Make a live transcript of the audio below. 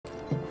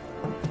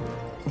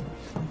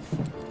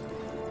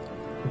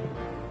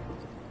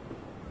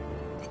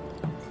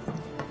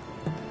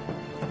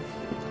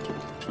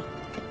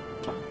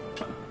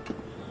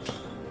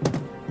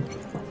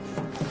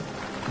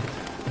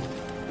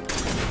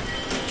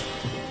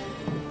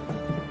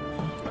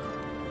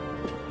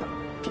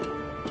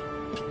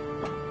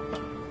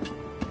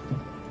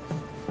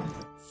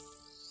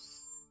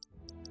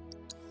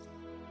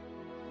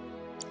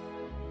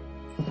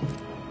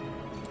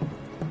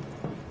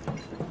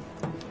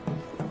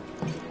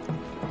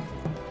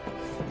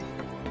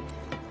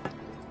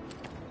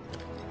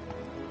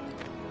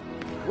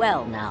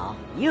Well now,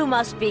 you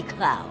must be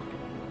Cloud.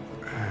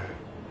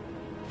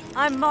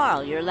 I'm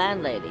Marl, your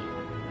landlady.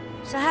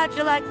 So how'd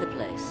you like the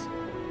place?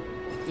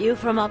 You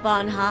from up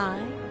on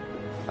high?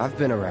 I've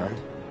been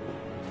around.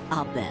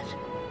 I'll bet.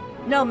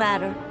 No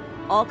matter.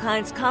 All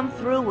kinds come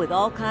through with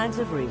all kinds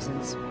of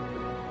reasons.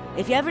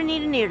 If you ever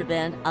need an ear to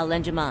bend, I'll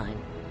lend you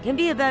mine. Can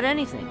be about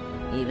anything,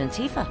 even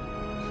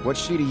Tifa.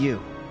 What's she to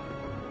you?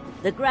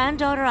 The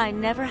granddaughter I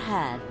never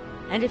had,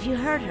 and if you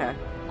hurt her,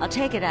 I'll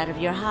take it out of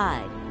your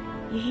hide.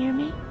 You hear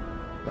me?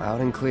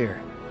 Loud and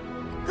clear.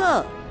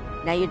 Good.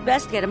 Now you'd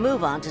best get a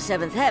move on to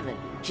 7th Heaven.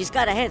 She's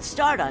got a head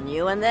start on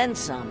you, and then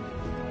some.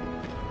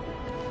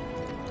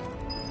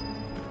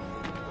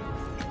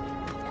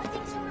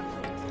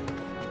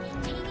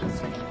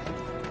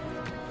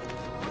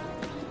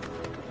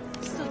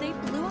 So they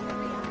blew up the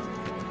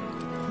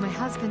reactor. My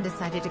husband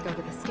decided to go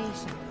to the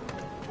station.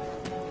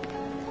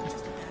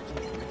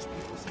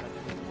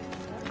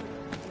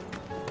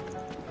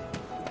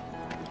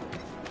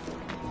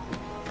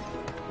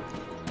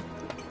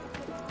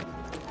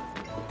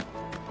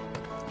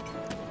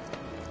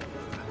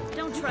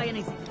 Don't try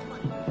anything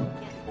funny.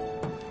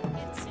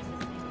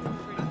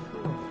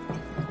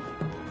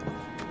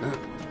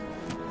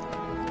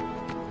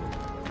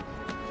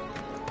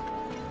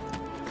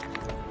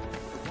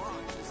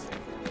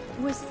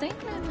 Was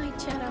thinking I might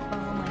chat up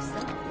all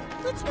myself.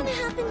 What's gonna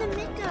happen to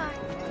Midgar?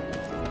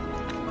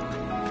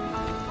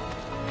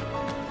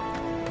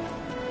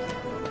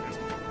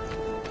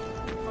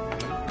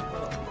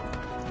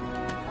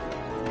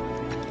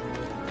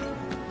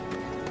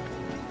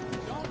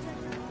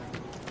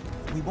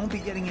 We won't be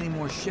getting any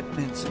more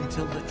shipments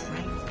until the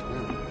train.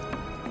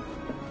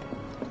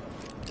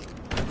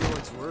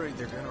 Everyone's worried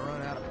they're gonna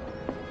run out of...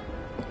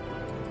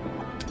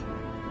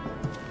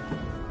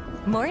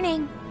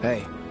 Morning.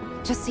 Hey.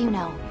 Just so you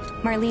know,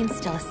 Marlene's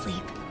still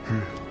asleep.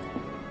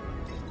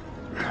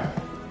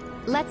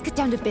 Let's get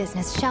down to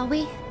business, shall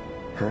we?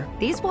 Huh?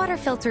 These water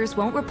filters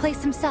won't replace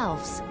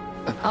themselves.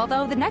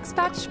 Although the next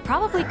batch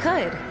probably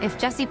could, if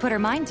Jessie put her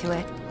mind to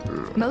it.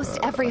 Most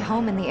every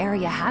home in the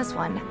area has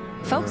one.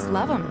 Folks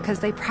love them because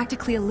they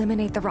practically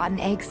eliminate the rotten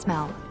egg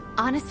smell.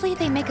 Honestly,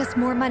 they make us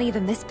more money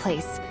than this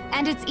place.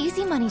 And it's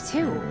easy money,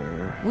 too.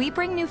 We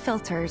bring new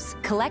filters,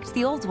 collect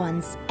the old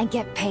ones, and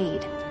get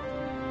paid.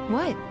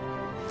 What?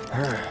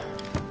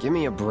 Give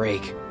me a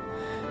break.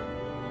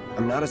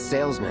 I'm not a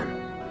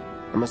salesman.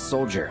 I'm a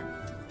soldier.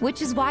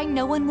 Which is why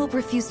no one will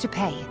refuse to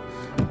pay.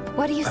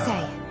 What do you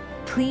say?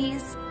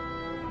 Please?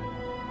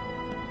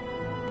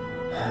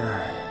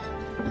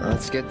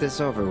 Let's get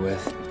this over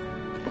with.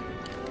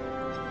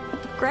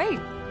 Great.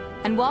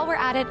 And while we're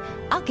at it,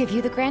 I'll give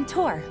you the grand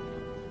tour.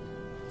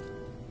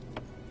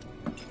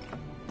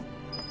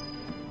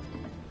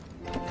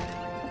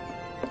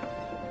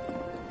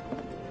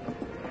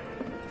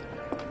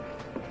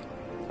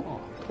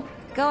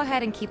 Go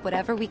ahead and keep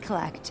whatever we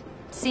collect.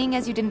 Seeing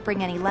as you didn't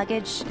bring any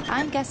luggage,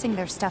 I'm guessing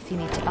there's stuff you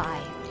need to buy.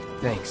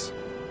 Thanks.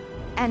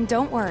 And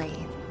don't worry,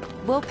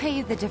 we'll pay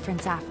you the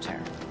difference after.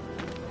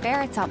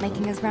 Barrett's out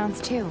making his rounds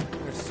too.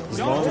 As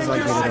long as I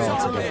get it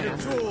all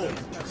together.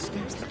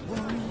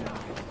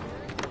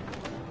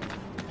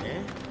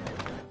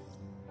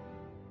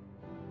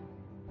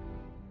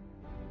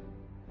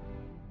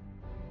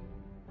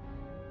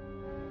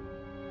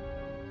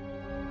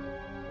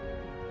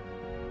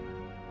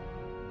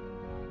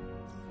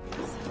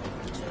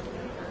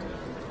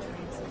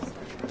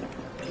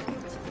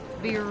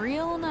 Be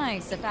real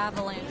nice if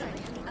Avalanche...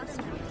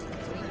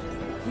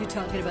 You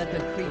talking about the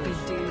creepy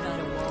dude on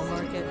a wall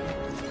market?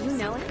 You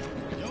know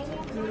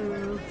it?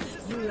 Girl,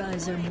 your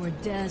eyes are more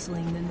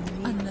dazzling than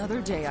me.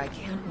 Another day I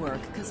can't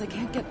work because I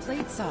can't get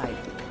plateside.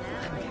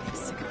 I'm getting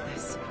sick of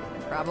this.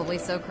 Probably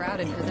so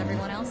crowded because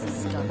everyone else is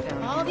stuck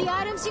down All here. the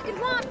items you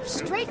could want,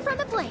 straight from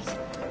the plate.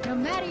 No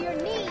matter your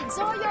needs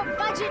or your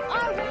budget,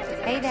 our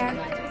Hey there.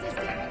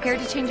 Here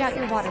to change out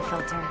your water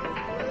filter.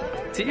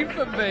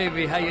 Tifa,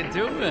 baby, how you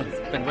doing?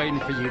 Been waiting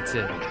for you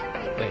to...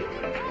 Wait,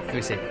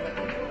 who's he?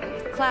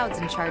 Cloud's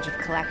in charge of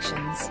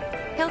collections.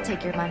 He'll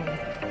take your money.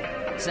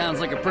 Sounds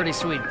like a pretty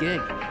sweet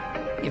gig.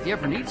 If you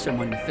ever need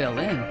someone to fill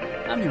in,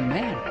 I'm your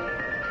man.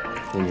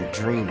 In your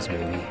dreams,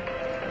 maybe.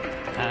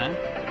 Huh?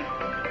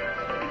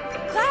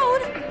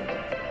 Cloud!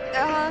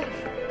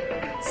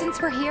 Since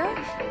we're here,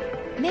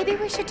 maybe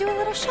we should do a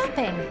little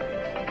shopping.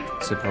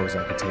 Suppose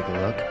I could take a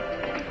look?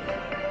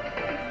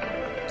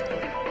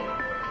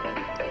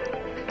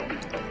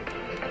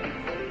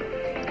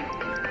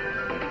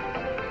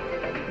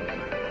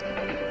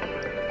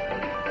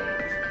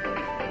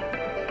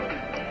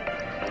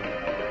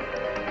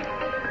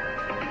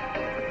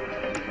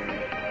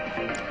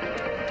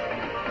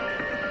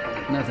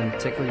 Nothing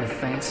tickle your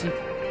fancy?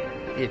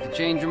 If you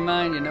change your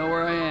mind, you know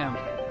where I am.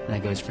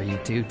 That goes for you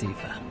too,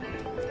 Tifa.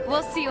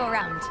 We'll see you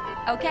around,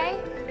 okay?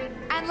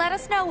 And let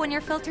us know when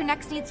your filter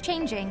next needs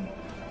changing.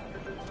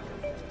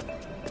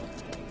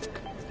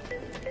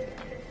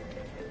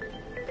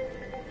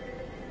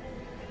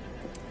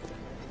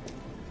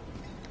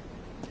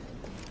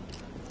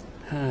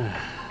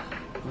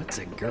 What's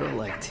a girl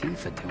like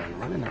Tifa doing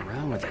running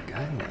around with a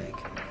guy like...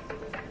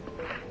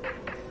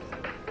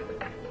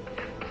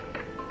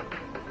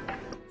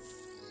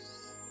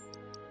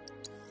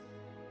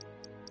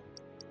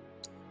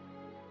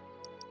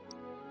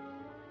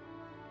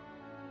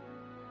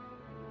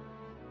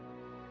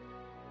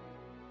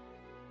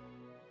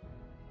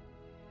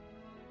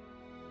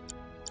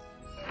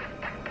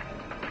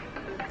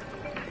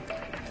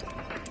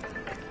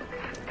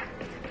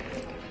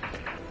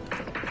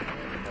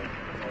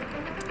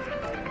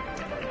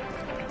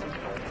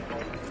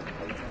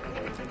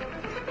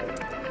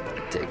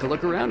 Take a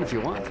look around if you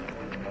want.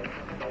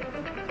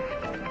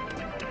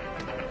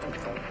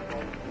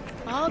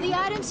 All the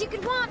items you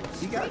could want.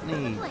 You got straight from the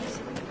needs.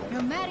 plate.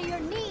 No matter your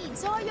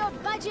needs or your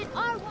budget,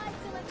 our wide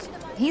selection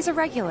of items. He's a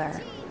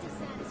regular.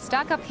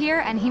 Stock up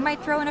here and he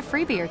might throw in a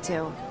freebie or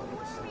two.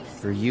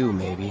 For you,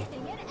 maybe.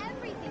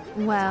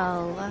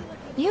 Well,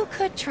 you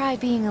could try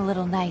being a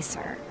little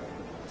nicer.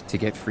 To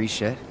get free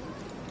shit?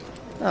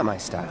 Not my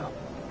style.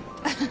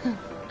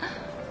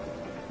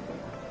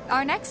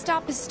 Our next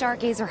stop is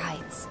Stargazer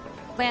Heights.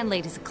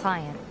 Landlady's a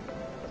client.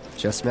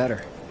 Just met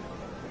her.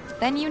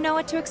 Then you know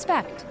what to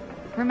expect.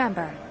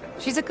 Remember,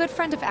 she's a good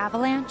friend of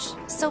Avalanche,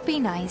 so be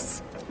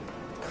nice.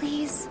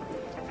 Please?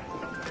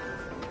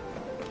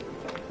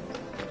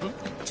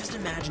 Just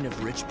imagine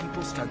if rich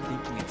people start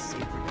thinking it's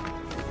safer.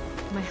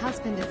 My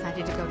husband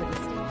decided to go to the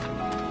station.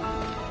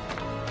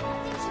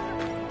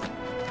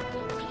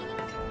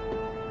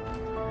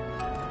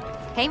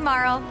 Hey,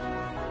 Marl.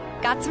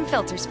 Got some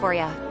filters for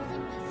ya.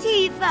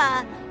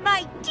 Tifa,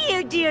 my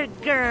dear, dear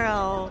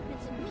girl.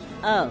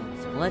 Oh,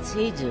 what's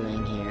he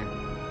doing here?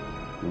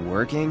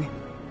 Working?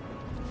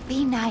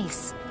 Be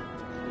nice.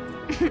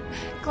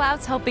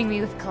 Cloud's helping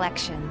me with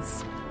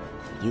collections.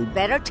 You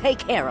better take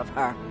care of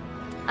her.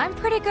 I'm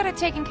pretty good at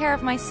taking care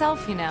of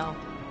myself, you know.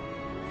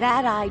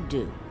 That I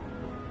do.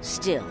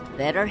 Still,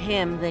 better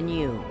him than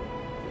you.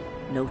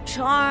 No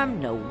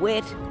charm, no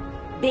wit.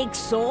 Big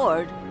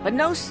sword, but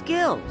no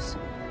skills.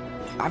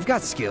 I've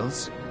got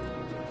skills.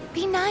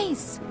 Be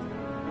nice.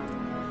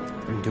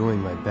 I'm doing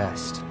my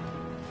best.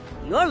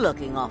 You're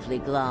looking awfully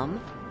glum.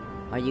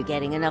 Are you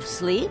getting enough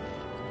sleep?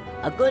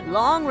 A good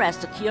long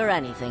rest to cure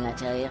anything, I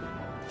tell you.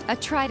 A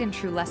tried and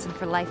true lesson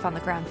for life on the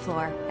ground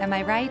floor, am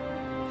I right?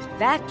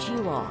 That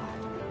you are.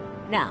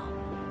 Now,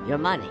 your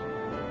money.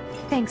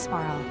 Thanks,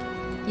 Marl.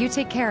 You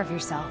take care of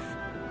yourself.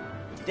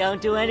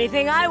 Don't do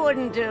anything I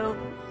wouldn't do.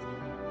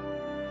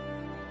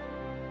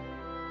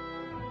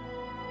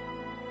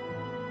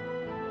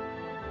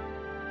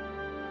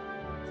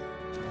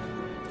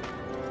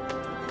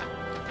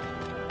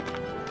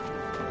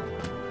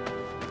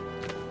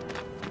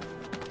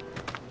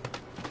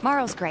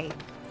 Marl's great.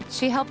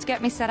 She helped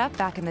get me set up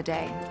back in the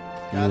day.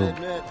 You've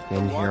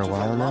been here a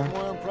while now?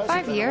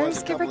 5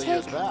 years, give or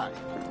take.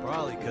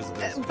 Probably because of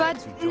this.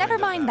 But never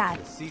mind that.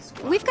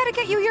 We've got to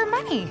get you your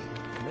money.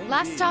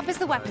 Last stop is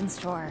the weapons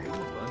store.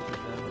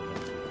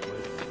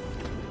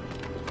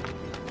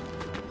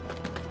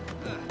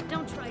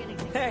 Don't try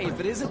anything. Hey, if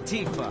it isn't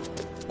Tifa.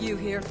 You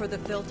here for the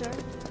filter?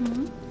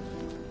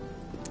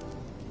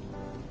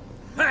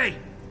 Hey!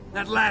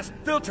 That last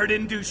filter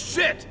didn't do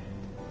shit!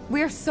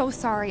 We're so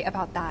sorry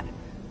about that.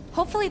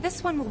 Hopefully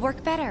this one will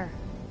work better.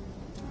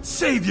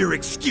 Save your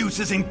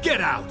excuses and get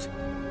out!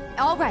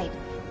 All right.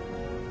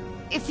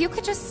 If you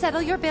could just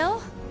settle your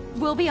bill,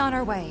 we'll be on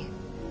our way.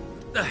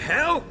 The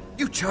hell?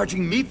 You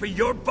charging me for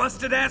your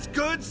busted-ass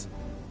goods?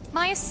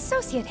 My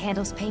associate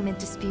handles payment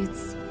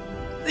disputes.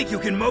 Think you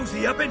can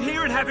mosey up in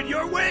here and have it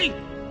your way?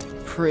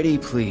 Pretty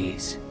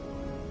please.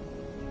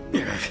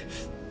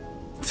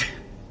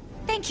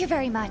 Thank you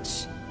very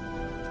much.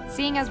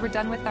 Seeing as we're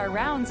done with our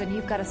rounds and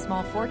you've got a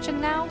small fortune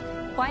now,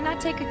 why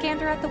not take a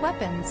gander at the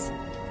weapons?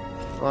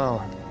 Well,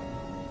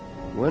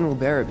 when will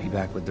Barrett be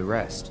back with the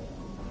rest?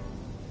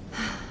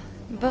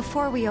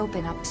 Before we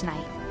open up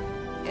tonight.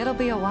 It'll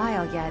be a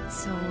while yet,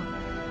 so...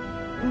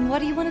 what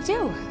do you want to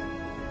do?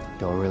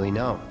 Don't really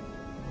know.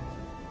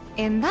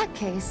 In that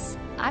case,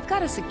 I've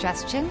got a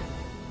suggestion.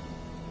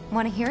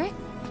 Want to hear it?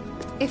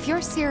 If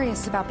you're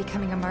serious about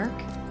becoming a merc,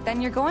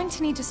 then you're going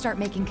to need to start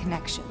making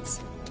connections.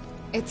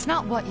 It's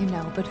not what you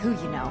know, but who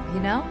you know,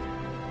 you know?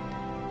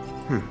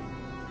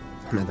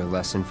 Another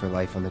lesson for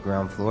life on the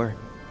ground floor?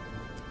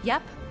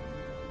 Yep.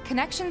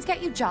 Connections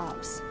get you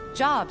jobs.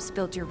 Jobs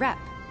build your rep.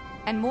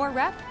 And more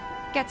rep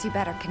gets you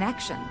better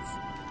connections.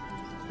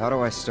 How do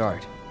I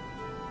start?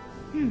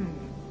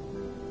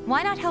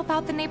 Why not help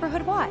out the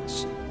Neighborhood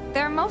Watch?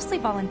 They're mostly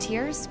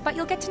volunteers, but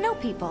you'll get to know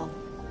people.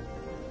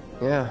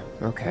 Yeah,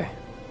 okay.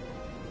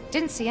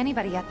 Didn't see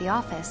anybody at the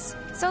office,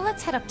 so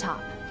let's head up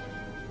top.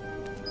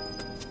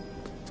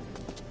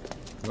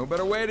 No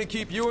better way to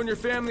keep you and your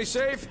family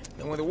safe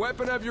than with a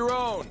weapon of your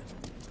own.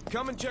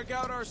 Come and check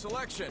out our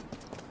selection.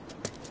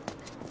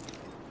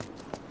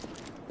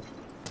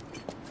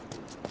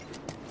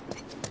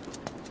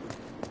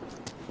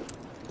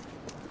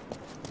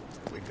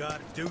 We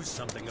gotta do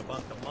something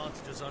about the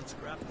monsters on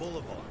Scrap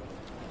Boulevard.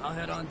 I'll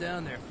head on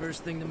down there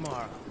first thing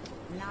tomorrow.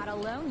 Not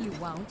alone, you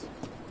won't.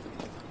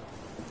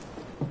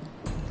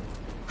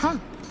 Huh.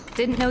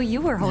 Didn't know you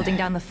were holding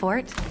down the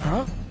fort.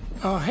 Huh?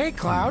 Oh, hey,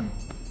 Cloud.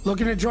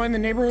 Looking to join the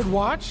Neighborhood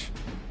Watch?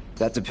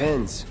 That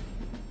depends.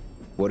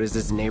 What does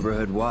this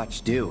neighborhood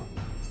watch do?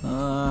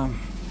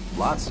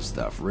 Lots of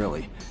stuff,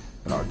 really.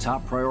 But our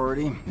top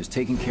priority is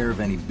taking care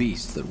of any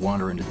beasts that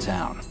wander into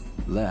town.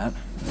 That,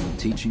 and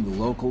teaching the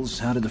locals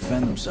how to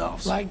defend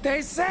themselves. Like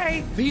they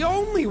say, the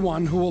only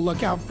one who will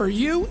look out for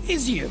you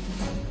is you.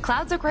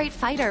 Cloud's a great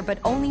fighter, but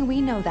only we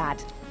know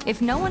that.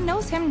 If no one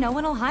knows him, no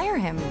one will hire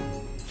him.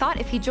 Thought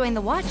if he joined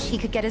the Watch, he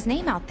could get his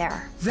name out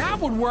there. That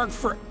would work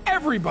for everyone.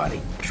 everybody.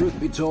 Truth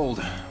be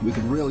told, we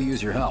could really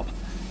use your help.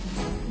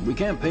 We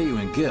can't pay you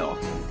in gil,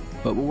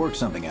 but we'll work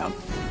something out.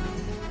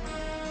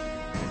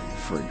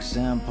 For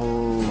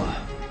example...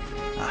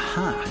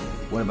 Aha!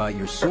 What about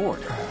your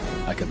sword?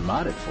 I could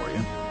mod it for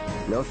you.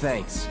 No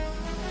thanks.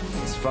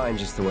 It's fine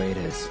just the way it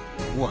is.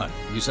 What,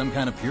 you some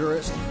kind of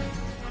purist?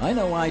 I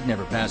know I'd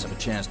never pass up a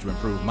chance to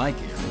improve my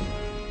gear.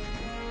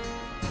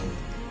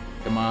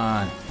 Come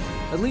on,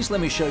 at least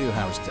let me show you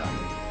how it's done.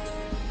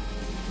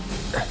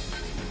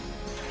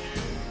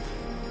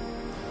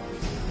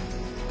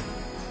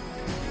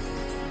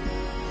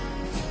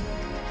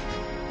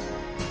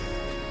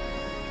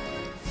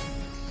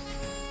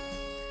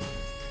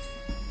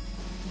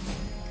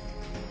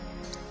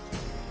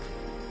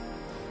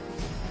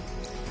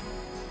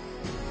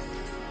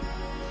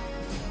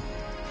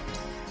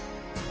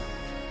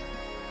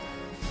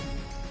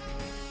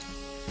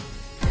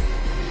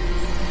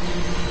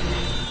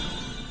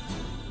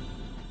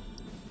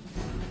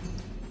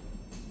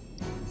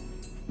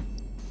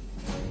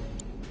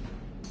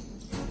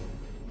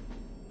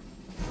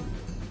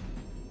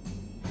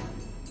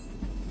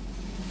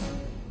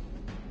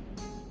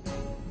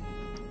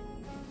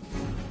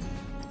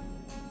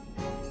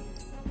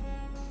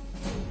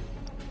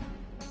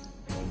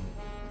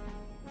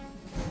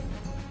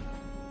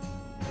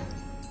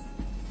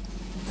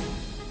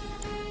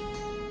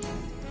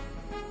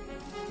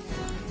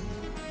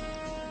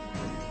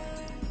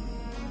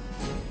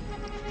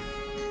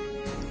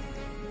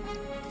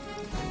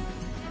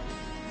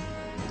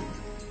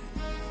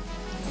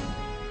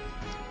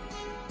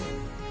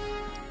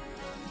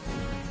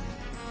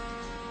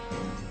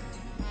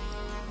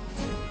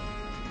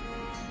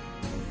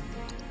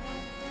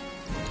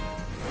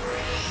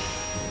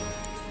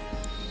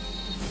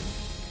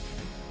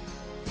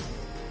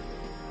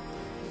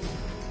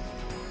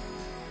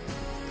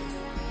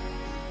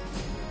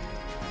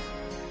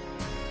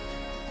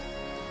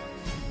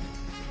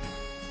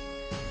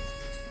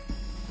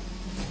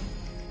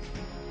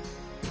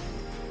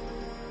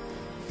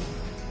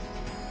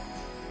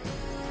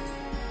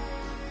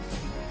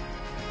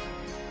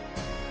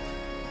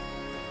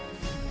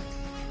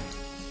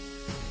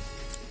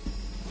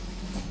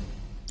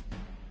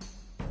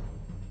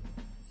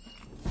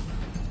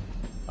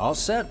 All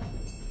set?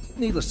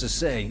 Needless to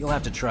say, you'll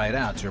have to try it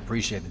out to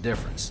appreciate the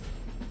difference.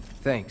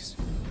 Thanks.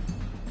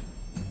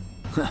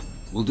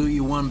 We'll do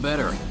you one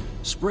better.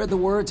 Spread the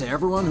word to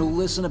everyone who'll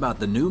listen about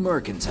the new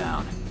merc in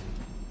town.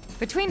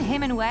 Between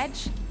him and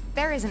Wedge,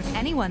 there isn't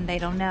anyone they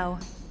don't know.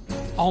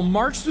 I'll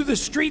march through the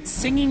streets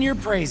singing your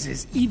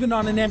praises, even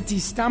on an empty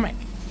stomach.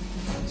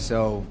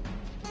 So,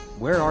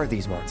 where are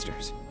these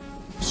monsters?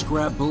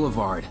 Scrap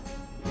Boulevard.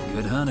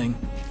 Good hunting.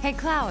 Hey,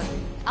 Cloud,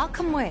 I'll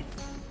come with.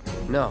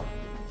 No,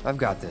 I've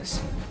got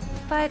this.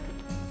 But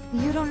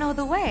you don't know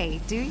the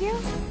way, do you?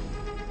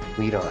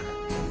 Lead on.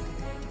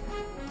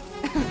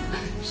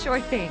 Sure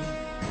thing.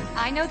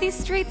 I know these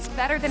streets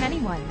better than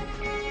anyone.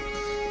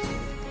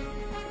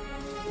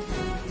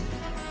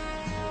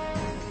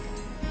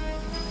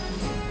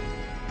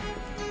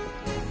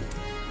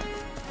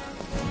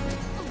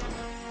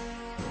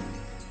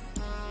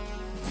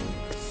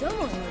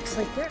 Someone looks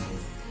like they're...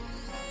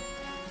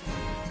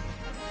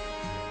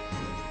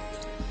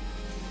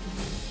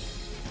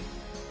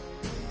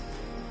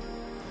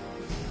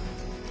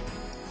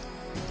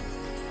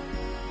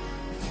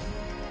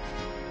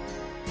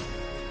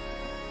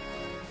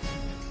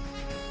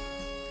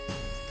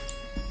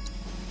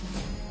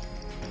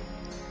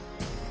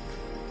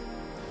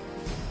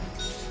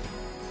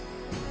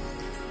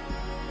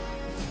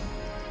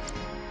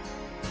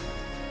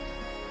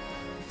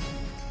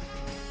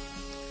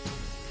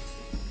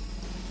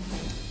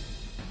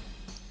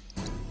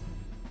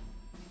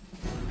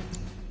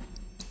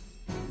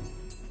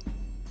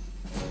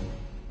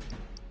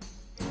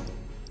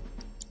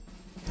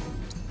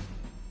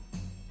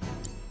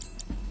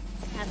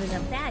 having a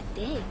bad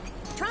day.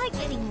 Try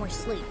getting more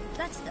sleep.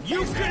 That's the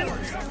You best can way.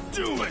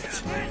 do it!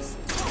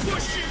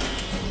 Push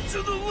it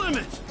to the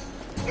limit!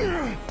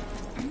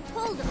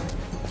 Hold on.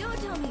 Don't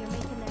tell me you're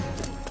making that.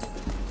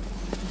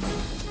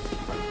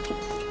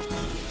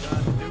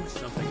 Gotta do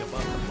something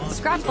about the monsters.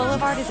 Scrap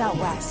Boulevard is out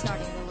west.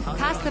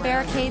 Past the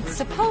barricade's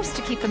supposed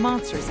to keep the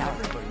monsters out.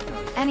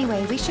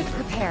 Anyway, we should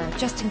prepare,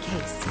 just in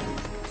case.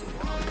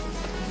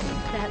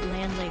 That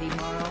landlady,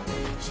 Morrow.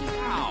 She's...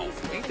 Ow!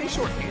 Ain't they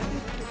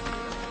short-handed?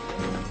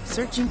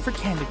 Searching for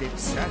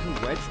candidates. Is that who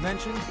Wedge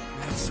mentioned?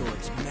 That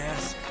sword's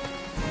massive.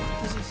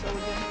 Is he so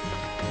again?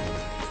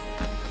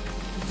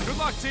 Good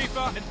luck,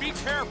 Tifa, and be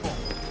careful!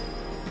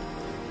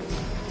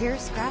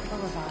 Here's Scrap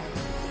Boulevard.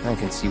 I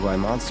can see why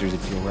monsters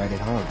would feel right at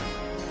home.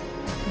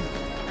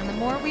 And the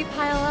more we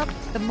pile up,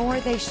 the more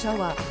they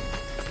show up.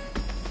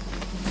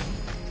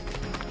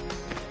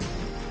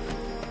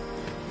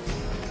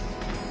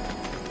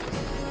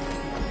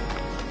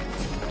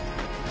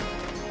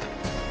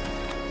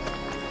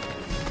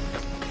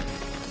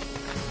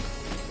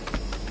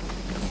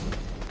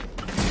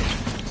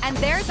 And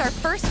there's our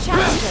first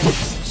challenger.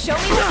 Show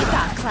me what you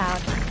got,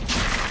 Cloud.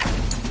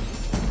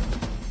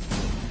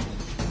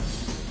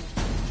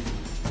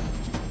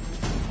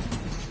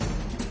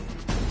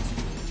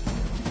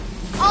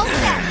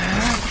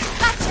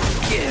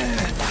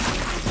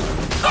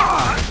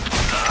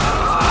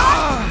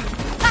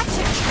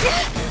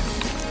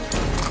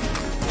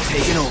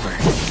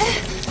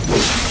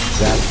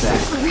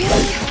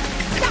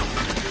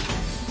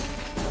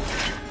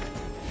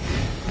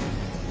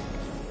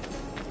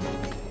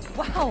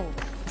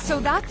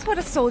 That's what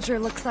a soldier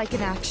looks like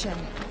in action.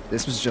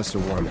 This was just a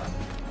warm-up.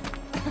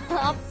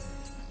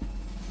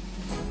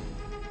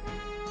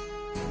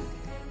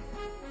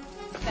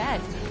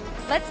 Fed.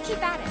 Let's keep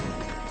at it.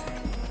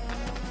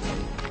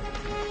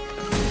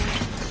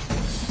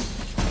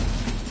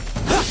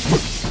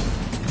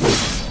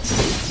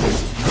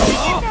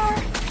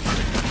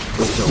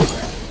 It's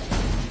over.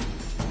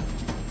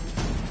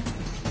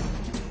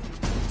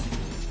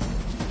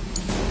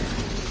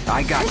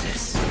 I got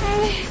this.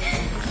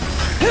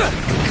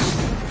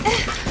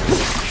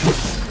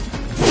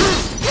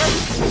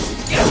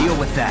 Deal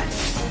with that.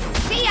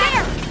 See ya!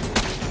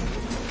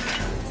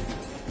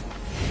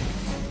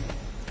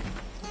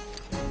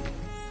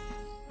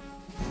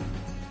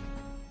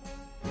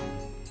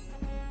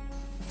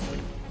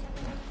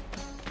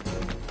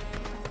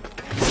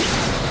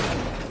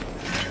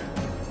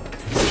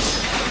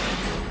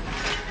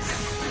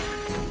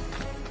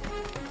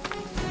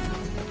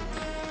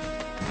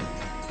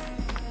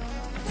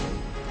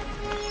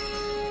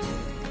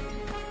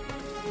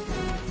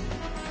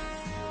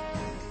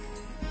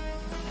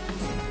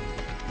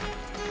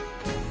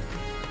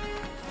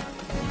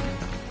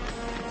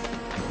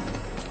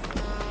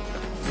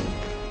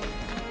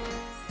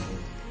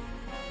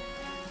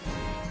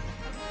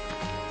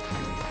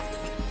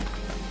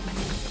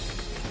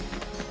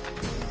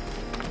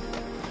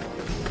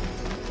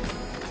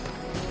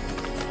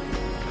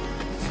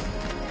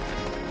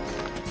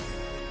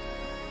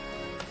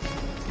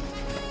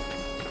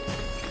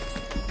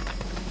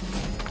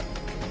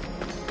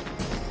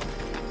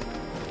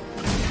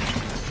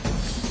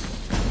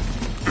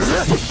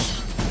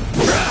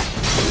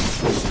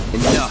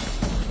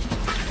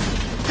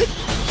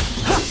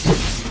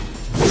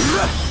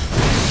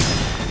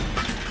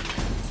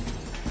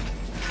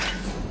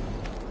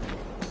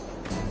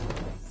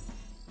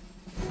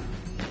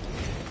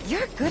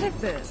 You're good at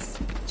this.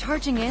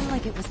 Charging in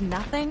like it was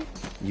nothing.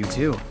 You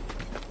too.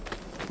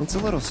 It's a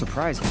little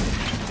surprising.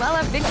 Well,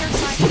 I've been your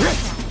side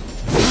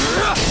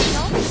now.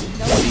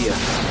 See ya.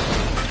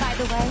 By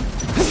the way,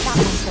 that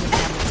one's gonna be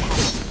on the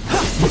test.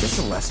 Is this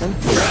a lesson?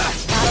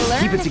 Gotta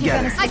learn Keep it if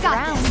together. You're gonna stick I got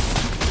around.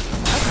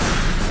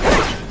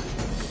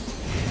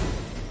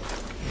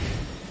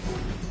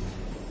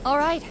 All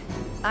right.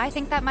 I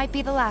think that might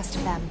be the last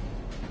of them.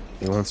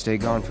 They won't stay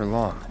gone for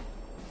long.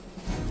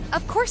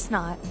 Of course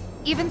not.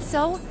 Even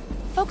so,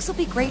 folks will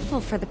be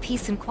grateful for the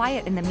peace and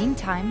quiet in the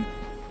meantime.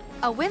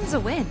 A win's a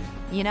win,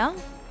 you know?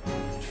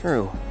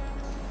 True.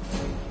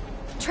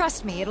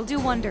 Trust me, it'll do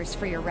wonders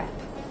for your rep.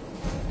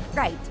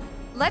 Right.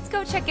 Let's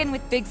go check in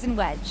with Biggs and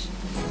Wedge.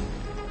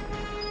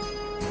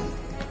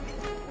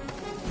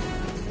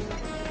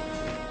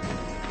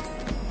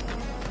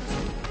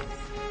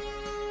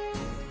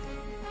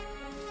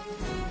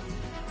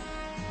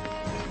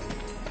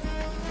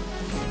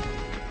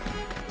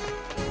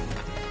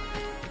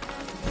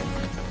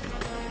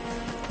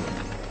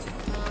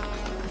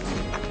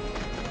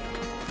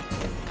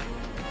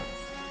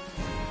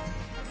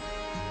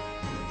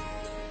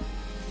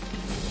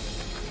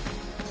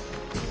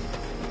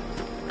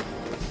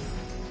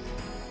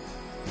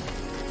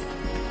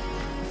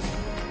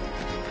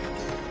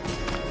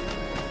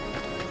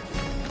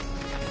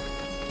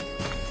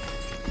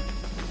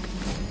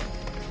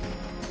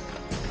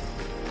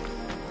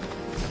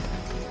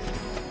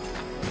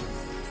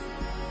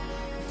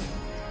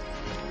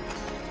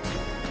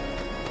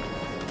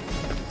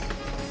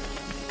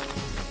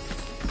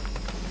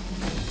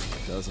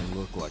 Doesn't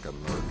look like a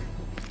merc.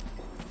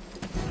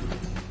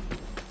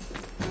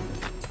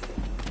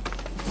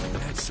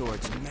 That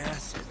sword's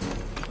massive.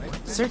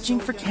 Searching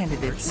for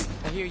candidates.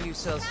 I hear you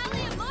sell.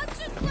 Tally of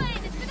Monster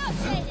Slaying has been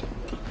updated.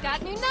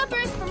 Got new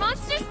numbers for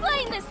Monster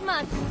Slaying this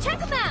month. Check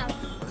them out.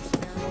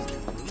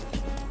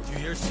 Did you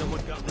hear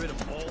someone got rid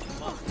of all the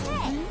monsters?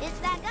 Hey, it's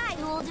that guy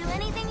who will do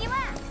anything you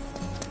ask.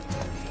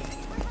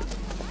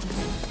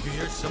 Did you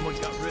hear someone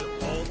got rid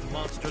of all the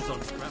monsters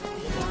on Scrap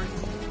Boulevard?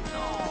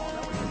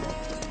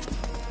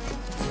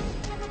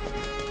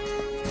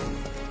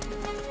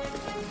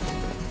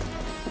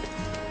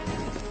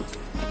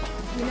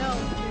 You know,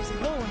 there's a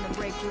hole in the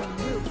break room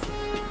roof.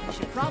 You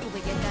should probably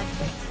get that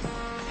fixed.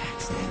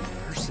 That's that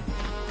person.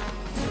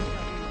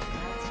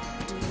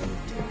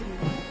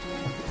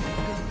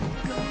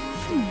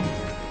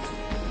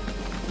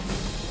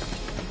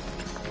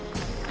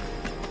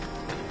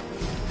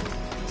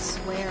 I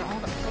swear, all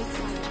the plates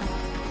on the top.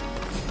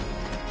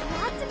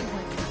 Lots of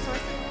points to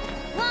source it.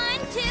 1,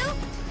 2.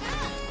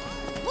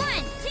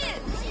 1, 2.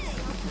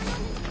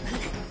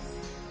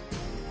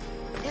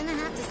 Gonna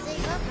have to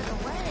save up for the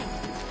wedding.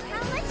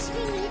 How much do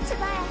you need to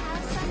buy a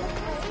house on the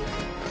plate?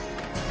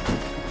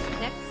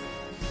 Next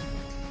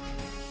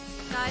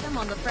item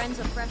on the Friends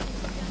of Fresh.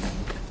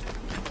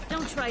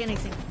 Don't try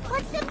anything.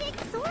 What's the big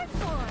sword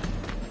for?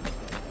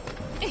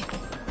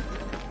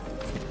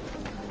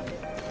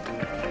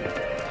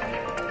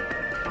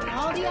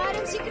 All the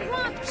items you could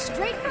want,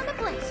 straight from the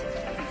plate.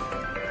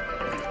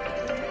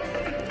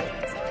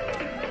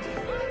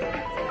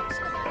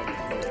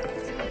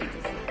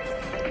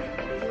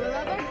 You a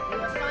lover? You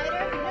a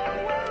fighter? No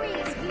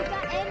worries. We've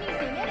got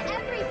anything and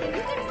everything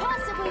you can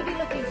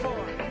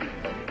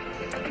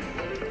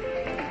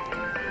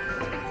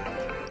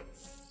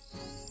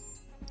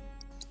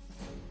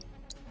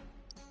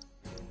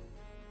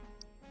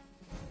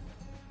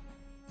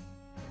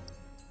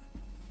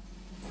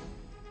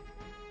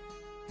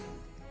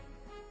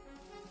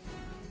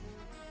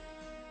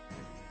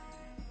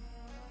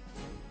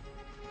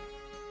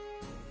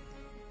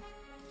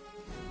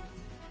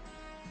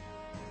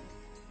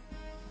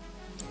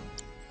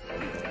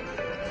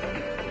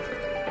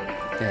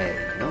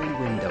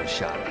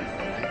shot at it,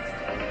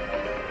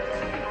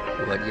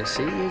 right? What you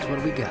see is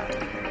what we got.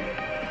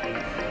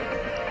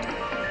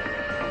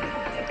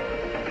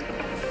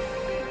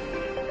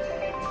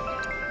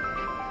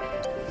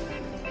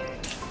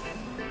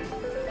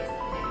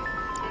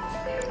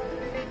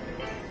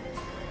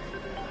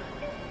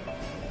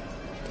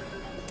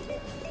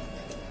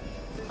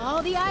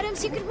 All the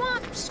items you could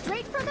want,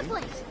 straight from the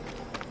plate.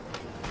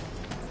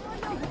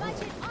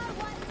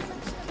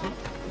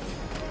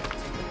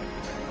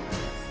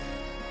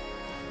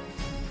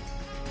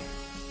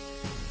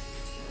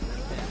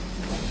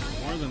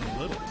 More than a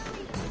little.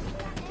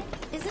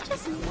 Is it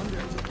just me?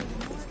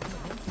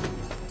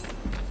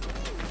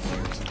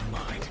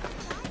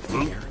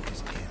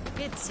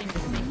 It seemed to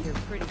think you're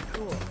pretty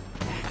cool.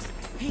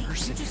 Hey, you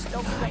just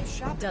opened up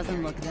shop.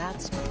 Doesn't look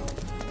that small.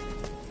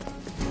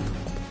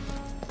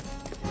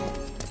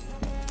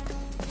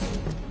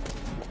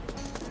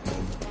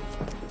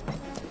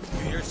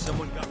 You hear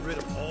someone got rid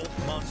of all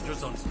the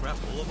monsters on Scrap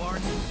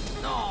Boulevard?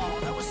 No,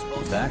 that was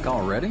supposed to... Back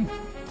already?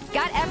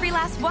 Got every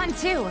last one,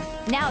 too.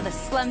 Now the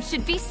slum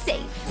should be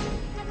safe.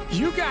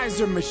 You guys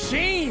are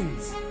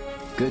machines!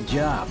 Good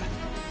job.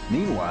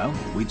 Meanwhile,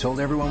 we told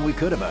everyone we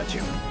could about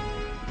you.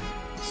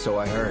 So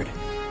I heard.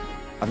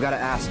 I've gotta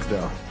ask,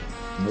 though.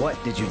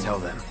 What did you tell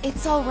them?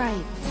 It's all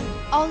right.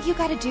 All you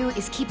gotta do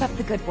is keep up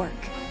the good work.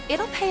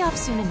 It'll pay off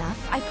soon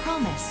enough, I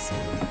promise.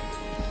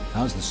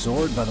 How's the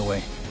sword, by the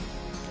way?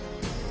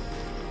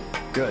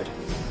 Good.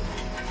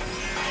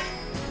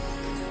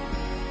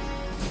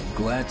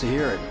 Glad to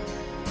hear it.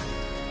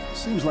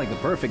 Seems like the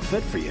perfect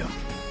fit for you.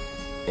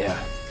 Yeah.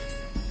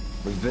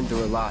 We've been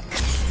through a lot.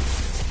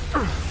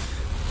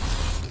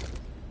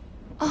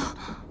 Oh.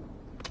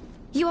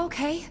 You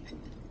okay?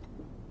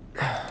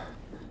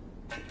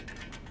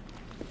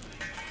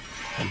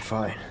 I'm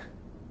fine.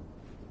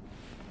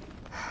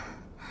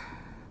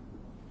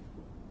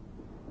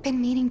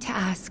 Been meaning to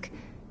ask.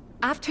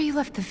 After you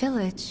left the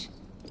village...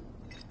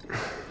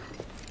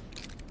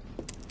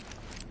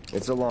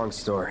 It's a long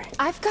story.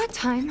 I've got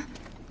time.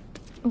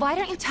 Why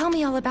don't you tell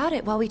me all about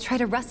it while we try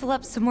to rustle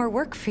up some more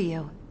work for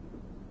you?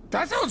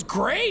 That sounds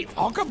great!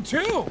 I'll come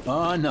too!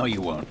 Oh, no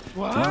you won't.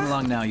 What? Run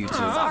along now, you two.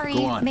 Sorry,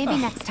 Go on. maybe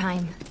next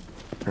time.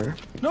 Huh?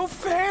 No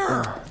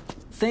fair!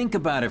 Think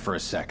about it for a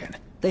second.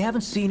 They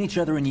haven't seen each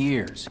other in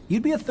years.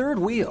 You'd be a third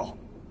wheel.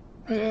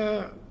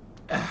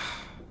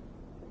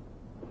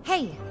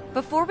 Hey,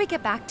 before we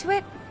get back to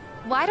it,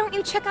 why don't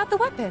you check out the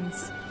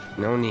weapons?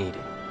 No need.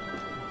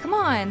 Come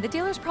on, the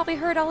dealer's probably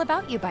heard all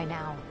about you by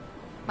now.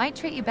 Might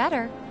treat you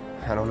better.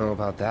 I don't know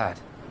about that.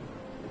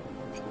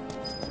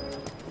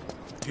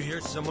 You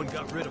hear someone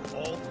got rid of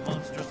all the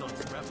monsters on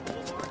Scrap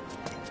Boulevard?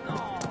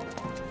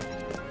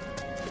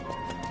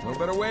 No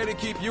better way to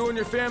keep you and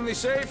your family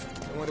safe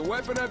than with a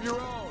weapon of your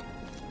own.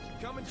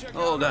 Come and check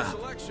Hold out up. the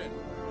selection.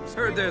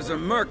 Heard there's a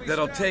merc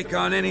that'll take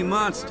on any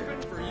monster.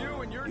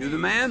 You the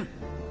man?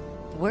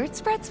 Word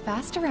spreads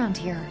fast around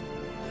here.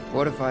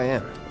 What if I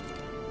am?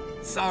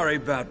 Sorry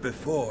about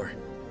before.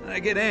 I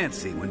get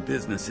antsy when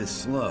business is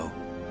slow.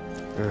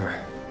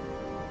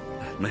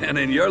 Man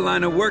in your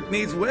line of work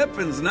needs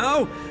weapons,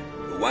 no?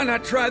 Why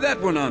not try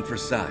that one on for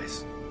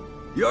size?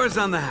 Yours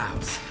on the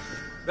house.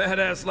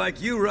 Badass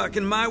like you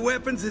rocking my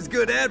weapons is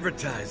good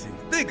advertising.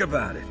 Think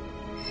about it.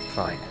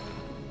 Fine.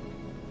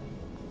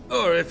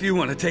 Or if you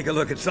want to take a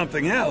look at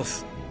something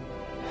else.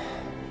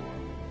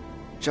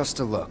 Just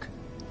a look.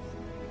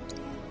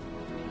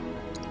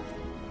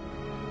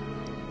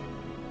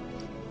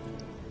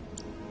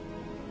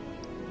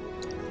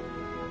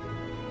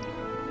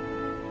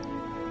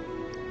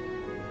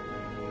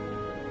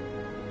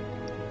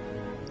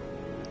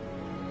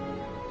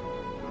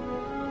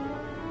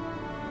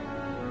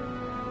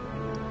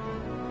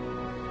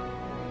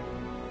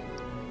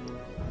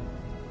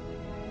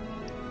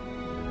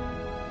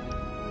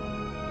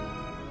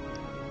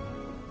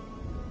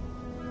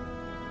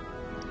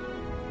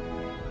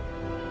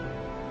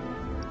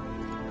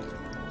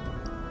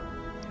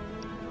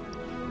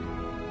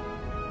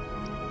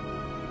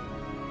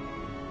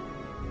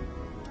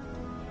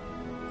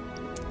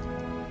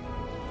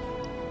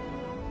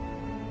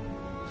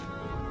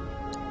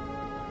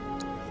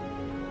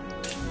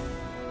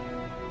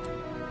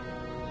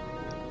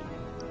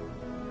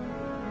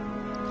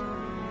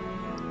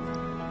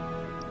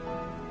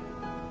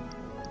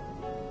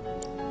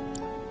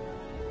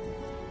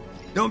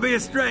 Don't be a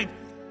stranger.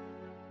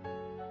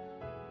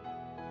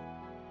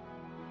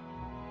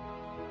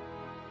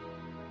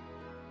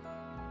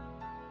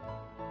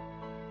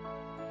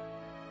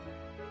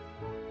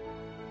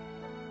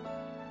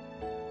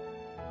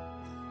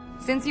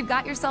 Since you've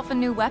got yourself a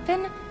new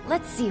weapon,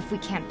 let's see if we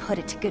can't put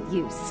it to good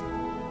use.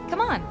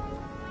 Come on,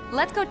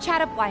 let's go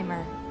chat up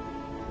Weimer.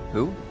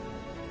 Who?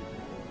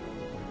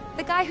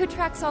 The guy who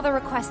tracks all the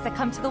requests that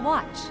come to the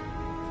watch.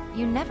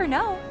 You never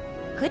know.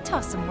 Could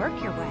toss some work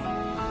your way.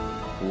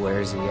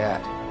 Where's he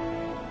at?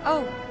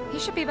 Oh, he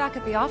should be back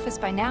at the office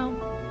by now.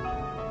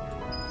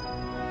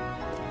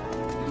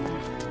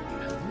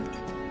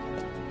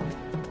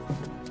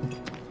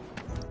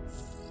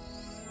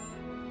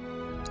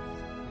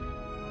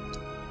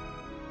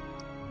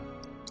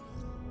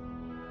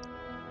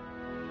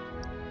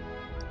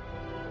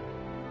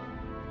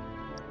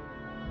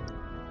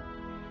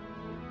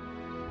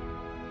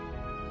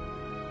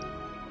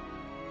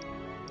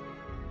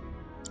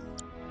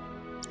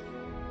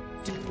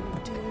 I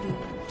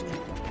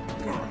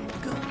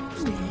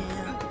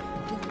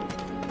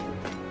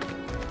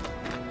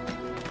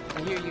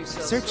hear you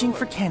searching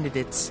for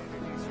candidates.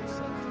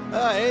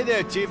 Hey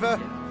there, Tifa.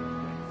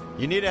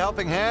 You need a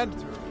helping hand?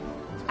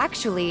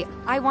 Actually,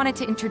 I wanted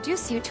to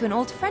introduce you to an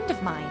old friend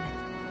of mine.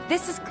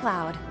 This is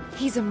Cloud.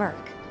 He's a merc.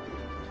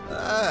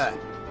 Ah,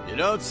 you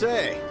don't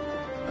say.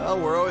 Well,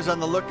 we're always on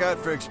the lookout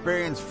for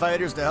experienced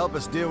fighters to help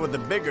us deal with the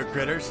bigger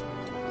critters.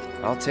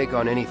 I'll take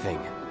on anything.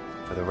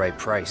 For the right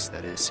price,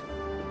 that is.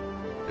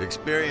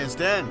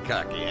 Experienced and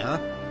cocky, huh?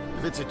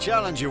 If it's a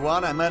challenge you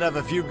want, I might have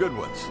a few good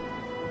ones.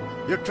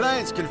 Your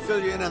clients can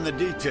fill you in on the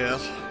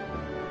details.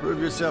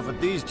 Prove yourself at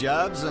these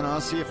jobs, and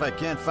I'll see if I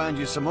can't find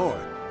you some more.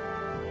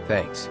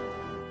 Thanks.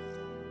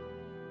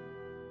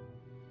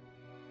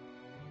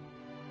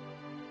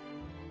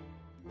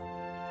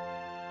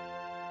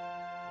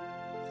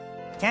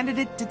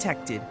 Candidate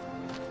detected.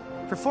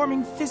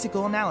 Performing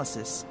physical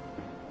analysis.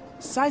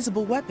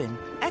 Sizable weapon,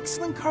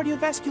 excellent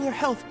cardiovascular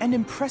health and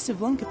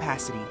impressive lung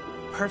capacity,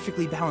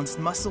 perfectly balanced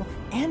muscle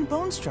and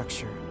bone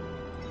structure.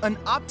 An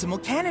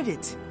optimal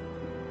candidate!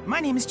 My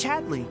name is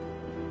Chadley.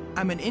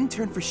 I'm an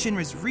intern for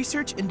Shinra's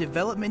Research and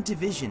Development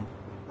Division.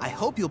 I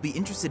hope you'll be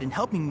interested in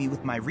helping me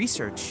with my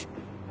research.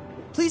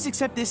 Please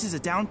accept this as a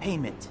down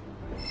payment.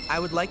 I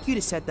would like you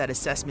to set that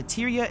assess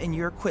materia in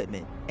your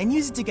equipment and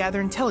use it to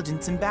gather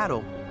intelligence in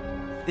battle.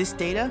 This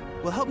data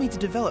will help me to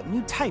develop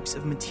new types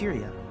of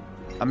materia.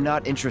 I'm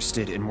not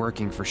interested in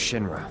working for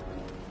Shinra.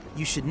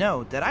 You should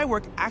know that I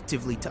work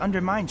actively to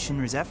undermine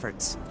Shinra's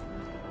efforts.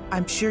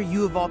 I'm sure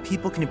you of all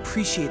people can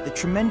appreciate the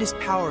tremendous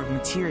power of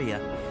materia,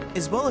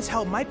 as well as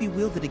how it might be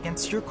wielded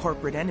against your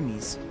corporate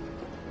enemies.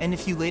 And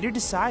if you later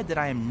decide that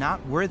I am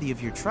not worthy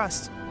of your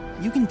trust,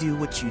 you can do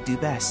what you do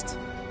best.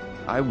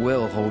 I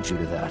will hold you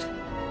to that.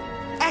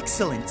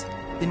 Excellent!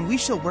 Then we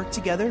shall work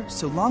together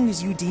so long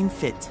as you deem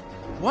fit.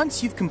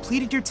 Once you've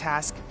completed your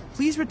task,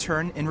 please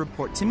return and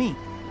report to me.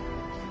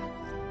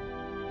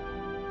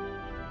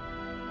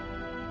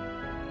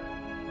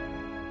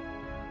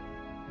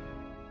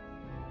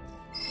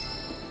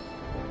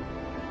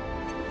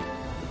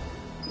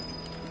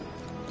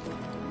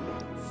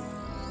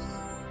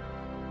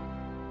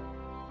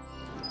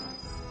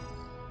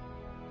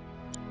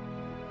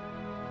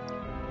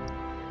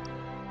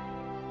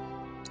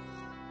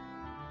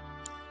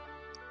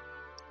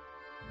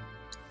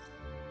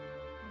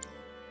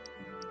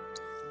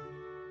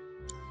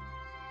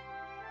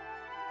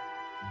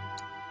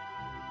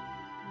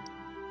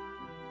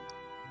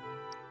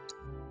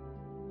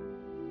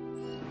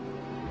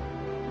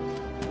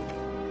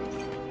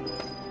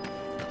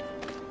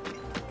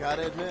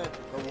 Gotta admit,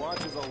 the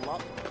watch is a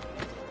lot...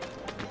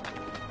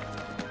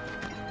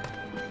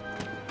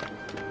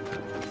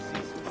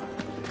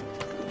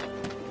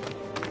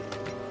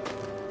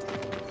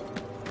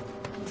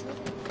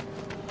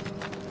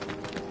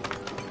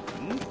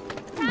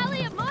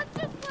 Tally of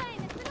monster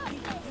slain!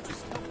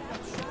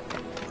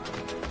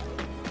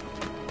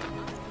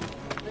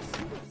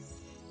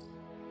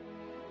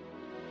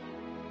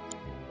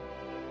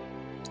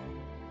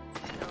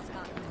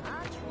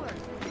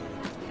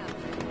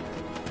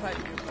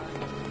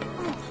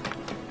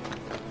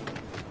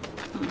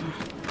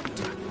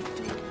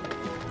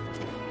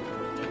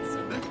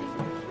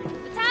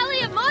 The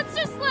tally of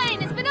monster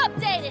slain has been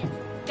updated!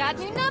 Got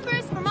new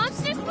numbers for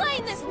monster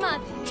slain this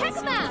month! Check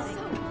them out!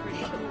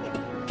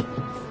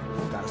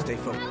 Gotta stay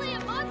The focused. tally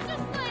of monster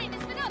slain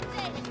has been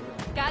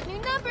updated! Got new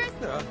numbers!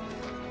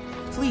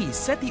 Please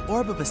set the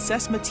orb of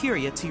assess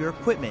materia to your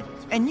equipment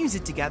and use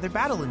it to gather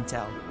battle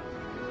intel.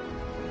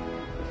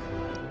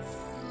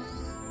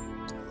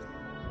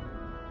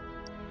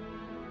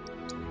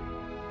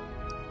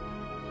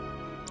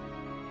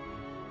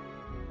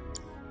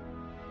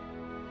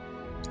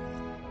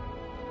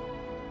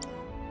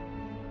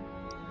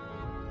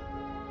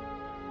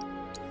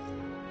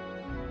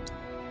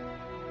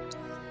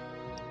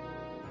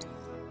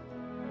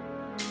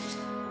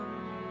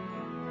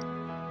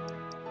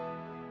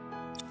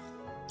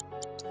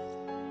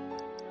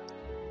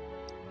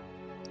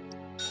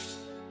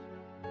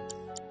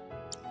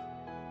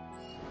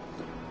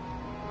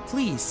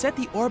 Please set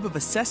the orb of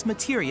assess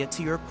materia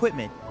to your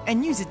equipment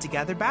and use it to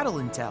gather battle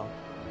intel.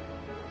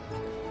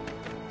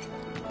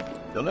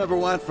 You'll never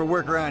want for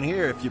work around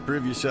here if you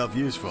prove yourself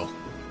useful.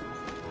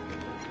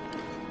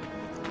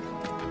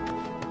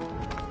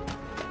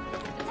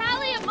 The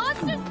tally of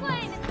monster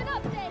slain has been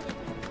updated!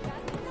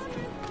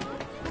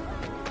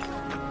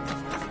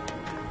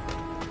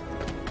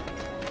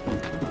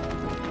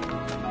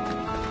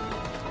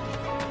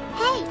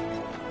 Hey!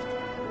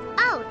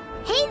 Oh,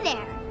 hey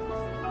there!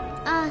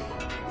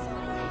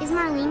 Is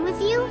Marlene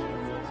with you?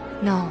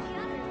 No.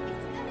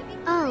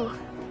 Oh,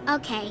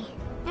 okay.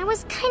 I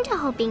was kinda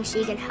hoping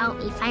she could help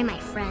me find my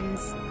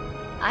friends.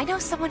 I know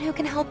someone who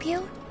can help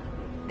you.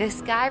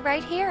 This guy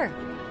right here.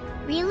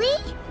 Really?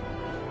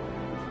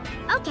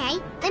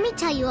 Okay, let me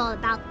tell you all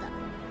about them.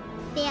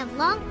 They have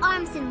long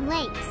arms and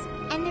legs,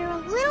 and they're a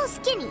little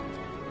skinny.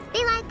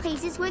 They like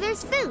places where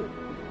there's food,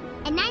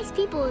 and nice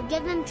people will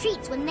give them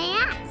treats when they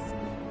ask.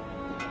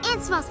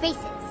 And small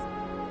spaces.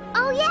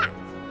 Oh yeah,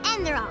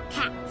 and they're all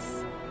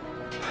cats.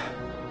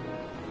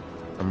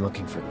 I'm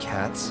looking for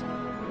cats?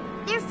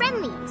 They're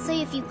friendly, so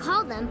if you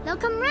call them, they'll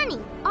come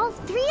running. All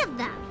 3 of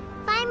them.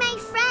 Find my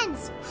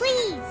friends,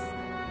 please.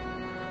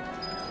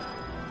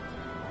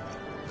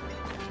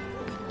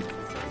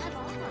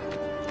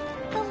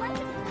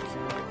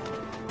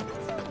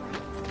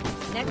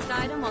 Next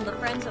item on the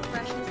Friends of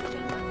Freshness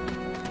agenda.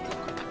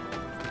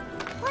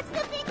 What's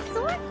the big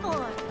sword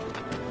for?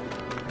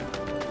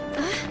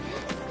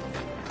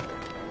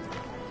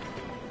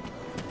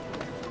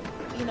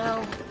 You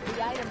know,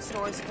 the item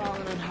store's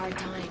fallen on hard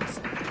times.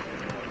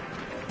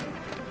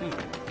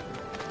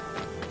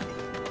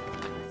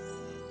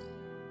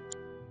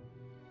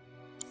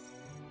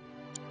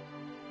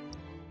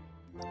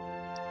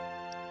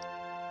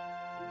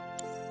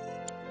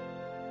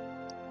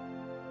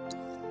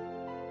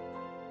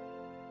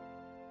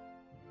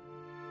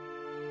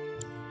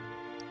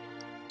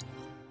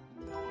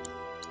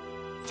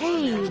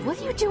 Hey, what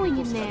are you doing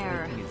in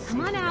there?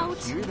 Come on out.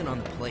 Here than on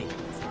the plate.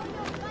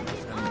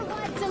 Our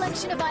wide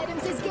selection of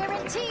items is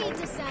guaranteed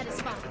to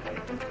satisfy.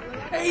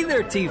 Hey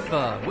there,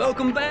 Tifa.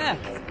 Welcome back.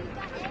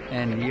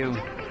 And you,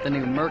 the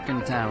new merc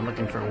in town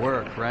looking for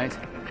work, right?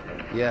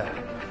 Yeah.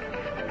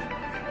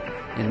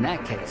 In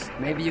that case,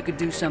 maybe you could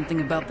do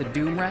something about the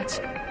Doom Rats?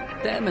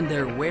 Them and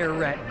their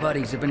were-rat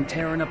buddies have been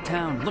tearing up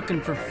town, looking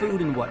for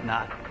food and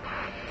whatnot.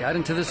 Got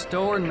into the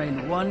store and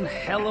made one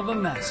hell of a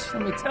mess,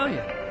 let me tell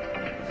you.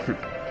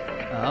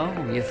 Oh,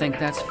 you think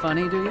that's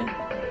funny, do you?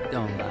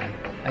 Don't lie.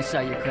 I saw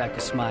you crack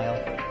a smile.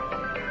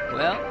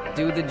 Well,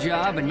 do the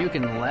job and you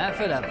can laugh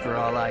it up for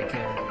all I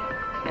care.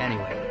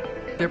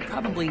 Anyway, they're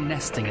probably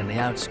nesting in the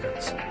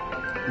outskirts.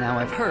 Now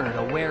I've heard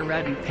a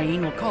were-rat in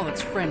pain will call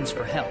its friends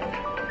for help.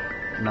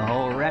 And the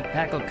whole rat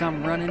pack will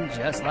come running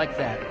just like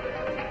that.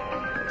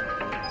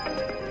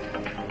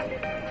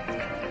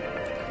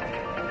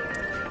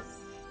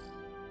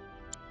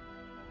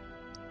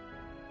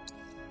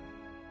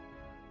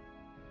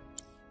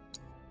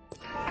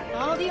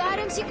 All the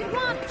items you could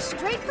want,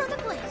 straight from the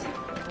plate.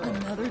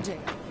 Another day.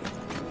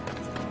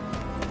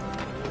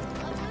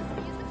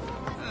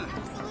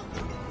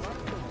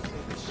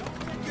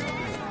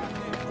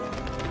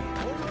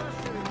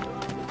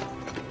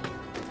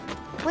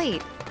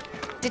 Wait,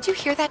 did you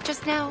hear that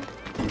just now?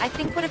 I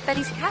think one of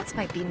Betty's cats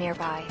might be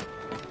nearby.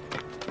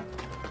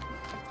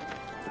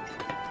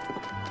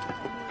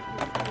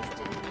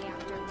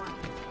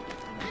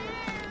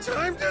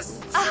 Time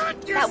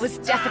to That was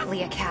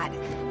definitely a cat.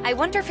 I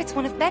wonder if it's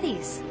one of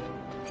Betty's.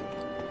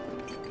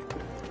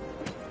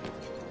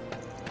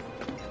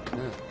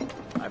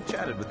 I've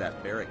chatted with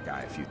that Barrett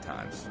guy a few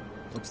times.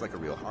 Looks like a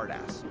real hard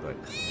ass, but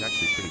he's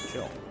actually pretty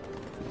chill.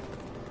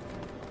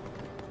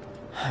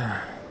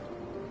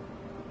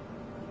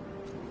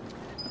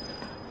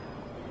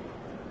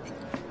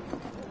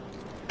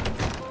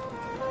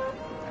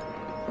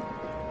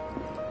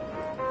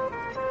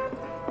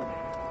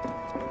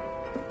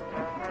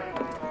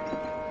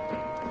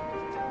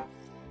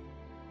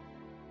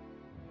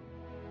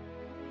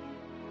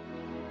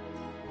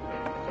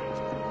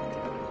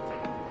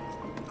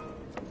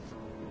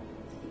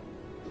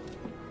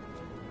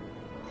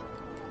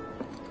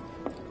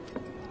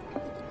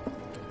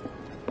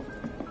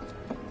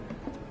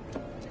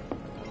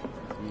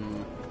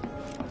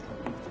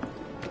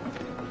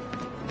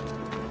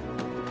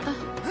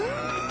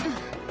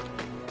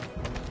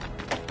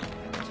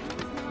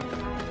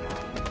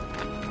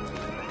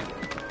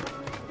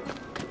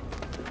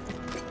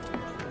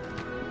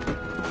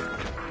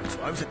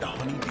 I was at the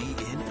Honeybee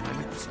Inn and I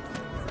met this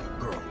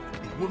girl,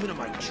 the woman of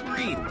my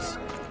dreams.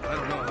 I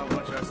don't know how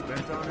much I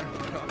spent on her.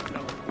 God,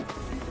 tell her.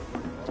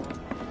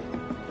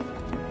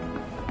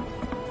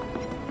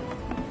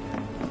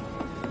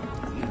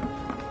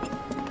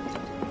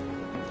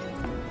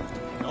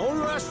 Don't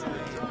rush me.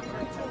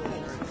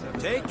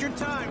 Take your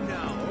time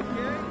now,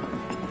 okay?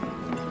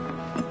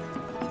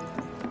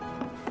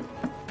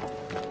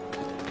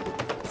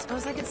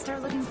 Suppose I could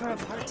start looking for a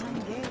part-time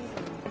gig.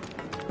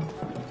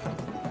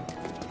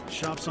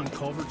 Shops on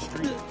Culvert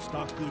Street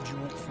stock goods you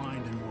won't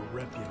find in more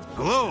reputable.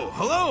 Hello,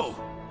 hello!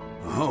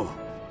 Oh,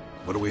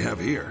 what do we have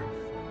here?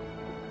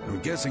 I'm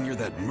guessing you're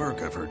that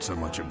merc I've heard so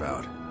much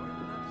about.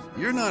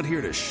 You're not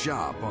here to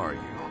shop, are you?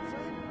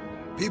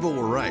 People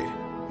were right.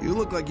 You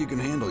look like you can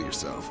handle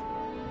yourself.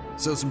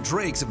 So some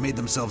drakes have made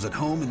themselves at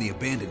home in the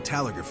abandoned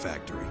Talaga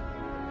factory.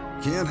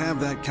 Can't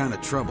have that kind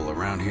of trouble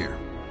around here.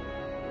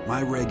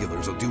 My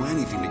regulars will do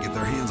anything to get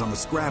their hands on the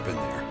scrap in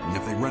there, and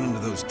if they run into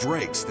those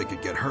drakes, they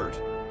could get hurt.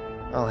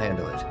 I'll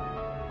handle it.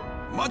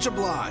 Much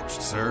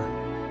obliged, sir.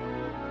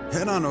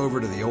 Head on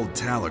over to the old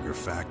Talaga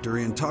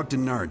factory and talk to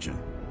Narjan.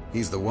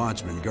 He's the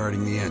watchman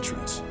guarding the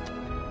entrance.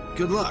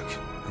 Good luck.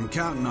 I'm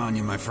counting on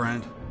you, my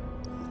friend.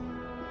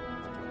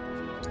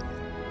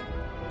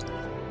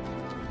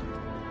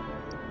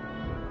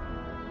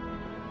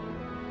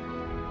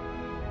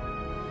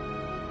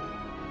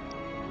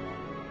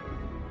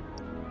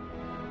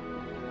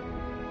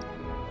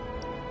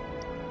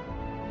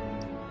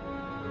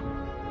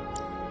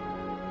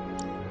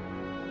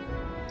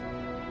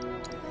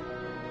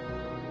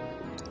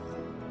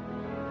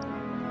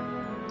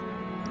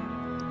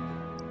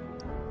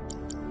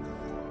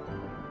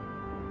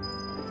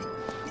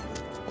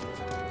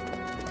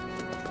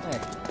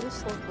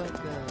 this look like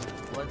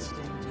a bloodstain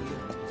to you?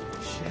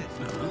 Shit,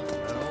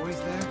 not always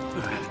there?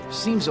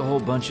 Seems a whole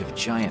bunch of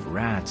giant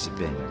rats have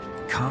been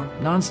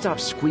non-stop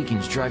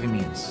squeaking's driving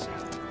me insane.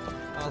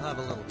 I'll have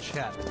a little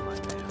chat with my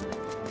man.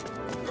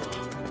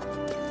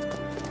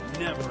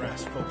 Never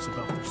ask folks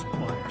about their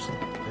suppliers.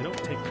 They don't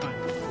take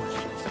kindly to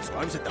questions. So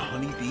I was at the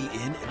Honey Bee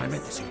Inn and I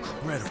met this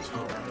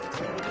incredible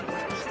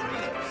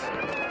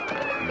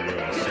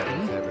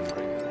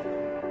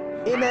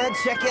Hey man,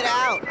 check it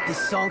out. This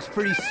song's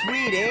pretty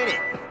sweet, ain't it?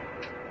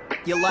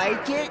 You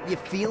like it? You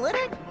feeling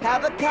it?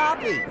 Have a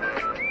copy.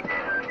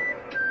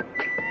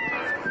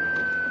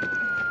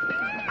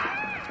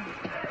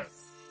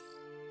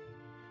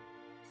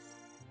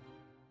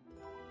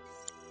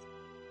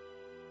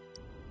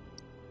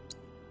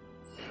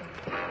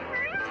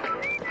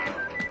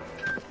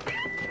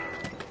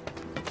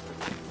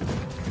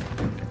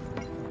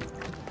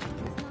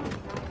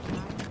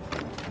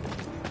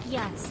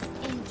 Yes,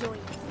 enjoy it.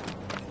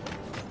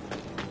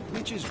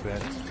 Which is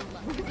better?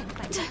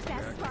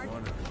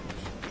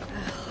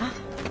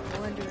 I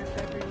wonder if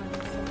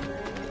everyone's...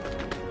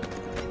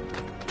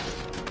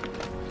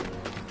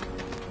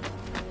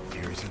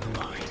 Fears in the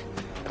mind.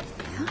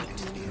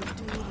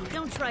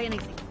 Don't try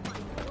anything.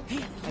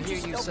 I hear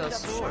you sell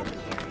swords.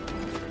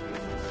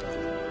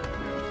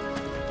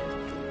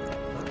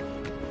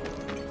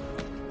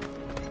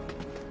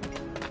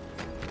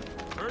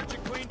 Heard you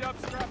cleaned up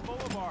Scrap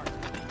Boulevard.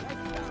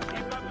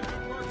 Keep up the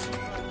good work.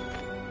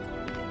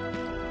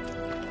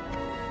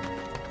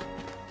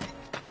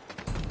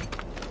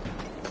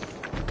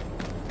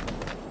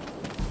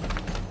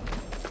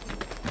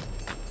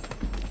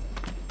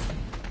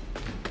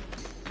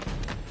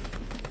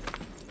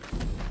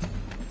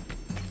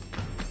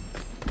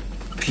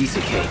 Piece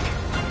of cake.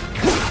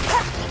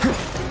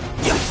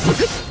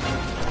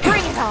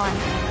 Bring it on!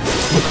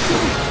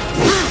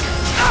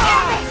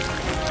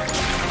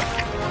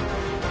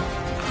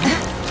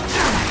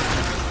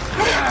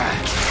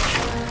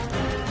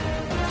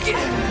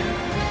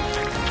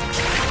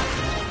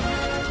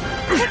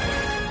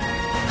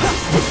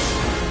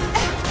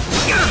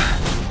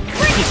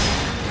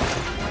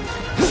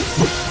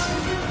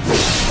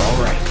 All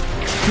right.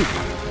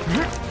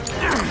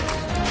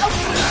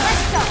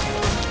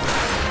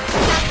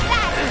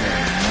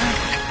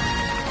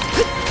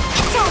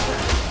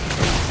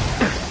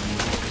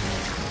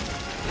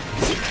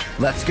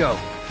 Let's go.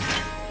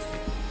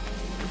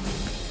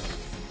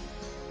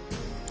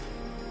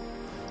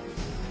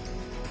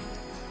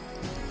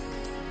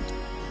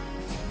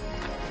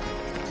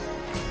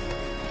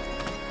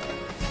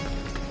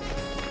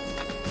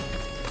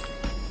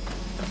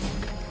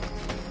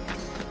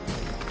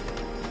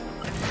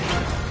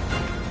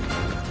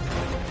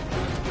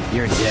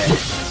 You're dead.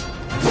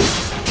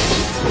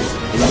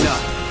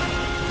 Enough.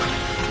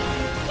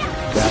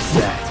 That's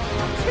that.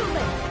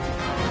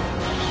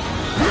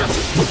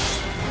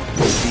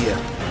 See ya.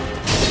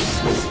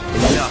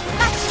 Enough.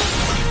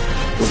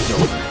 It's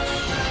over.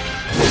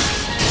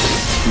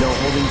 No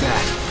holding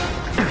back.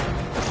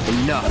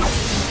 Enough.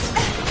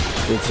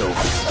 It's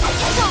over.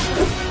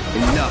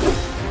 Enough.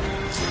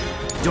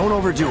 Don't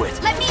overdo it.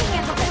 Let me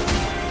handle this!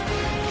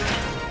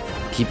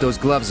 Keep those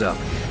gloves up.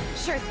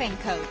 Sure thing,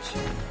 Coach.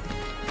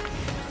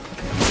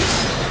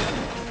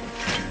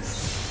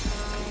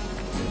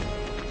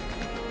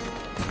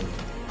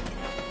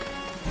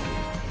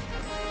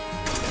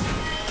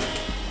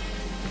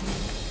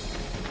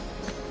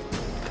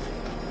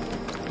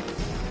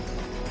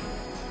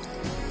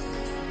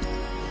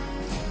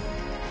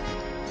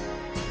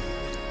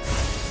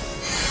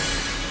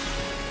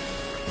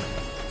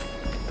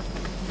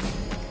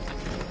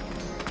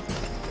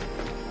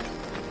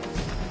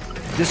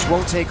 This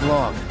won't take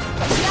long.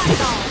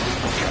 That's all.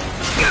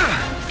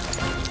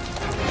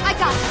 I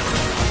got this.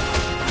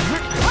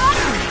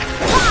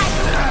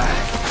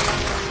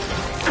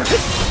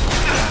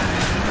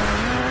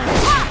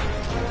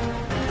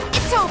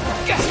 It's over.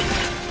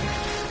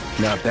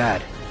 Not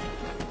bad.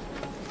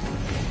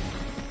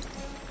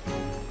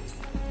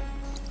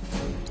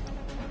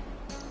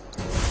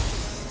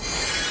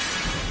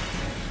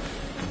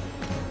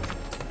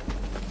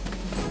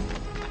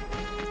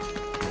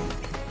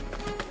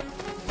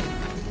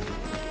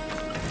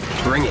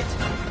 Bring it.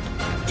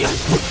 Yeah.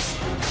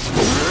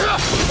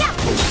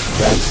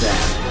 That's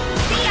that.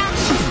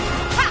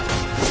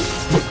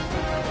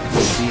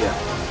 See ya.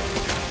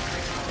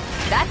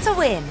 That's a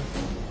win.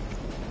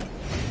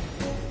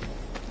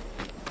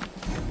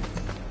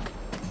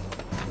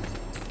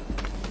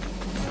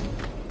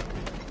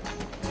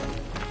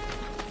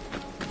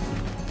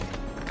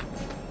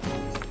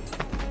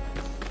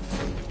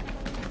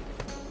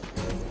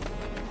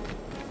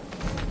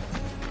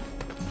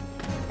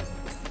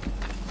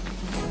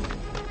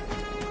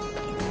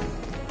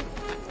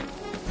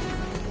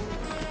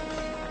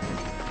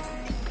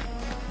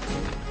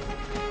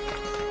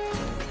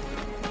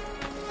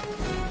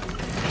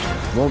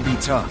 Won't be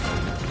tough.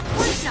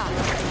 One shot.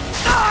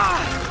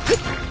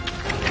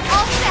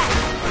 All set.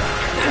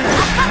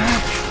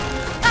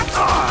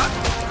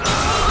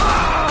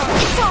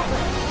 It's over.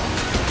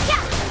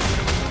 Yeah.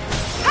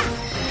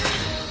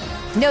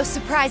 No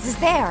surprises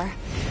there.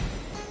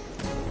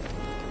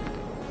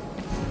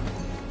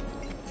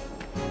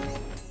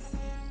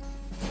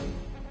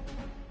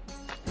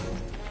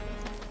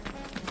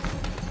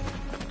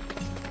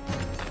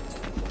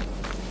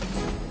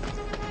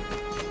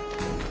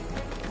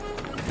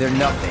 They're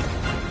nothing.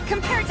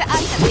 Compared to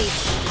us, at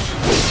least.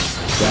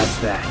 That's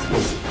that.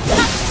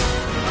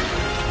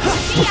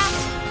 See ya!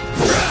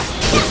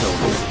 It's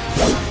over.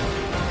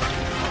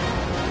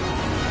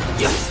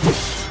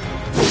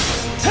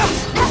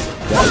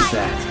 That's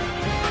that.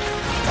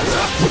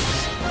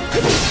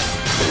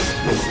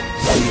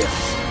 See ya.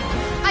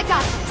 I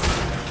got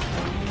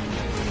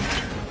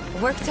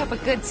this. Worked up a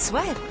good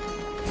sweat.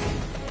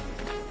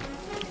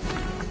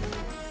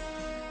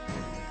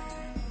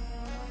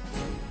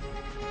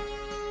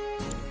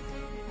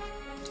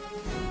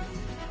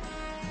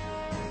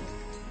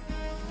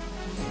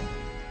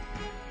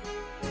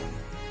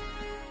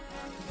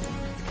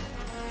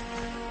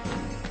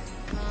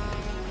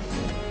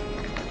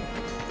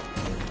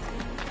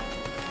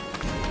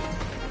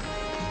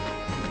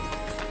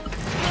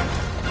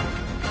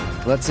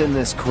 Let's end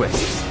this quick.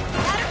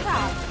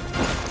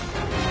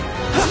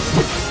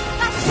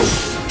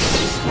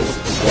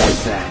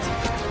 That's that.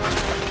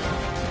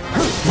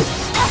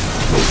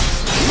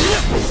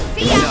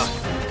 See ya!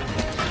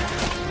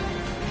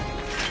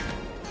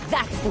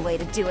 That's the way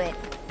to do it.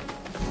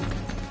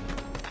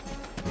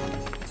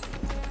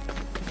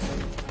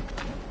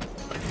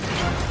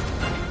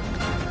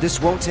 This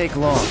won't take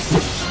long.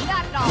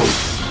 Not at all.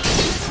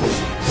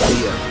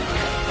 See ya.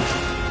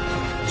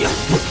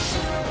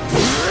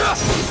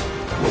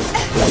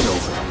 It's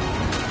over.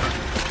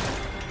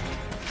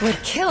 Would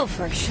kill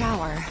for a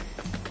shower.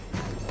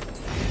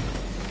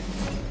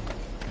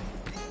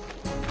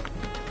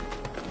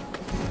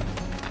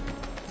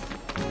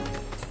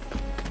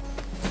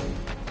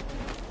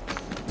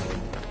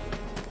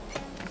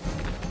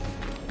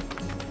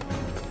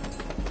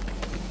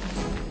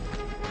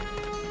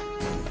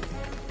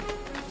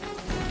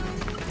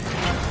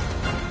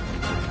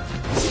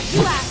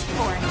 You asked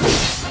for it.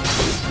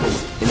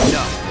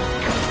 Enough.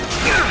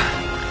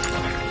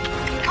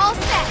 All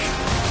set.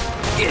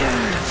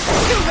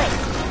 Too late.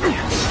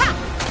 Ha!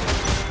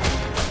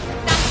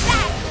 Not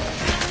that.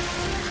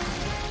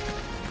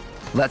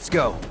 Let's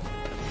go.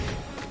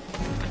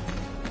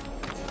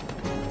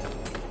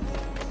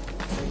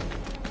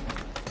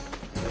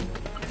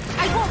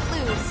 I won't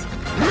lose.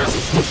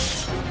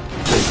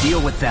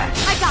 Deal with that.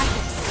 I got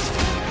this.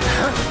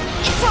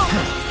 It's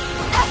over.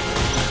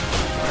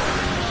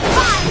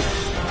 Fine.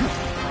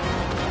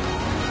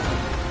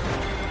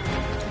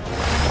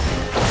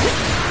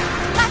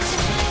 Gotcha.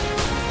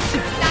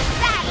 Not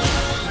that.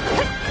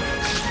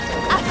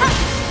 Uh-huh.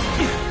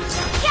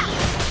 Yeah.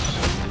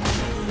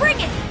 Bring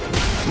it.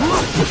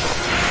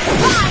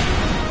 Fine.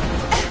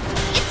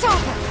 It's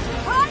over.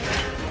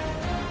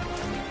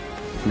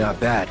 Not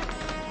bad.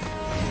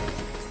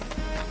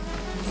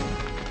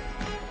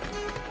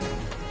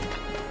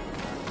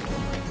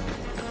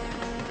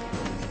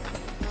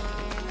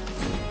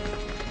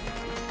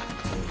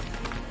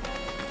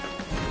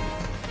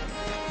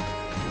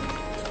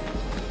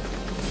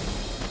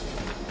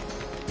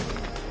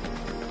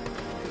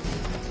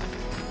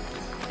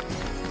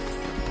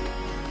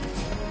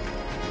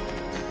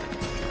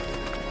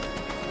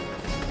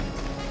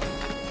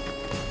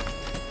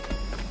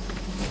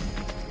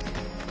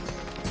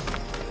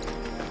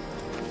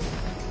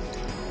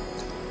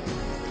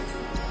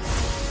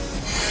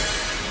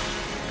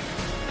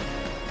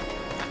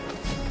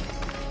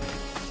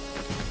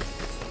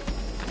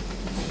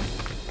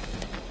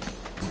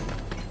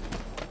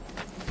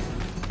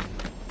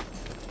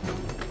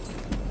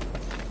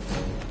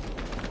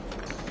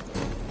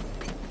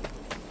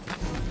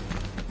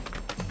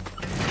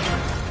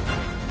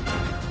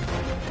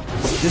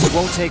 This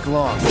won't take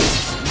long. Not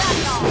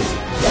at all.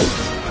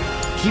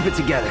 Keep it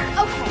together.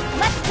 Okay,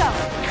 let's go.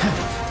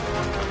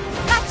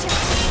 Gotcha.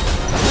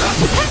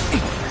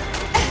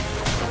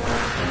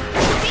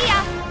 See ya.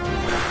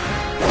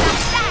 Not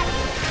that.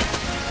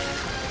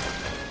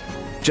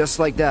 Just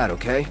like that,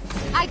 okay?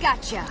 I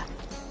gotcha.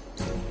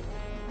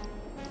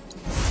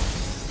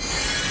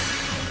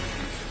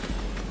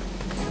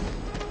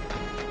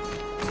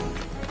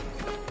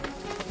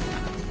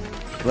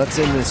 Let's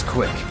end this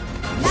quick.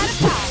 Not a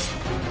problem.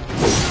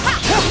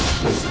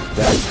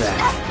 That's that.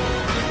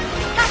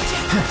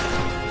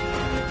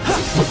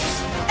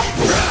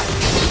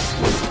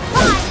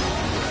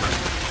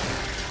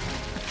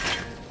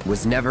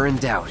 Was never in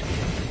doubt.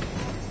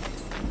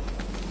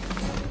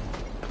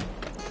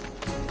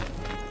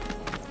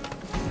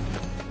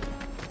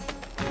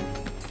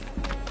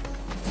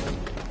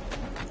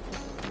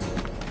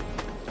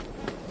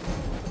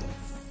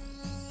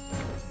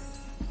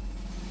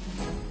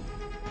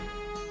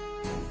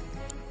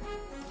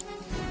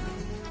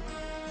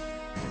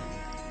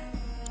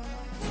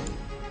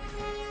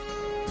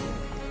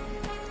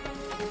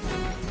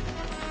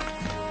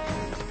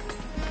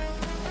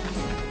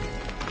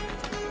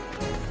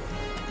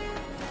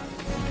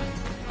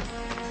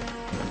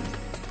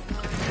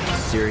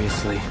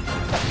 Seriously.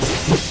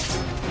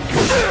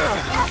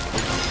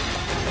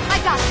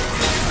 got this.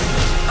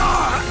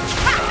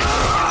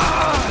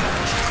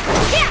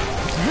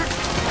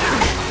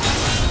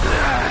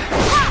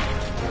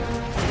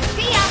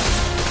 See ya.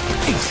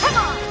 Come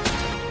on.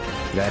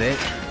 That it?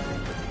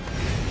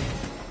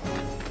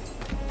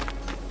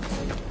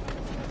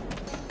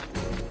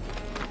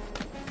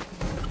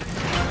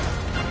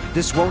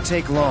 This won't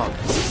take long.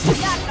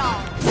 Got it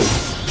all.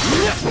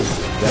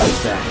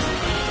 That's that.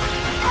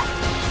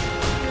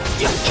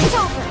 It's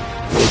over.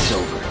 It's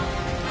over.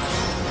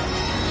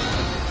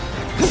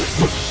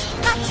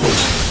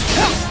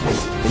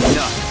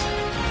 Enough.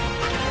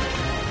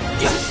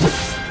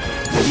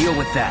 Deal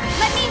with that.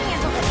 Let me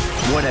handle this.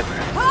 Whatever.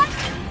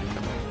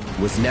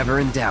 Was never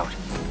in doubt.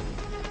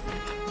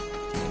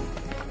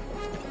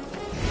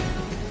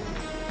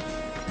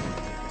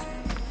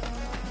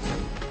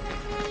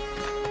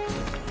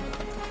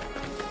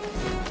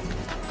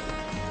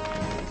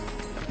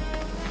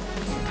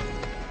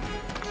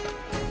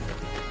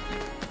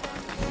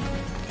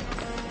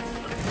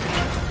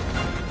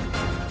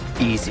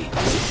 Easy.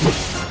 It's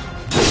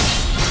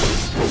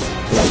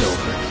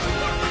over.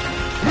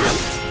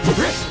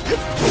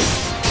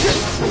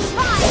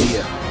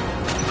 Yeah.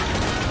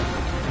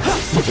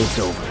 It's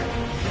over.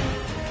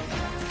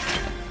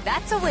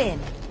 That's a win.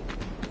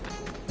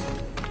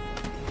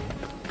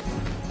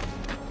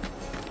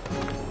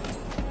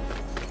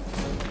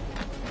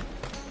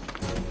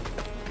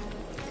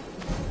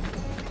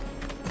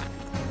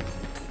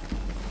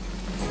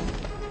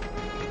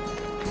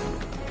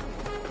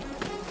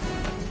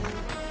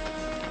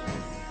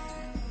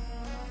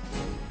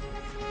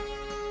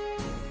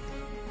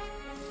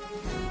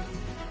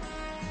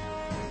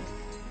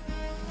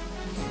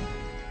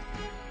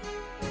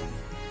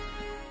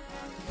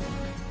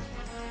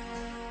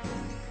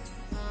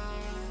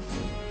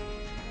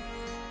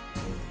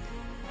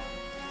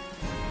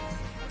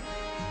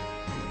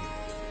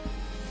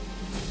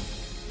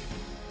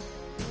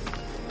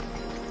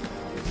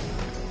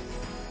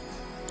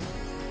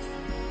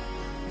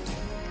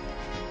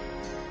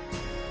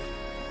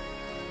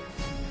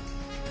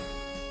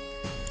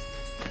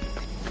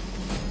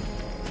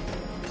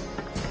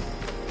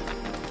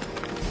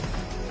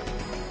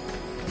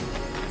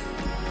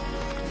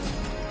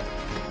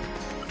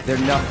 They're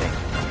nothing.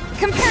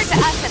 Compared to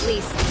us, at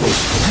least.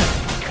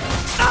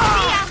 See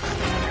ya.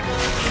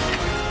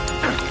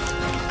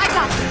 I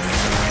got this.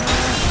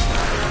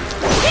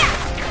 Yeah.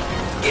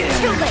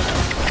 Too late.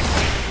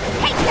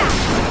 Take that.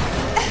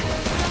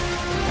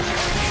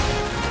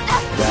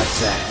 That's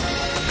that.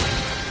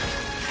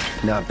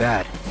 Not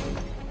bad.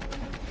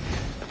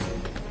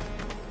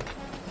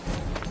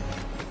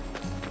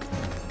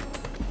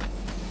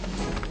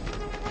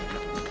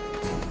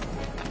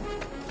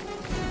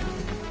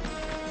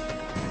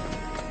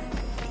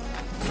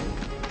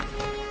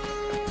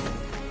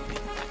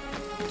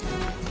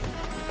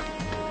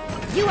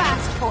 You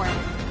asked for it.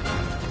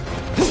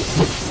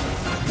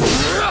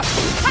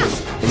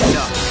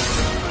 Enough.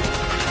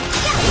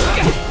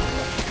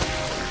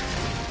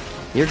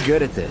 You're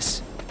good at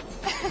this.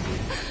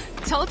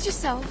 Told you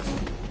so.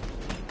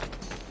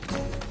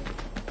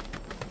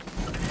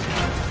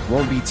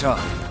 Won't be tough.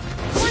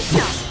 Course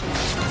not.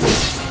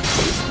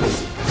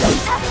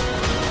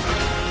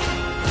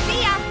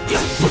 See ya.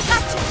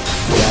 Gotcha.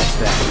 That's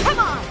that. Come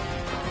on.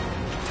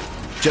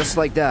 Just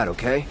like that,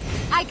 okay?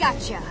 I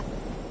gotcha.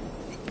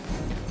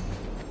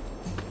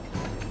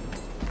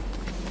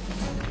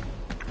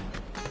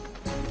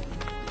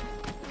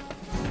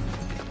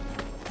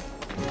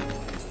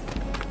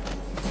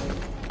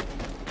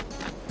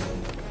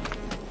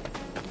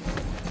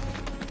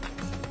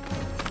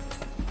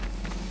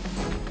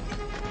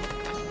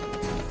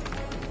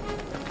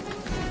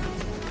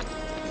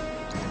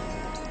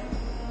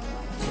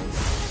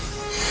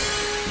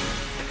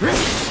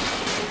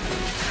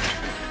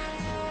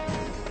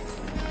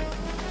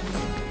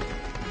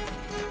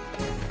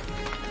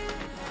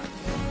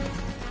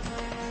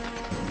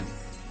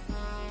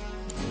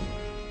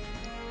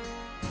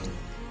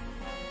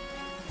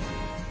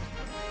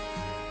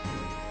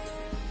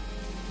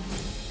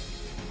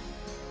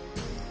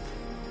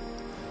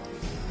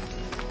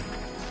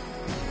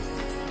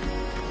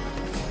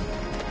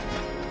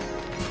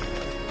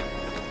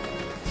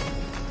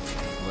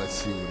 Let's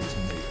see what he's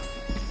made of.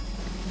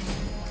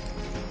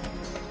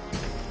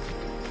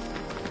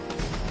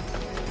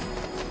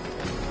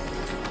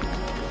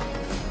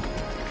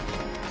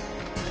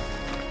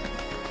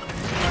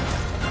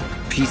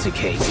 Piece of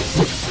cake. See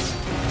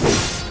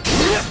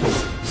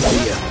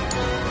ya.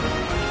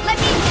 Let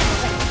me handle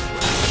this.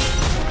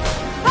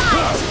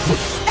 Bye.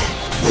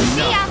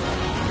 See ya.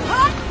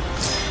 Huh?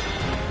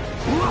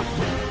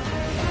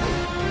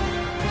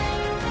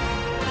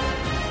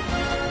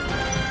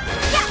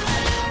 Yeah.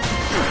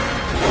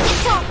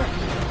 It's over.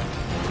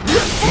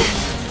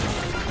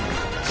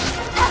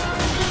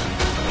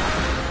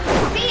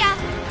 See ya.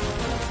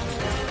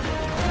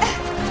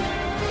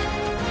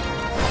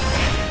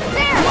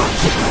 There.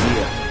 See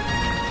ya.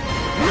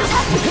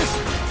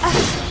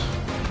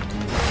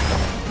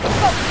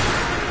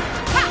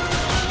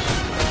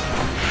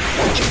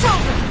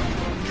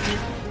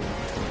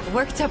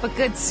 worked up a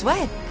good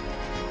sweat.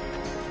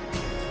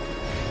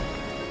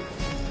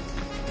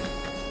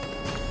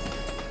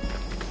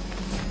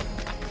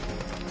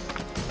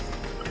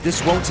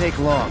 This won't take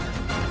long.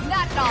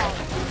 Not at all.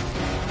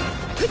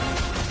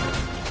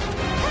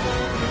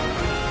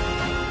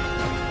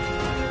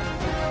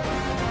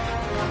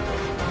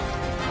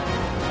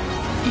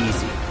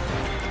 Easy.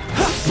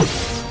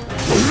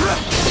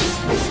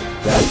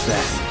 That's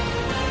that.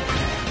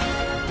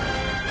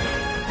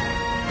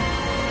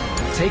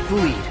 Take the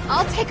lead.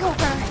 I'll take over.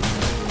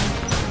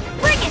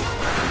 Bring it!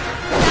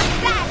 That's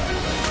that!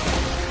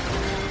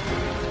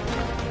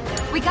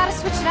 We gotta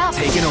switch it up.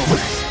 Taking over.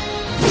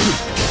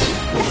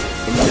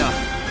 Enough.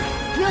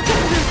 We'll get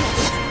through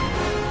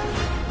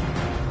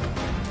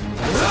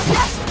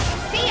this.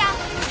 See ya!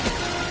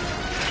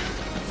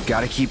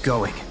 Gotta keep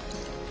going.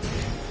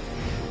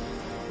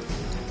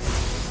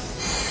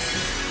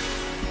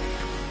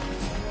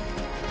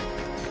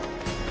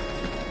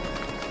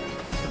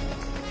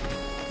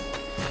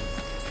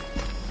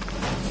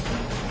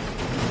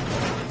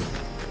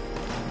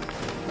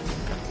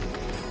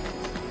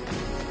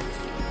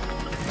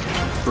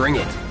 Bring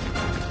it. It's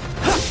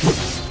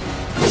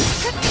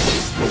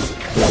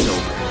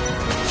over.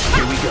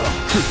 Here we go.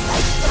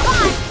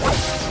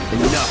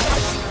 Enough.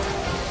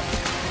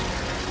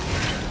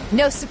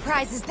 No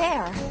surprises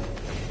there.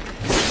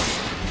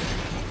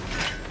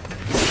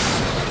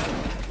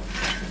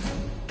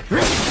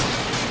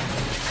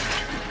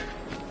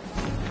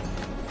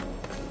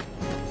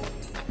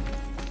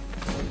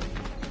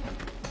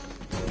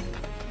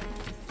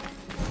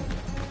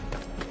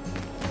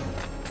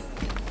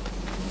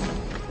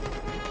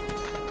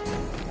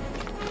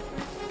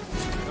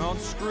 Don't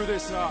screw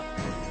this up.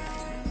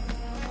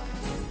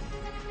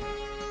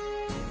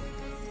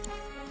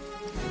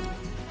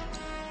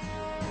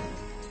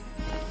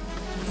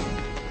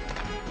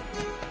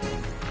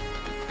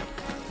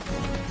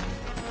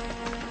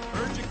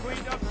 Heard you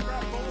cleaned up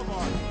Scrap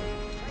Boulevard.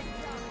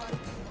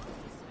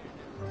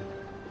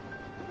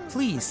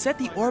 Please set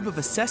the Orb of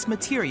Assessed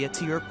Materia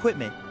to your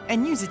equipment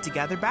and use it to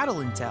gather battle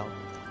intel.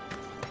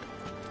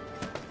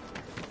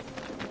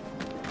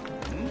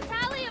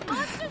 Tally, a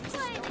monster's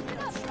plane!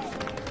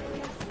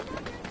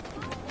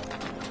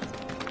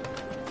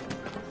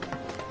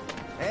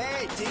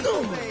 Hey,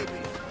 Diesel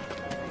baby!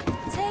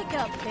 Take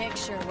a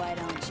picture, why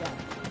don't you?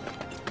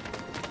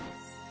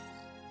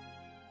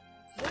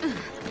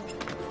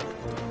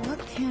 What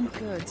canned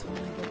goods when I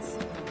get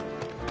sick?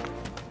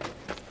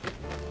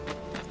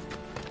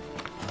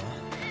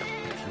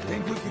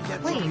 Think we could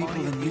get Wait, more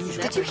people than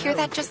usual? did you hear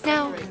that just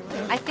now?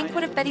 I think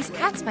one of Betty's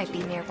cats might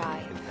be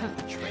nearby.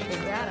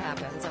 If that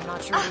happens, I'm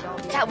not sure we'd all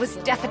be That was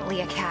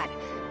definitely a cat.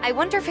 I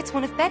wonder if it's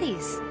one of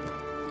Betty's.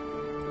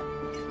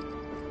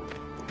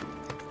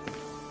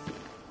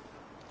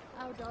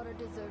 Our daughter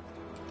deserves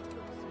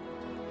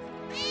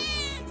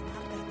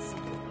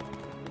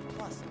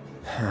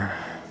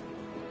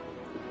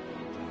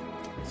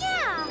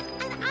Yeah,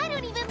 and I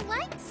don't even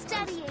like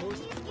studying.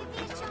 Please give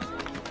me a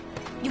job.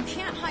 You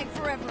can't hide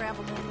forever,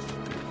 Evelyn.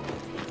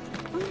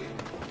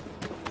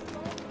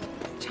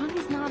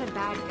 Johnny's not a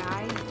bad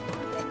guy.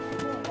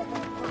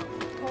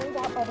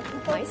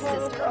 My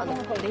sister on the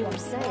they were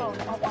saying.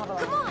 Come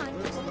on.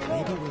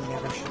 Maybe we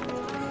never should.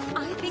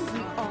 I think we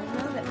all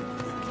know that.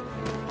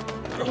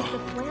 If the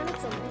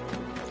planet's a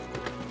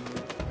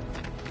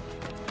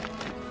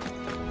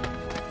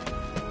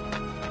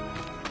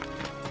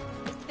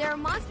There are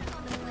monsters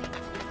on the plane.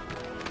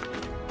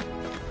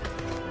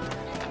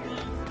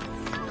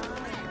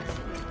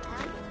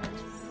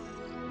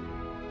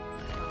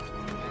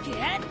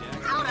 Get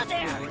out of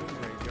there!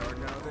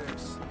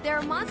 There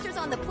are monsters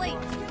on the plate.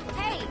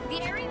 Hey,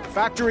 the area...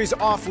 Factory's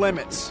off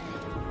limits.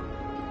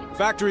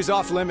 Factory's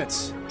off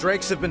limits.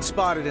 Drakes have been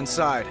spotted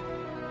inside.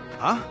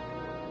 Huh?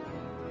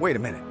 Wait a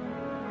minute.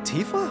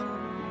 Tifa?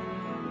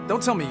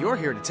 Don't tell me you're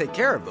here to take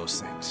care of those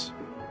things.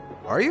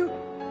 Are you?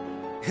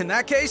 In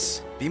that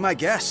case, be my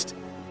guest.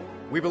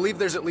 We believe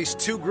there's at least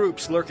 2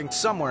 groups lurking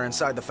somewhere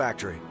inside the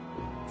factory.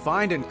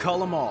 Find and cull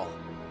them all.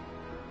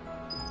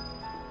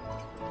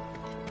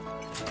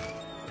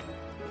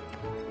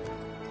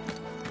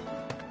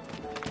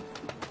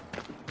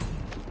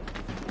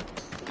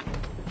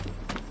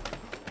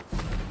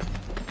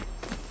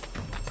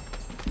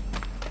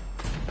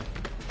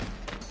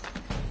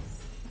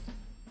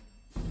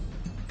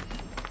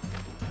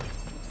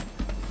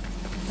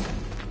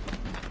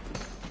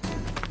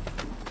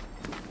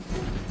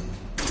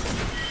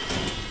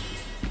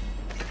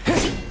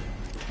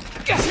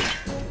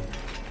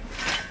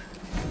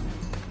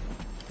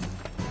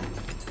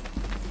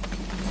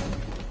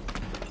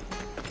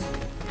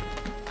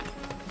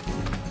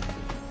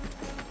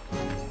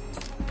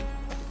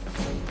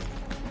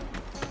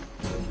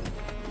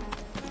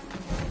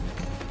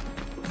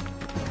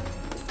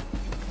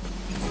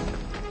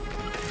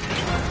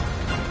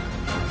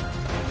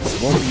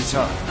 Won't be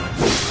tough.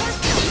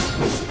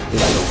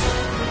 It's over.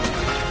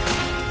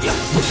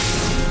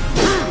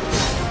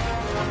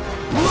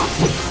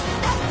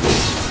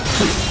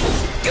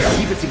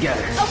 Keep it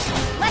together. Okay,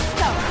 let's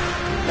go.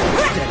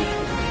 Steady.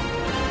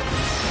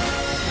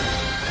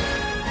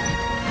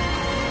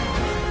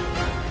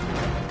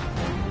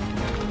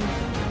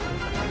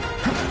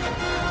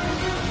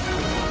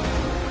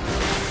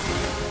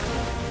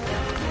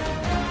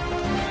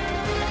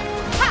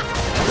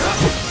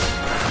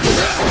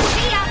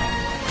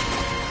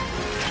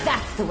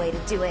 way to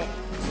do it.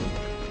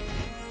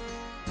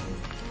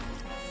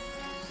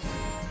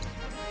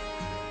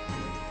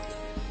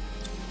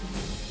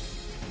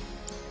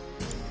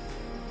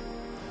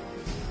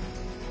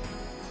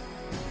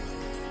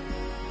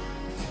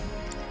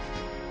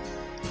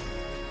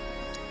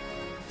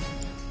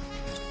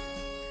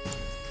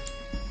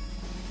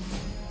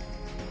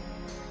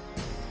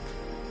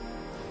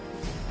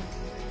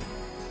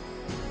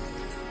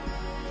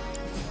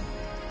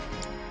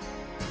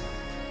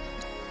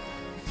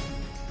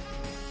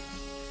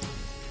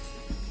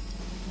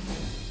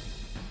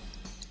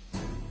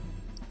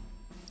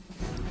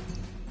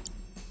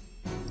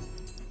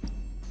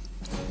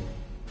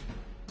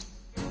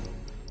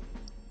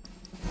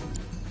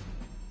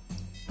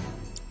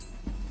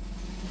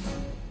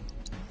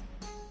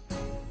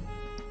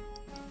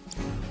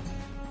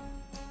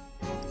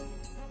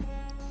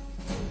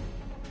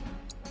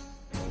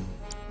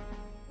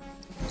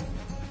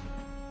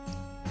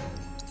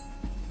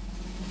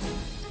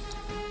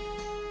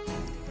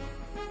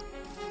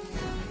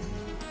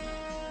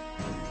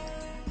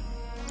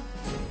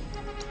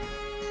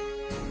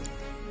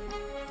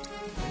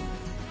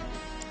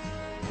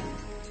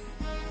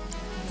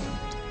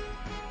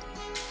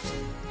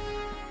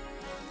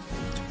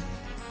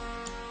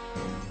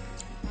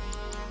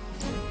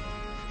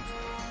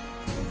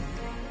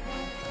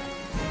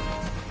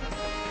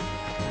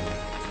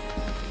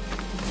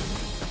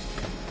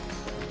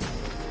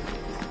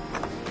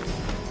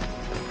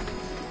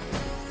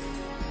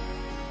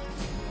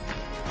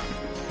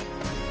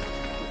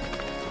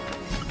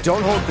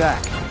 Don't hold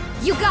back.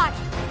 You got it!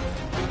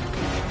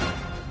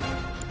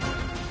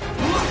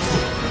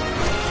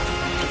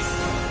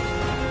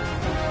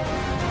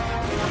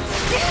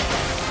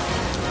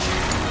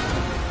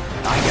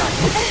 I got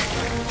you.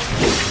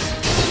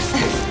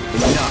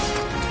 Enough.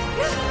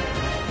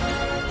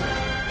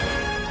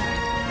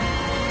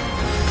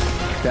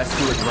 Let's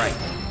do it right.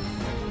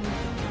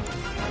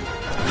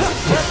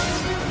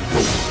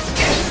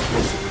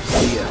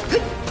 See ya.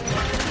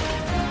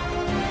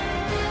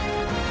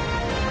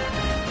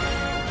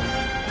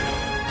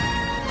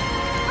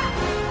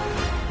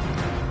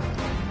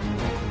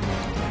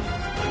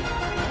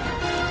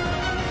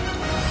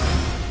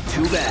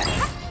 Too bad.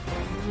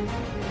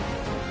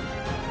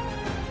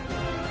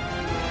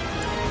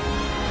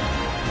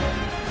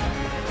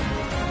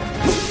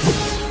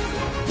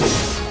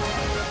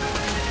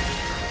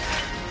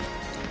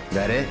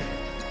 That it?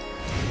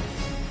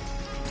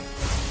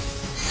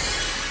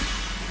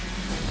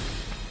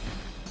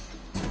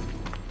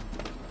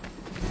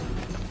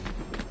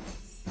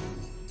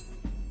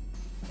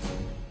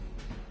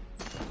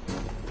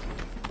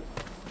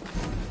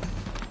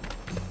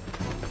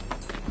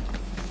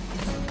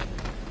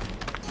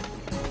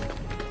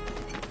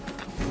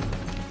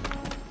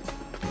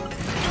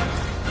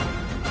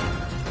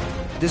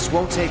 This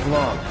won't take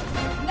long.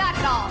 Not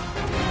at all.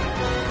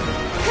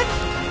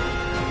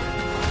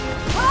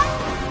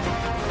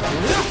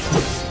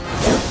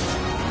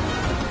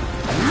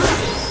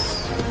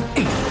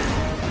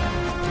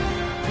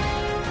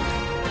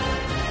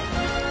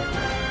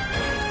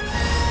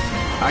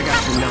 I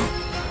got your number.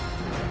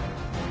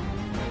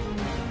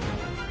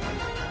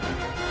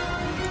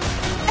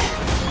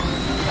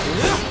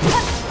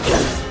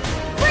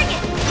 Bring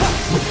it!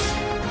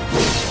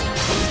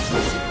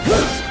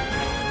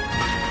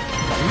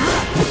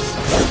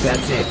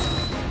 That's it.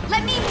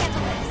 Let me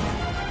handle this.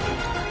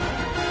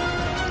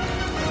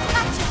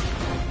 Gotcha.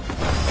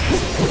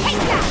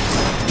 Take that!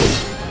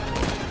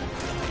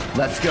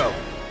 Let's go.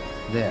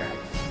 There.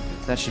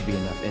 That should be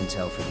enough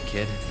intel for the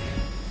kid.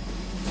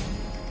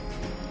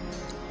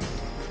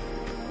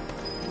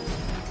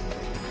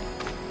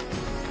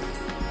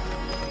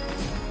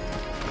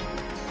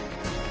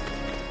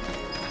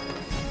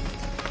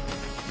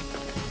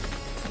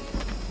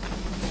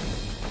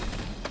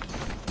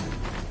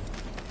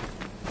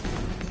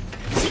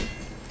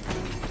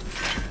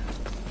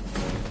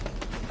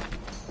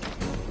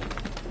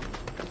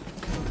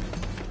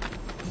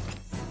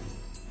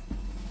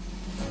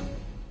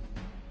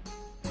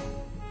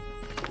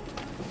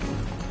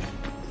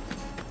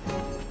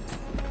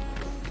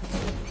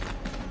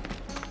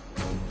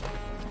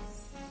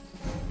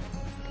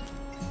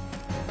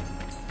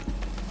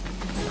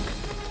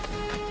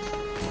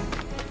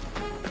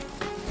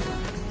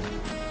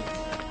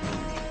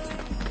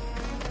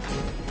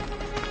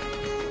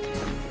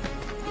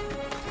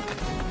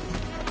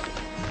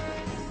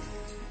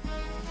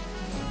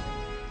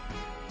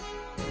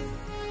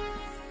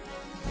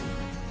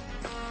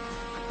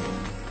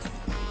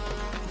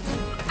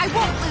 I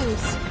won't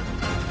lose.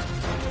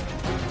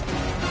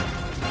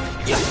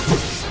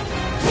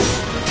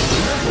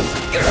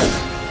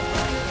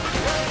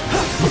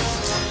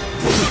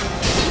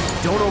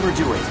 Don't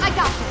overdo it. I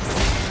got this.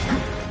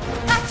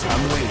 Gotcha.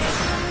 I'm waiting.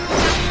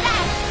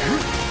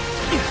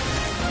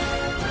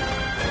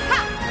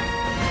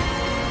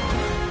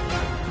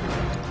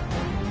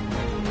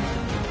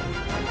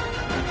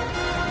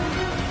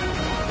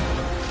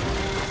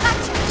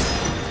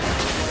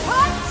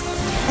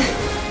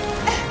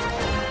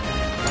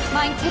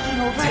 Mind taking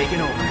over?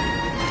 Taking over.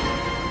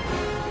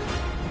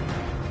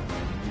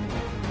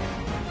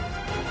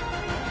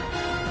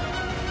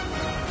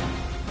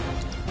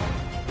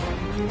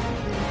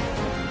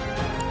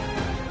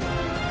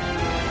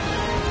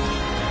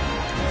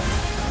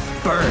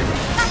 Burn!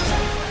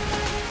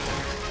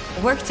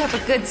 Worked up a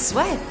good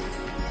sweat.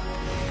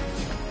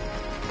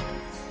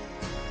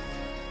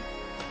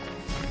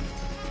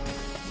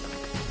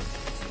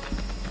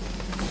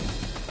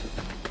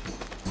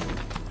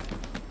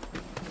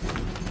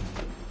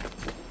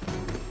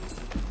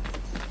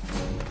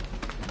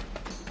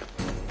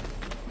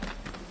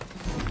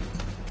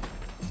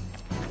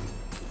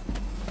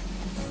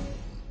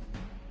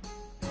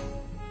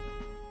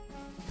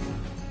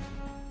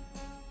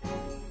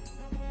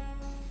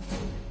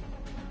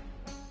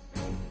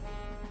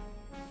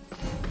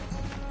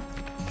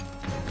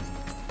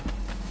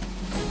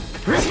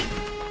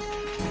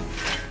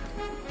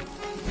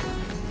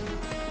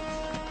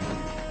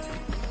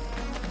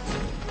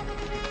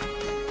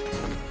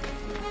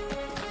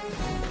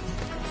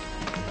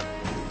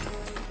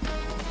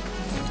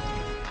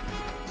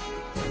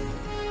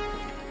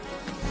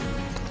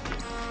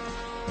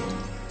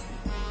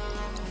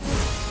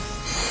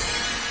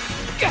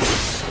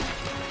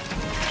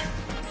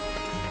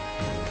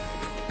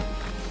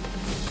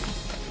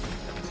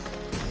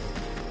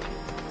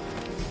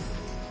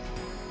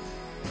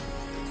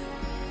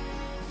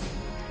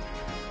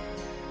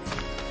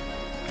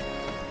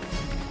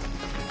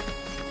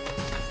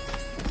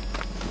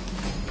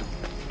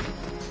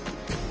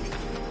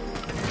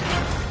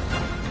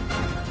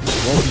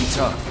 Won't be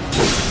tough.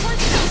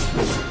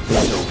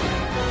 It's over.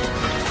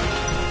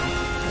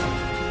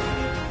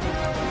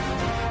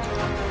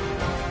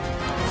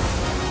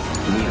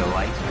 Need a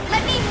light?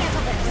 Let me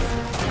handle this.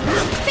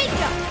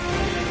 Bingo!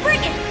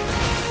 Bring it!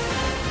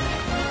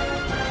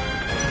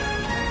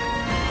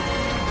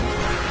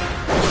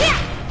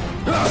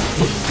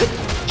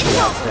 It's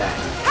That's over. that.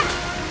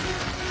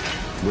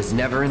 Was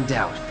never in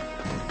doubt.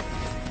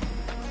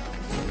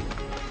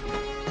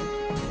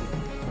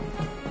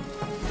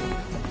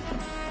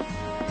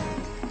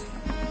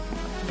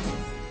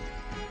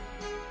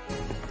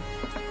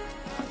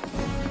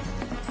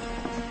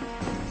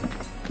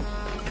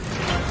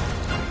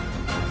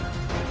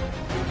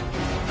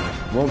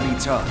 Won't be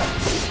tough.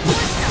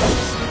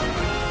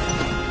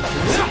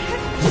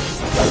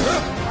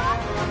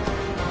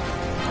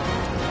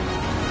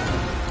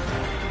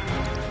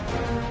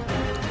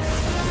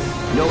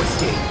 No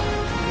escape.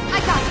 I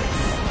got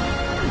this.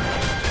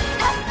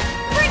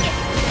 Bring it!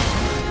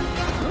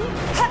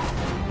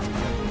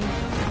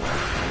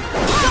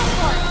 Go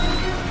for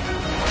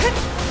it!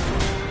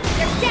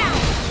 They're down!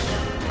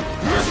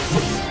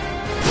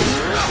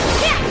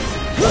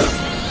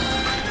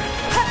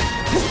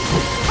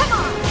 Come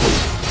on!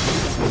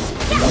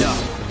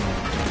 Enough.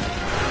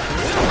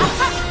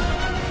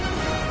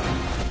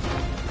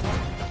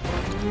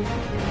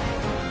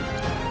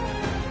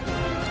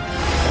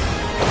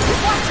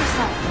 Watch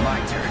yourself! My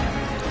turn.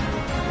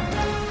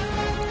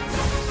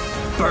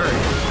 Burn.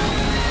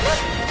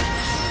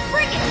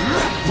 Bring it!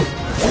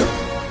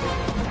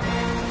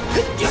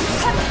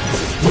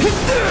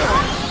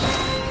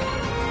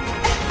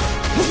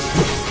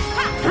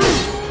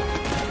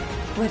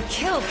 Would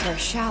kill for a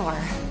shower.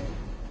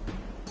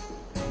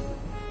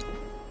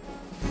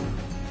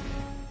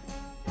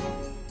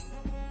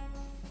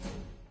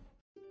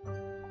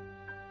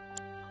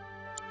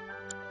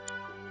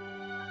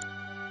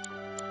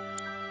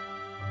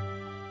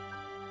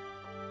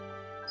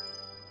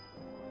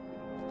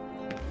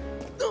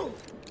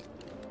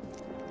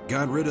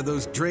 Got rid of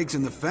those drakes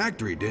in the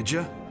factory, did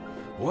ya?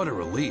 What a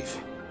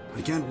relief.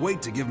 I can't wait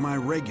to give my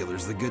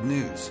regulars the good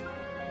news.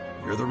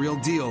 You're the real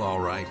deal, all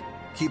right.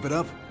 Keep it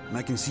up, and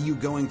I can see you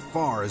going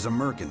far as a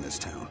merc in this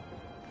town.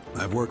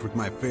 I've worked with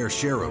my fair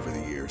share over the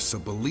years, so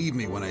believe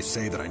me when I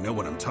say that I know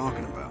what I'm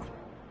talking about.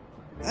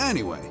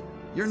 Anyway,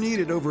 you're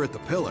needed over at the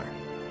Pillar.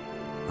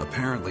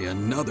 Apparently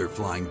another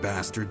flying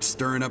bastard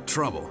stirring up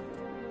trouble.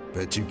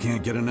 Bet you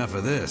can't get enough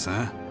of this,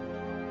 huh?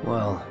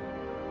 Well...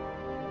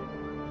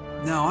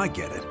 No, I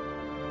get it.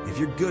 If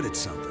you're good at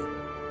something,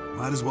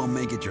 might as well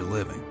make it your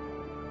living.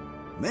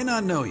 May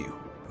not know you,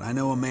 but I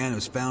know a man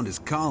who's found his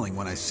calling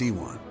when I see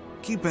one.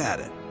 Keep at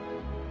it.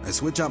 I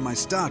switch out my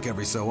stock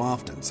every so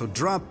often, so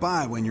drop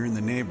by when you're in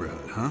the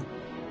neighborhood, huh?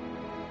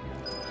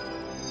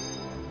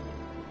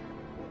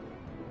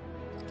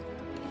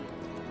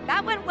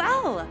 That went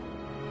well.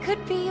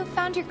 Could be you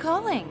found your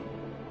calling.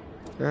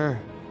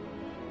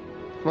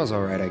 Was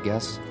alright, I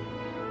guess.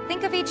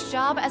 Think of each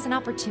job as an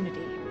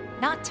opportunity.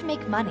 Not to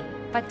make money,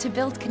 but to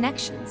build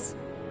connections.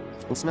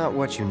 It's not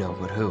what you know,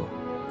 but who.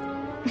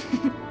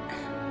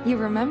 You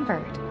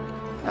remembered.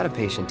 Not a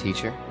patient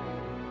teacher.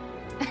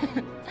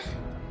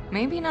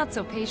 Maybe not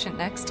so patient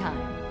next time.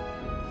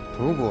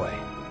 Oh boy.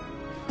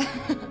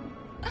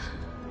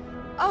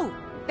 Oh,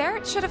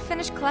 Barrett should have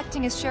finished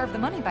collecting his share of the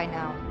money by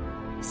now.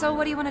 So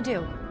what do you want to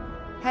do?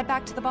 Head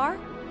back to the bar?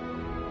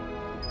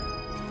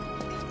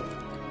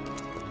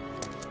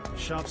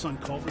 Shops on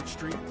Culvert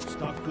Street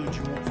stock goods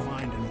you won't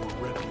find in more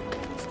reputable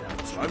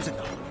establishments. I was at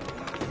the Inn,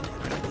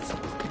 and I met this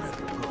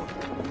incredible girl,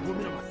 a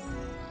woman of my...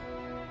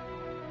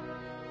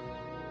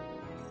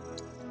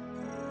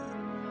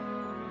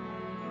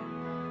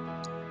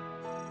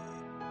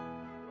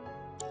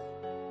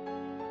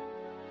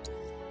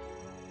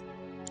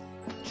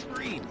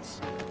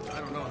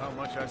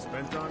 much I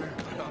spent on her?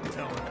 I'm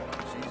telling you,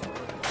 she's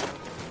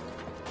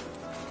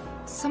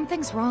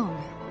Something's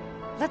wrong.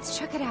 Let's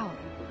check it out.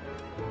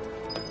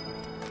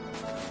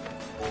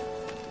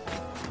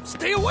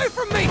 Stay away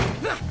from me!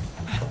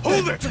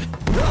 Hold it!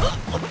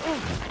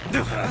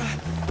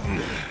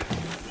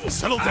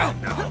 Settle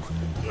down now.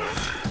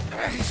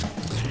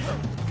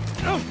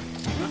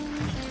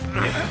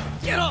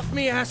 Get off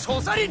me,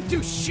 assholes! I didn't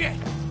do shit!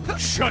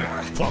 Shut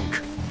it,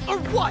 punk! Or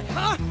what,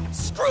 huh?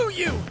 Screw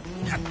you!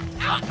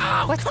 Ow,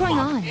 ow, What's come going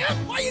on?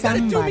 Why you gotta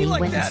do Somebody me like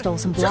went and that? stole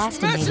some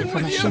Just blasting messing data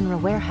from a with you. Shinra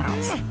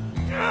warehouse.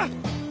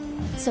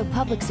 So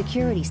public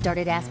security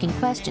started asking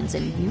questions,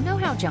 and you know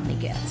how Johnny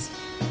gets.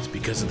 It's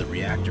because of the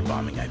reactor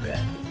bombing, I bet.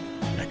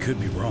 I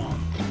could be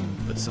wrong,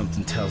 but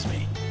something tells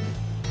me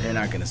they're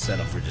not gonna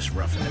settle for just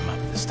roughing him up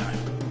this time.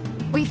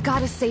 We've got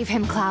to save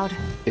him, Cloud.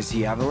 Is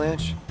he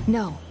Avalanche?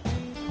 No.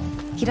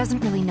 He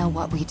doesn't really know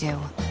what we do.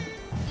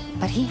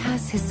 But he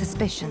has his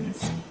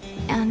suspicions.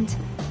 And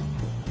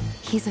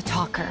he's a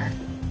talker.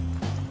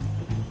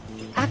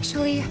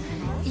 Actually,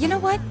 you know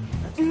what?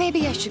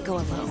 Maybe I should go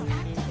alone.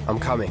 I'm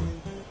coming.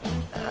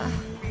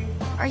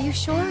 Are you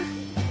sure?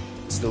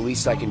 It's the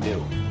least I can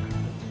do.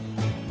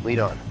 Lead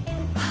on.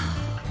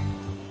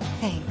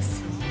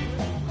 Thanks.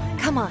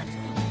 Come on.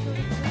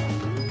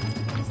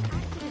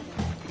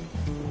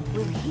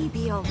 Will he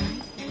be alright?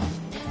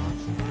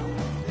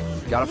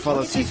 Gotta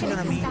follow Tifa.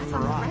 That's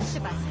on the rest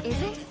of us,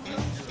 is it?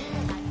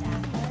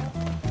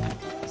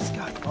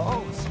 Scott,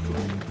 oh,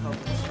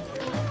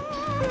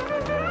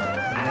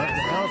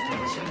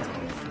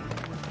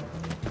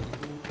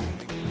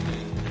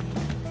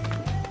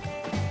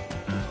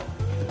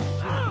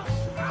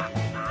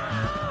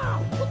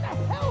 What the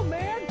hell,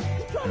 man?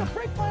 You trying to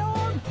break my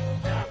arm?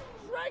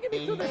 Dragging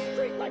me through the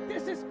street like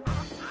this is...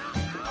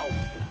 Ow!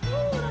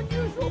 Oh, an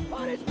unusual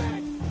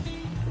punishment!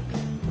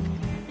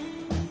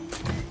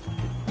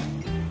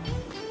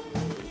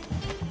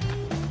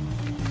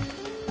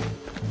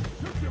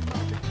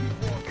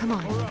 Come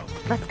on.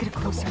 Let's get a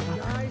closer look.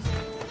 Guys,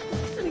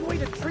 is this any way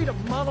to treat a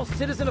model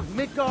citizen of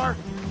Midgar?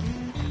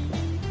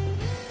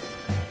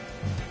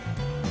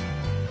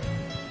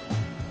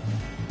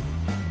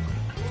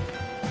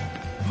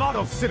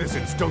 Model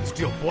citizens don't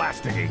steal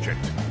blasting, Agent.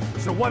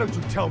 So why don't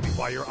you tell me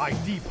why your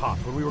ID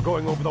popped when we were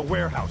going over the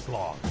warehouse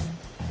logs?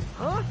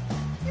 Huh?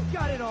 You've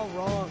got it all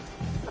wrong.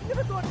 I've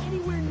never gone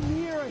anywhere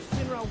near a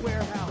Shinra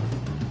warehouse.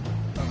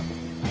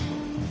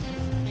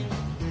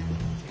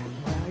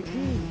 My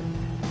ID.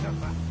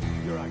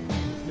 Your ID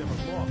was never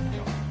lost,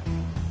 John.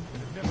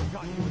 It never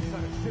got you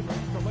inside a Shinra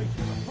installation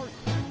in the first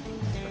place.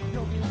 But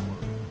don't you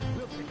worry.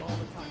 We'll take all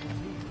the time we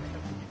need to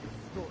help you get your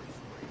story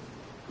straight.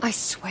 I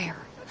swear.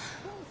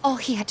 All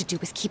he had to do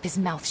was keep his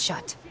mouth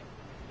shut.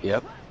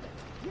 Yep.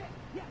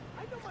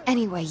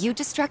 Anyway, you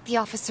distract the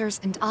officers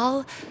and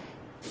I'll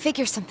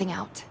figure something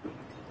out.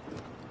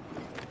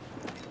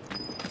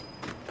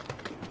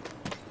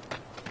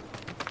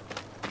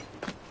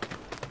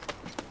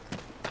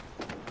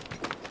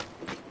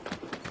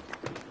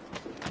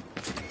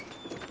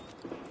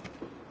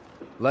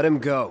 Let him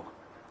go.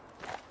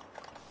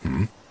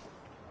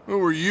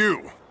 Who are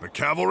you? The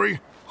cavalry?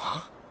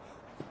 Huh?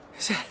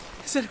 Is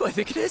that who I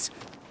think it is?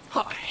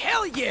 Oh,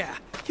 hell yeah!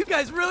 You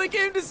guys really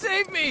came to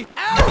save me!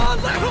 Ow!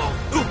 Let go!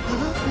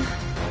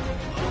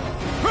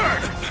 Hey!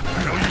 What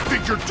the hell you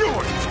think you're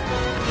doing?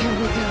 Here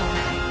we go.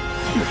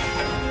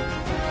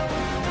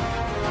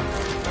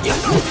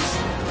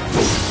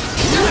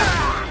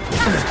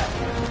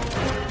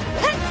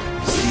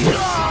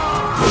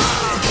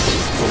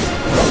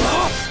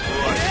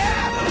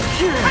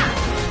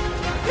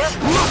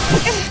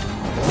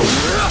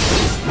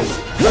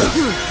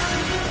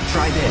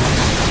 Try this.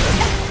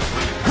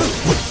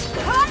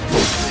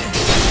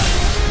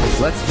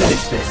 Let's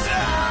finish this.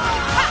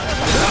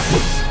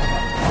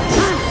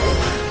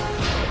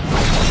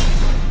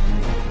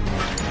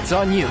 It's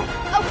on you.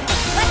 Okay,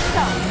 let's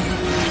go.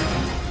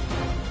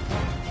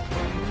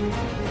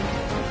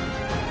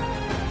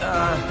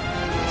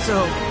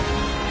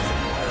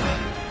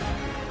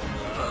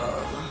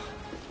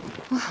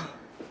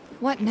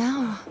 What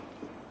now?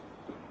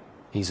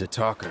 He's a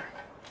talker.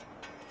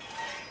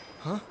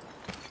 Huh?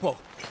 Whoa!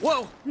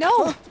 Whoa!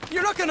 No!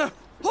 You're not gonna...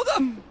 Hold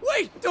up!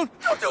 Wait! Don't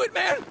do it,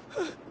 man!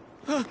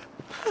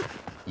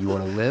 You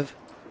want to live?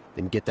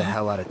 Then get the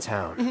hell out of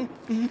town.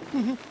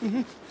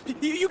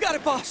 You got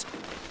it, boss!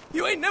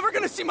 You ain't never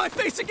gonna see my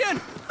face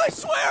again! I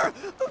swear!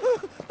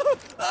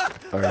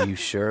 Are you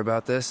sure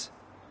about this?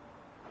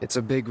 It's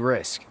a big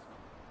risk.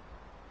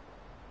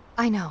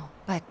 I know,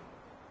 but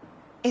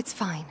it's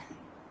fine.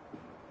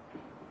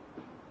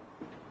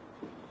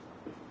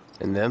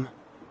 And them?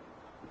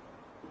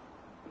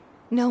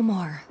 No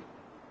more.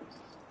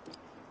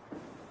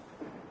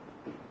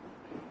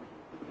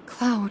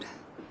 Cloud,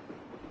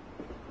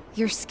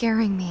 you're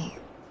scaring me.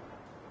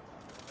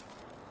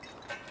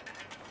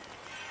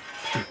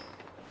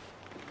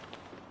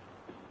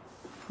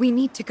 We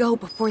need to go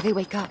before they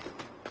wake up.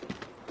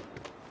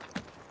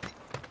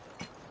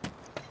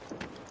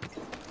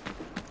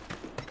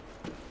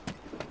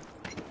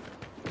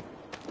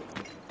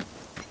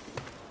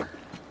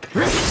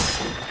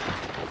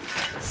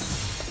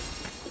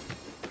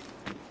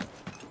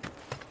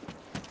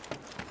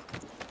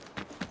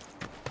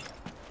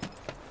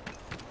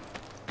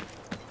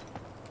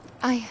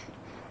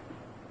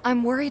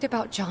 I'm worried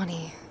about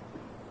Johnny.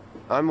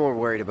 I'm more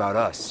worried about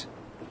us.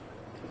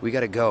 We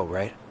gotta go,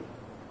 right?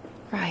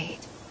 Right.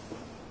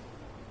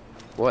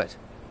 What?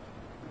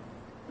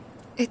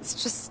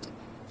 It's just...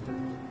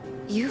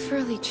 You've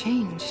really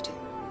changed.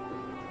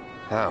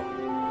 How?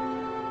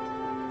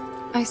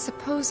 I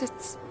suppose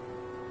it's...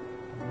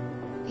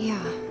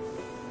 Yeah.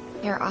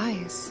 Your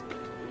eyes.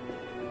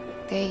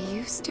 They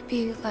used to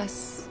be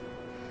less...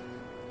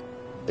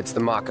 It's the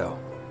Mako.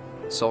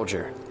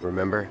 Soldier,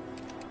 remember?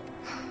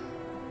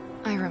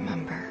 I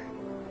remember.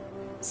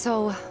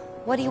 So,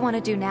 what do you want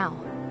to do now?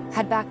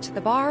 Head back to the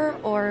bar,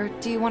 or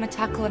do you want to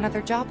tackle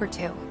another job or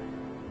two?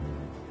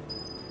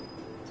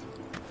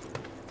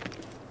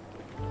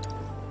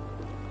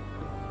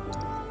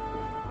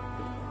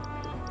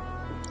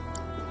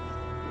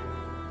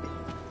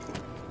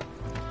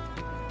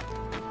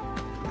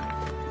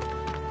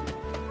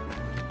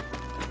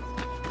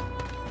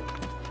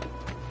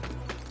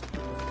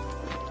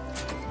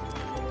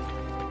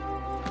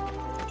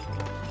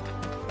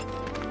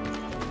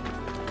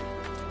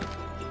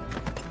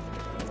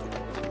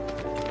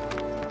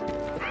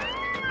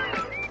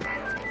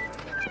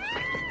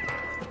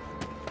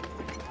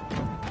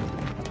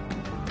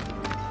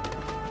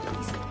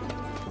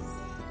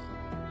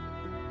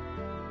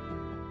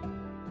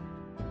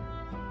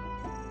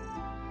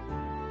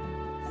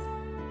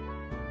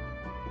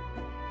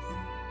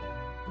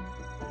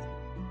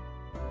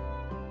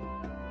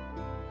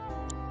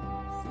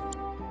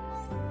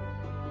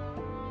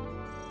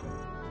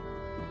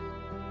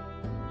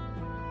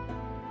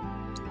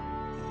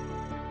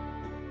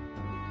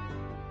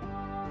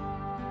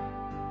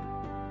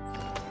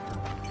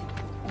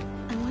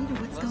 I wonder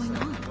what's going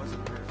on.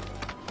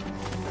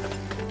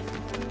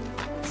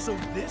 So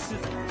this is...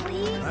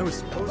 Please? I was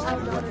supposed to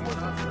be looking.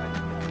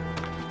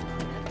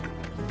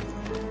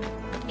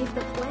 If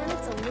the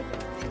planet's a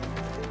liquid...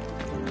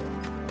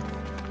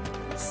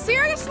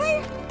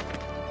 Seriously?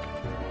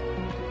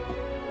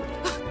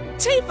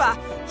 Tifa,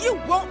 you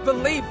won't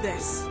believe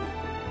this.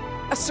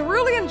 A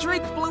cerulean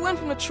Drake flew in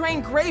from the train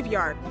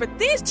graveyard, but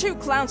these two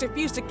clowns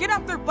refused to get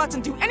off their butts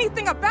and do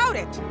anything about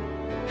it.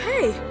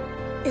 Hey,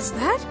 is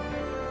that...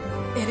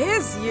 It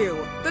is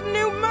you, the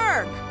new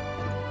Merc.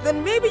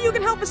 Then maybe you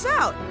can help us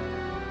out.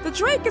 The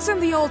Drake is in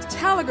the old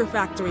telegraph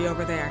factory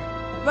over there.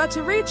 But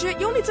to reach it,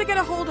 you'll need to get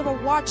a hold of a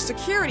watch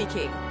security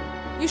key.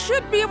 You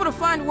should be able to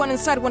find one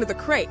inside one of the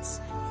crates.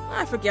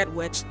 I forget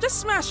which. Just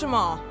smash them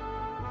all.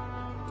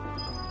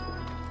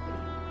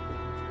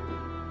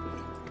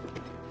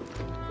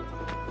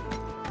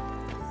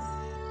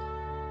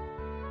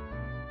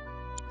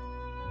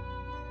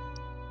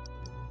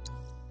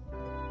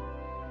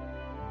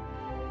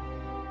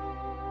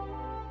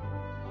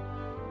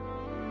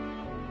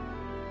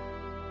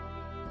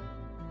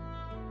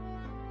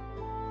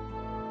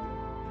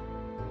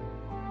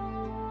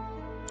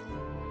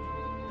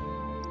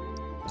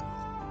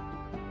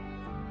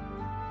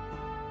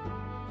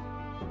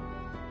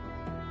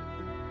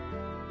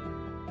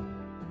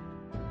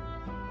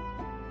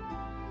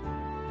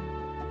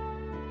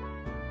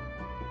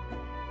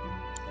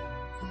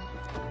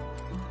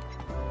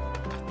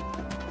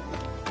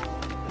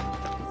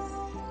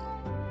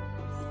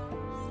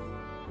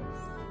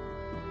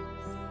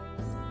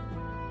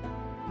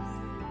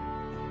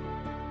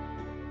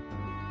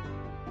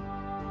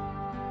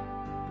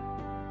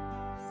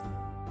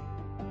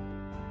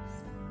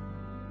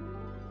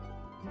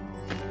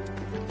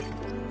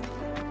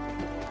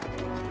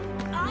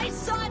 I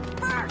saw it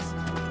first!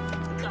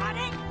 Got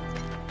it?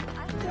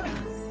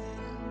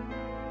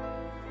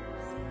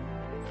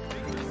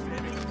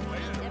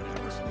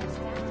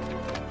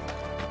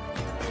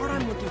 What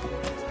I'm looking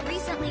for.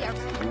 Recently,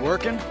 You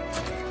working?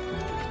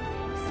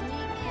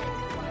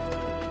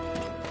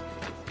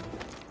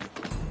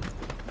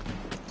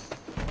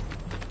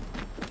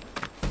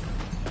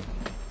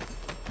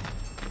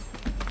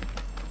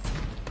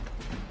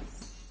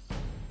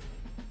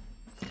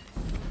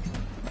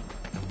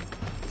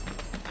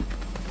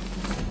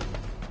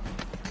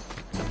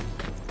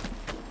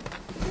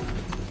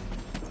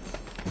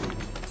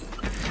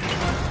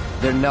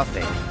 They're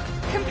nothing.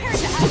 compared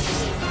to us.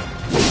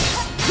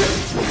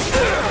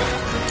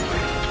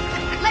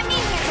 Let me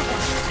handle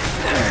this.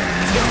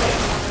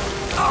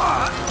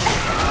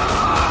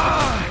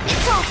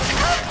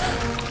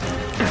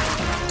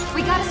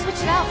 We gotta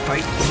switch it out.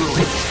 Fight through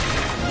it.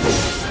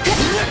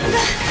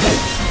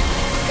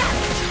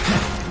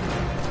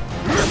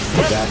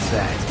 That's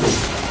that.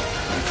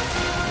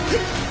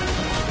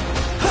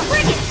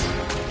 Bring it!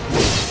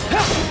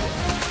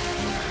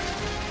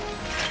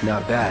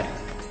 Not bad.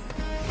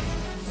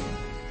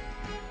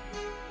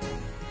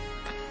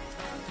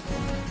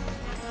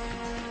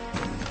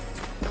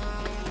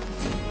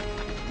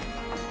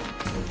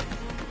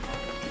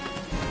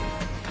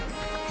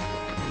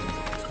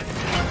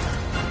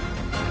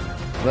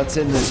 Let's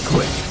end this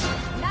quick.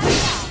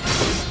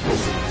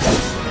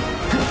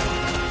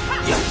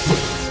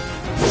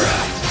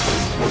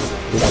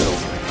 It's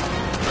over.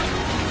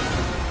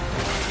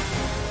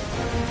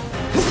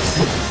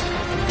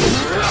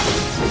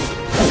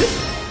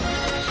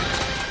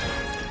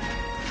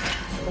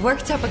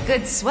 Worked up a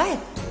good sweat.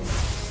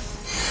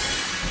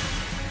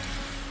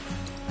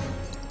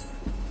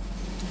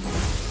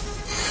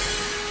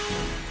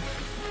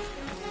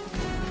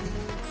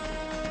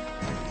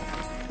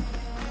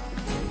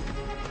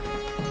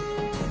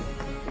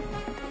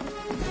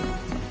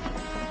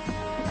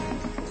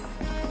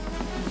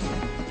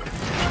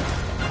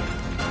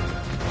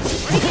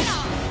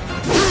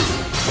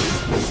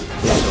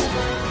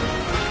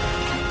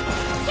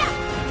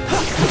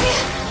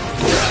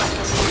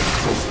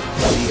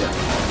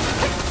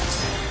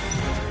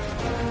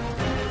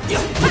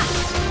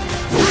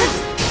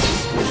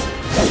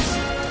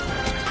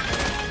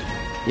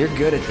 You're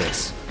good at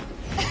this.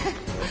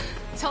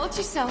 Told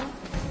you so.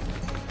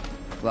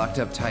 Locked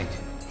up tight.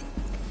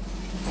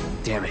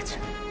 Damn it.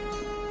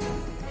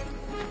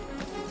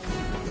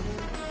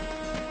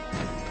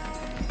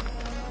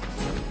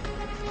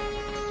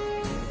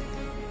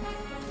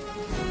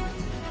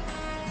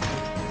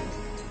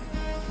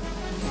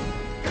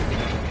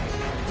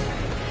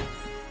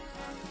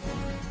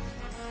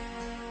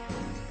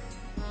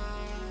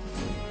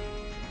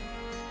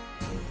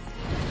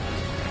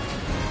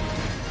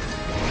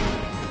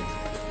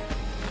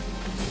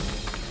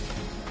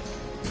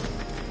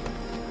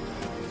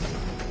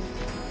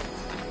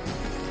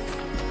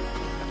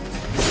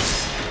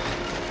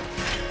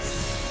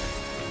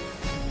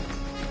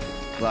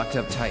 Locked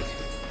up tight.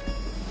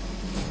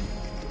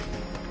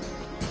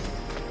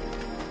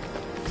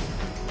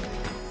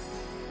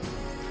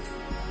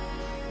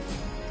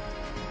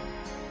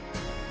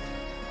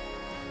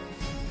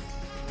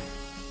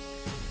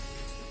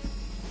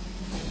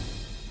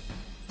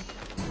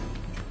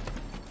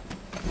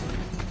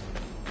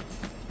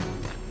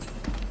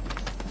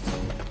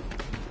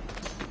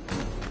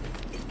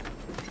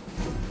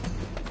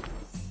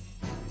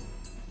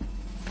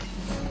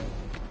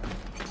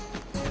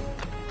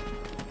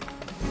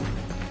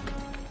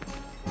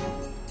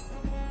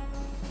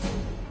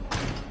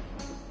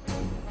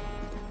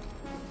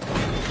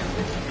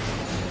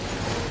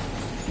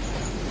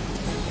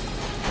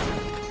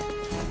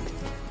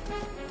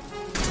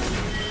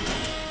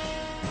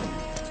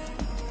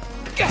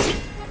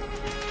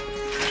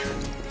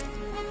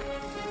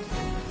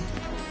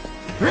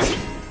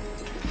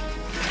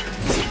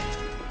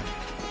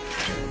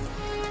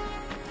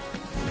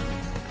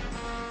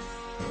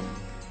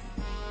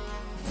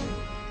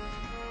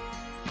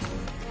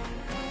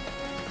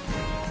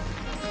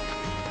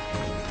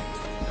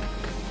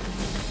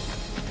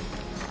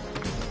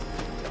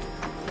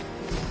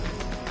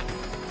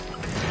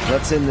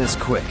 Let's end this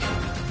quick.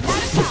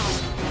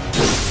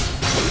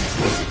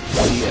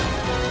 See ya.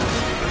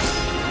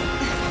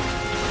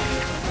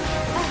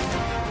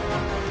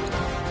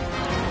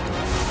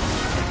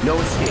 No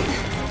escape.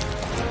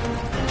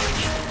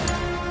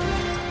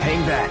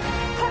 Hang back.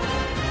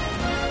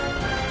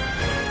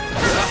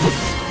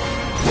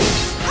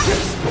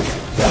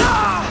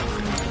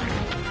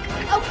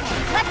 Okay,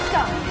 let's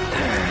go.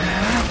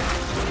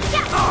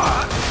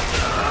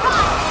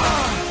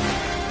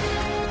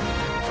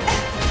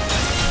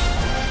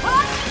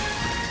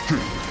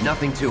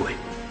 Nothing to it.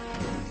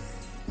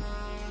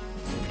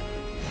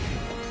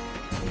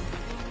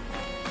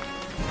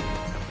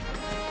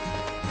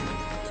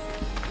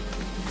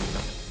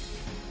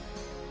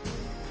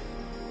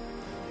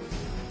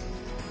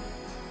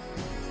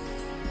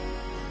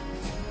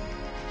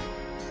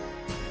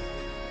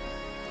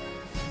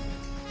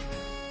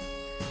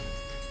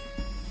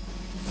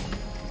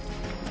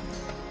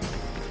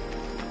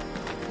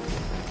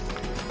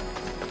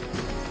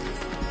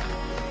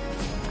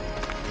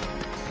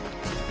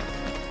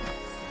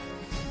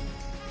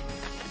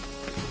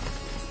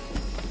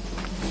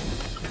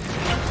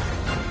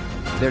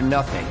 They're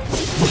nothing.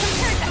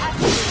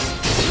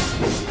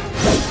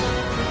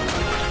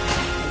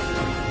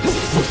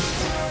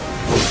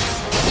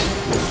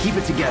 Keep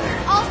it together.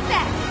 All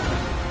set.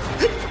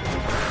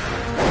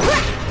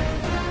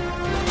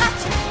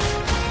 Gotcha.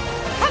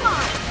 Come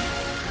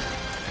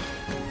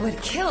on.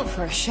 Would kill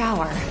for a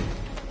shower.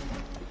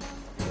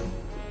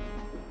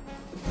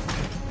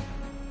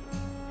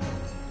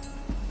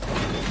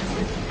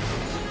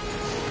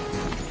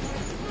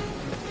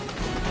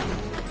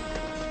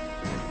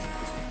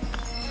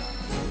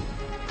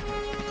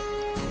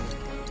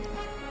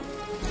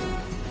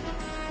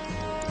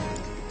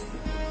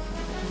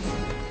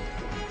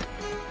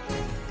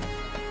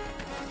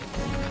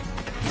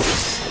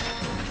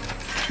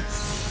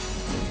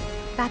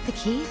 That the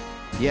key?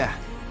 Yeah.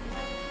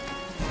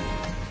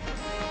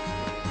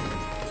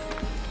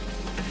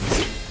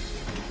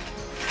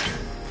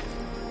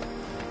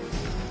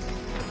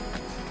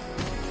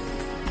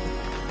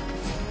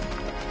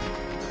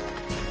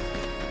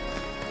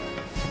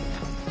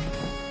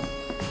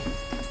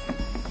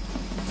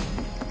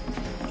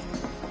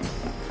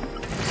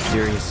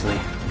 Seriously?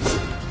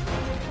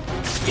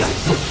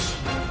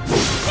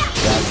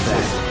 That's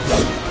that.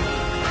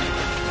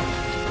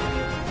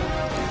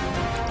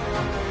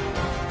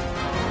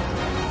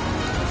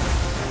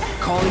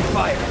 Calling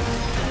fire.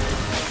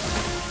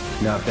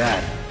 Not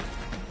bad.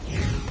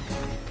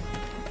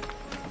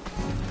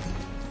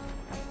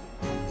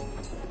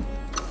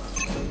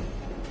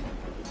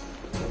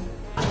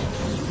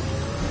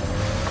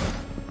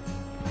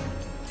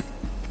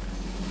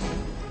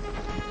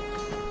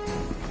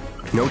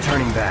 No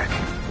turning back.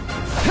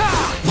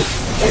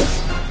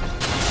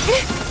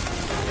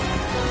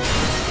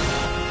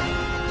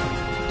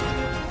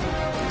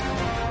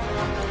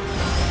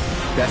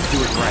 Best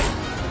do it right.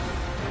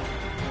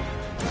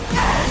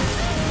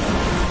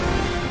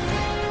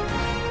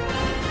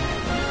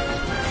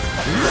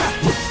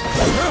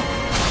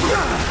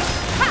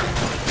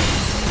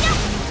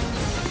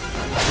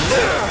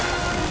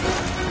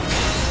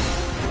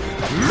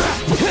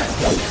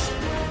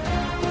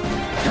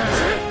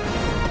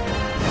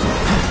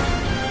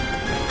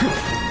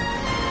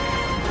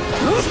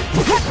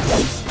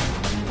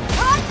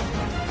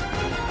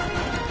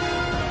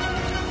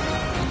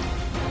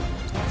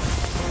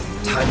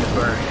 Time to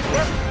burn.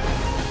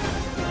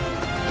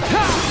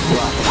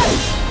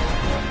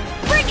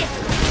 Bring it!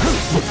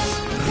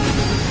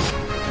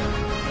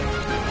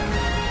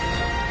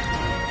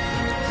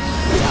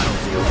 That'll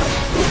do.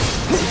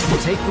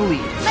 Take the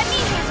lead. Let me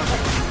handle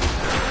this.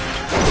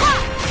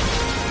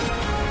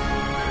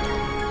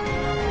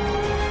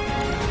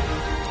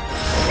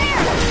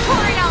 There!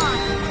 Pour it on!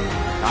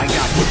 I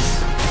got this.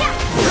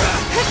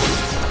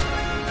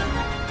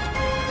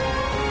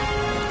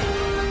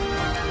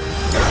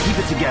 Keep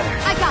it together.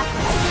 I got this.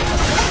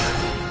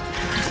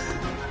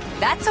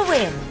 That's a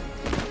win.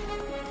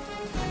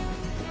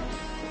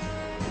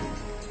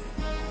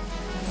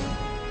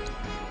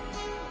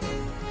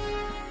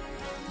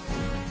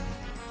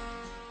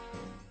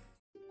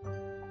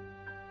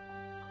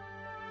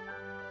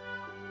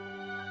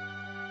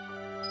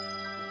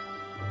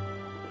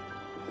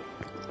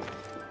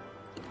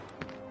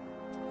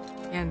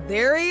 And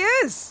there he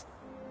is!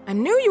 I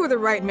knew you were the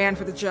right man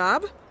for the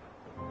job.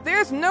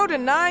 There's no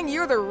denying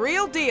you're the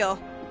real deal.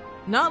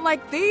 Not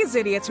like these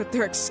idiots with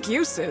their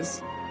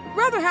excuses.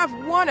 Rather have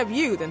one of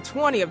you than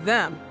 20 of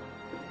them.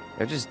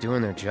 They're just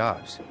doing their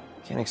jobs.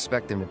 Can't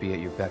expect them to be at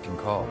your beck and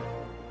call.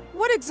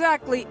 What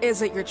exactly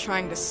is it you're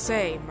trying to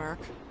say, Merc?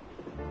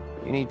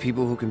 You need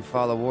people who can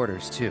follow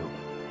orders, too.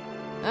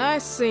 I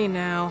see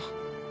now.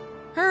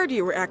 Heard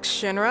you were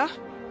ex-Shinra.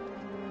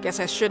 Guess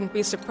I shouldn't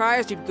be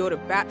surprised you'd go to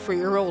bat for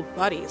your old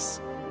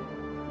buddies.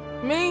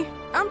 Me,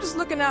 I'm just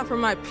looking out for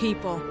my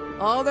people.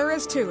 All there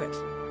is to it.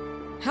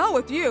 Hell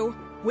with you.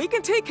 We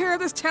can take care of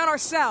this town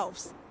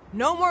ourselves.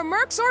 No more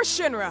mercs or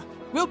Shinra.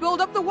 We'll build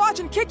up the watch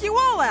and kick you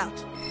all out.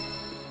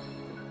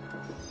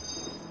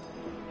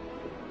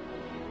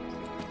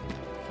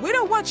 We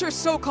don't want your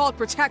so-called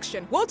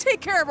protection. We'll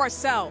take care of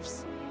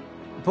ourselves.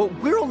 But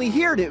we're only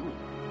here to...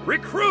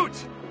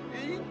 Recruit!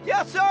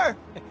 Yes, sir!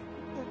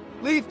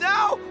 Leave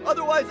now,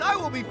 otherwise I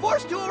will be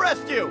forced to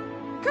arrest you!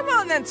 Come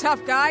on then,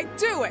 tough guy.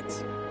 Do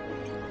it!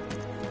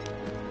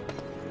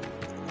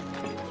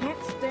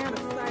 Can't stand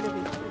the sight of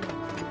these.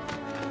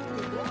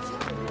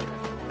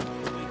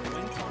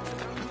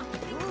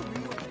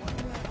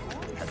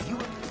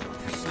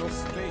 There's no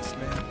space,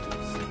 man.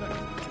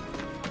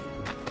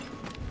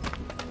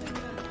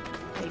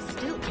 They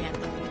still can't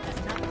believe that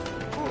nothing.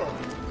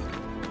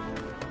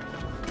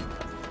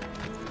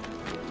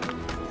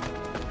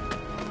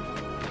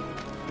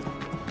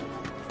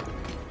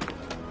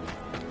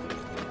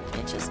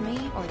 It's just me,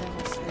 or there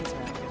were stairs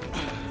around here.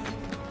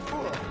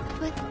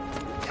 But...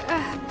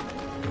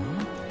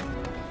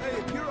 Hey,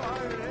 if you're a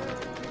hired hand...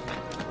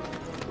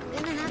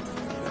 Gonna have to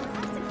see some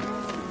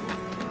consequences.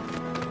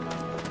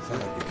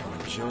 Sounds like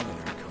becoming Joe in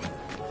her corner.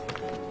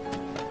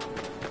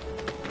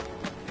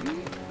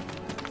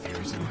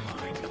 Fears in the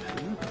mind.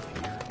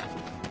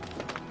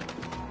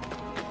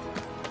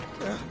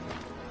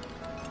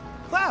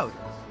 Cloud!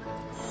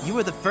 You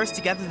were the first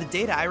to gather the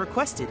data I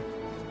requested.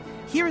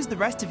 Here is the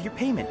rest of your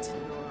payment.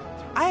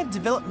 I have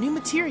developed new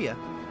materia.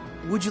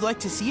 Would you like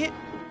to see it?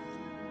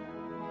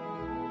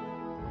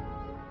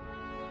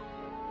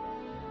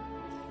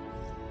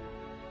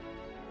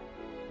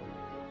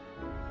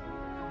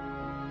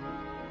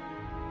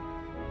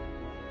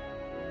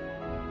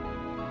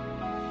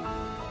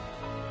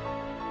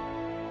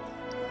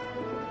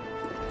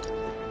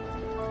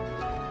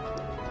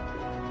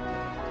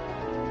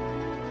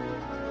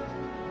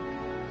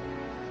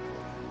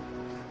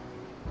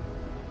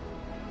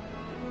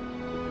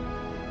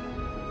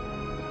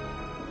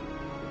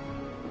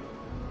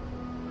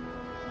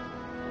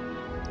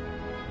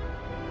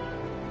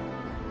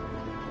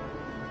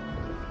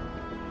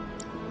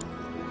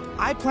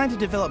 I plan to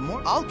develop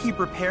more. I'll keep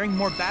preparing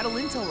more battle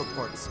intel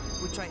reports,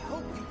 which I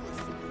hope you will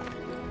see.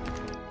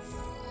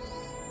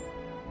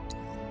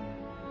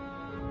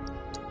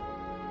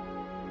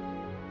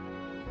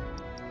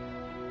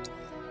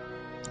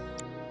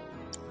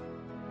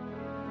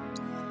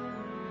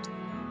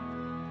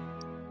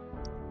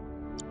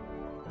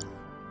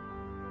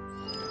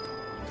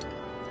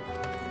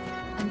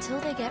 Until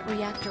they get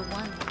Reactor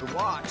 1. The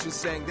watch is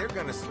saying they're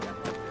gonna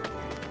step up.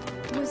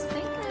 Was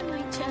thinking I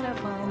might chat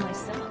up Mom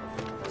myself.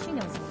 She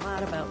knows a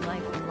lot about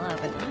life and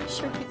love, and I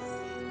sure could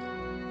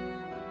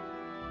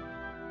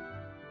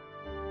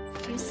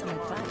use some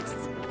advice.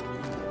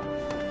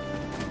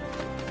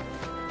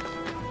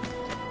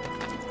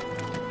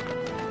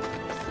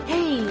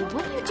 Hey,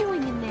 what are you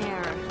doing in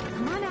there?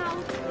 Come on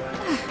out.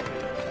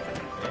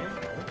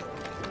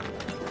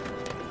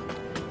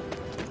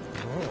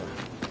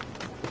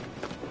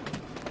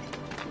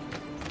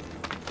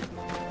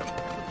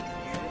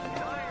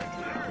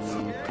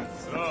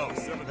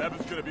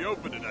 Heaven's gonna be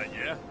open tonight,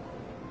 yeah?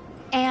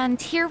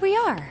 And here we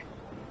are.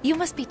 You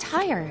must be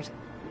tired.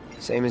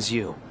 Same as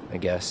you, I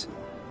guess.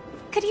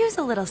 Could use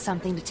a little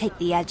something to take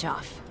the edge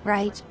off,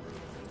 right?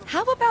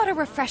 How about a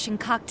refreshing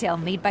cocktail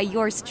made by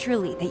yours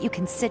truly that you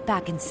can sit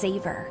back and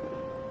savor?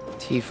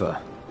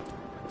 Tifa.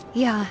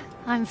 Yeah,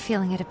 I'm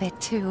feeling it a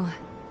bit too.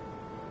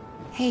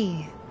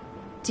 Hey,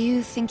 do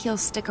you think you'll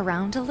stick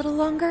around a little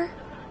longer?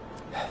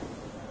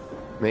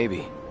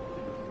 Maybe.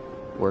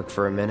 Work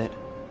for a minute,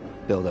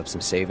 build up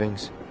some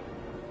savings.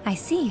 I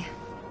see.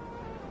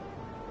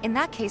 In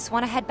that case,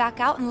 want to head back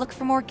out and look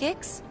for more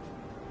gigs?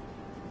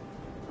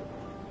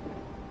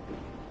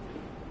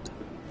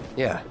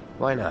 Yeah,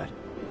 why not?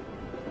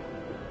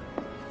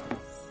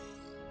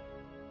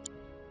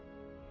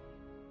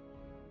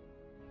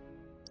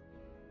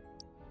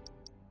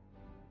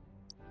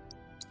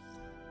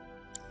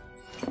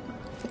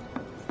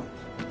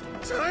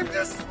 Time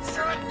to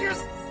shut your...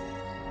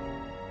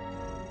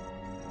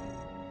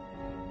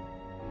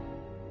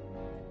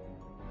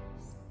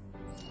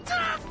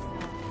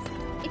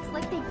 It's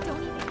like they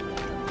don't even...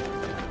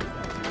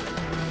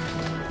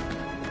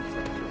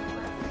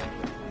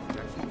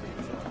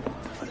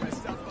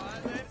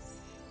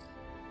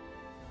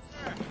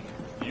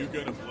 You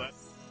gonna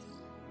bless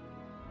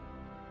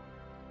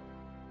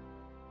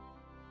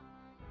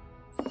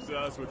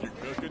us with your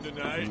cooking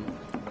tonight?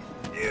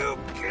 You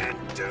can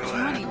do it!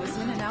 Johnny was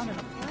in and out in a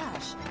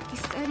flash. He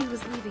said he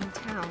was leaving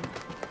town.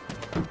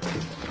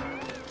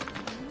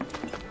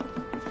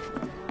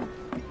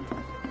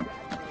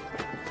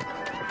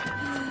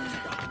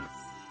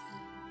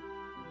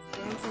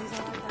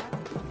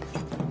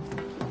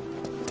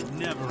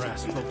 Never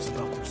ask folks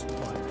about their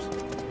suppliers.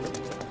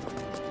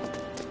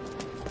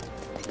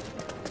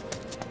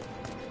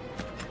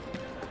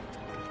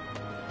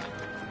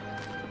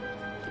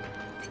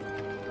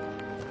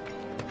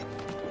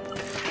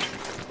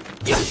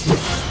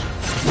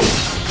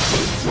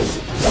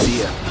 See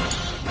ya.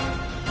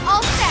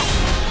 All set!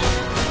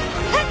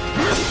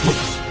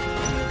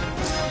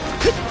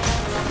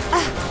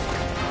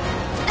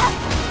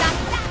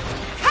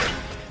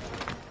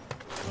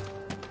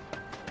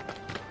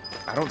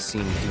 I don't see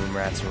any doom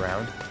rats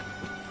around.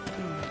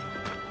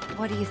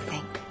 What do you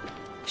think?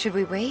 Should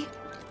we wait?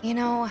 You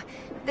know,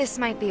 this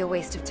might be a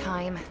waste of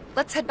time.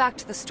 Let's head back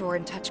to the store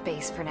and touch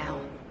base for now.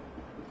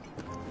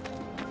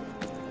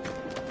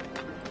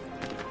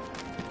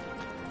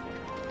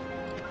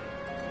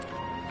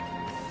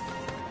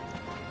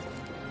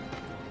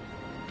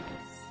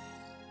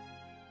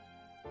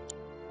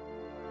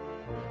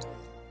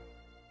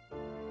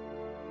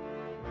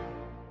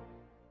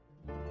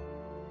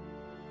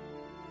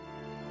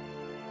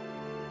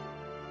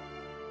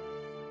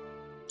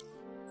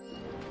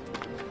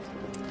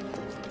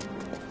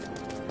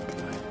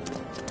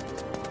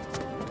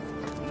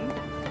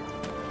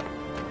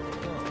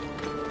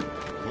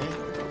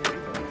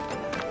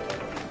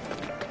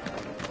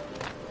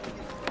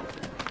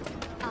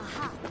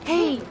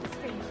 Hey!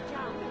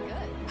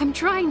 I'm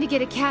trying to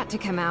get a cat to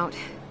come out.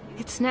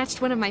 It snatched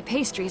one of my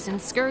pastries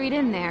and scurried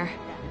in there.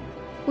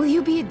 Will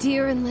you be a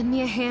dear and lend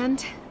me a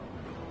hand?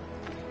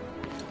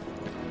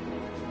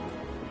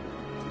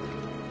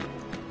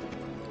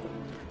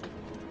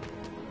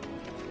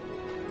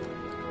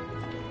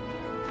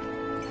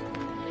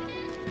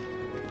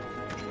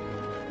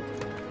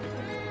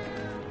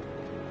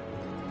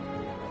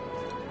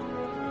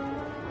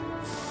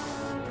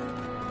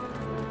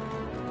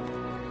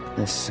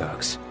 This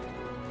sucks.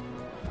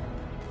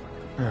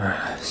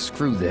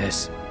 Screw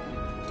this.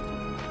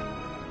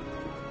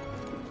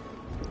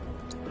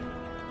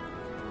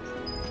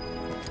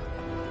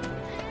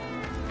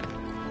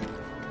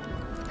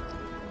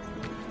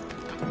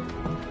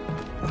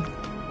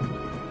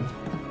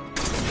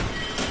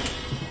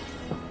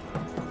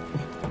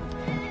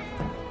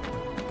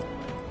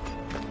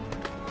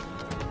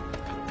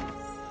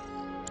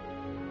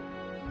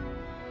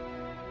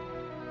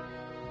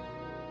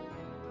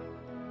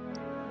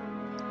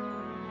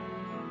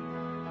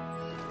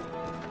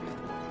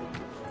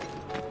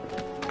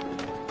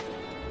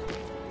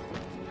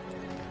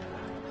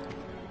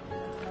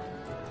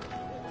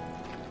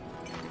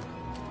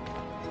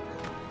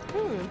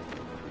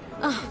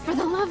 Oh, for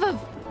the love of...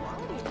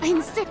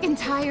 I'm sick and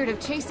tired of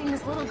chasing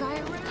this little guy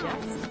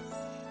around.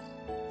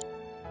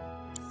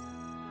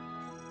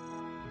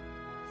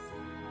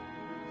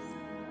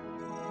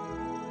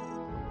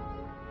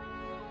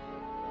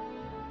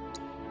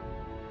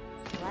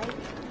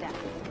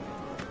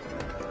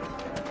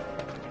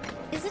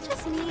 Is it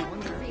just me?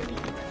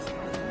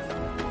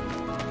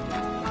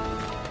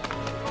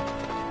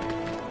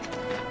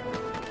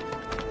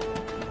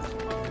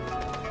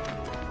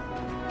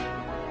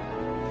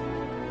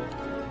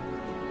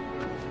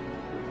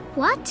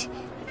 What?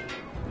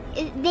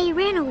 They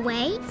ran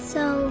away,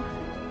 so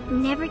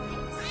never...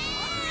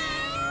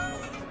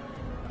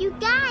 You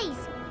guys!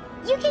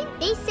 You can...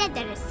 They said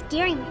that it's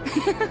scaring me.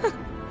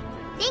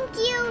 Thank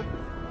you!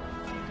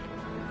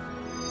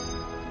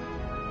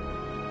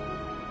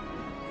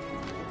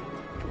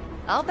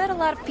 I'll bet a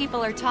lot of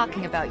people are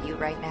talking about you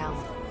right now.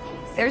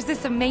 There's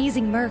this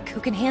amazing merc who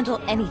can handle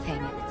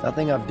anything.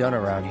 Nothing I've done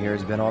around here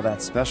has been all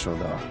that special,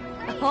 though.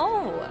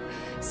 Oh,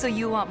 so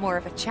you want more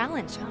of a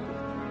challenge, huh?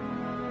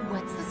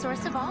 What's the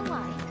source of all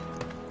life?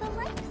 The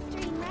life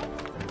stream, right?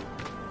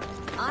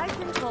 I've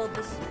been told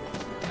this.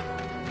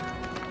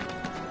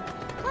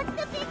 What's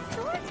the big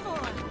sword for?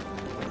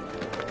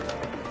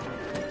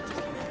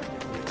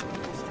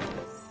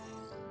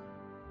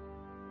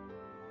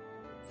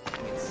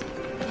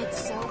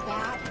 It's so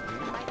bad.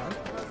 I might have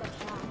to close up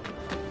shop.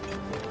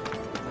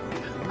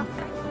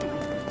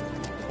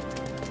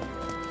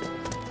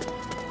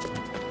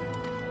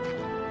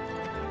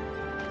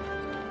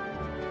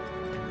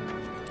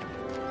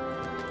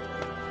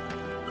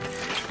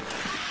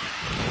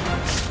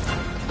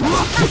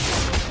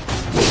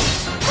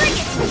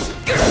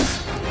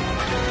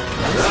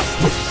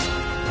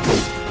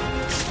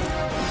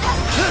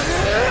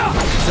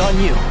 It's on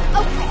you.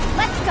 Okay,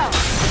 let's go.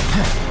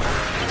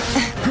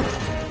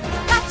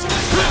 Gotcha.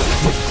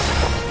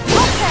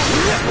 Okay.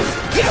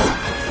 Yeah.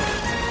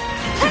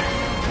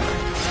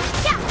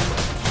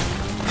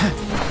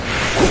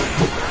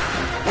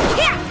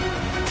 Here.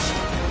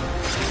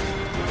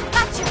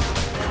 Gotcha.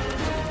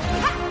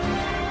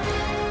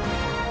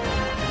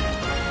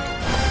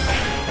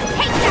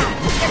 Take that.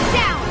 You're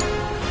down.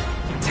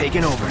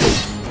 Taking over.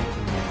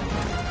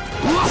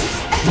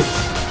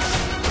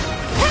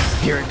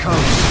 Here it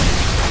comes.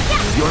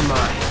 You're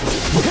mine.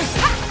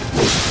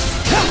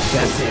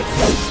 That's it.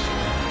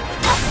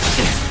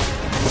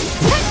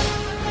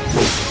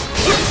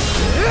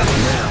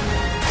 Now.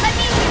 Let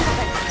me handle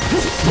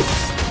this.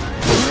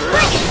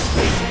 Bring it.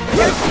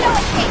 There's no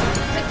escape.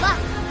 Good luck.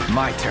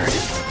 My turn.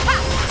 Ha.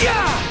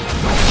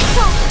 It's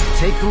over.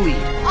 Take the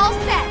lead. All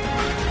set.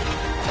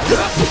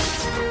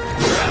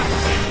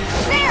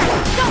 There.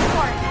 Go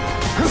for it.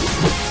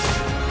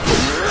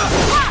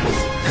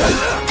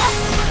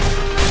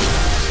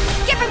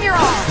 Give him your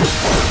all.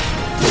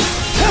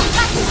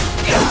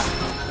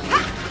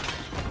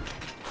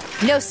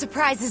 No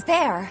surprises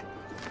there.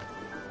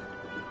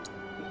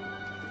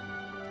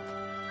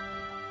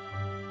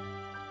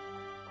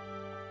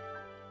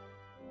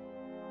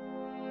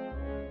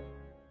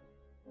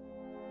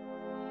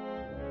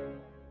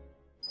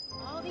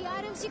 All the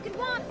items you could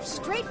want,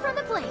 straight from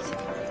the plate.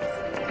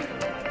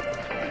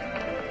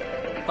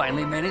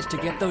 Finally managed to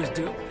get those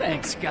due.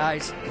 Thanks,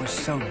 guys. We're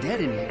so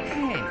dead in here.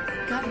 Hey,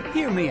 gotta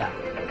hear me out.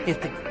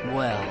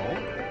 Well,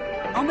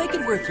 I'll make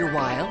it worth your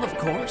while, of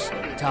course.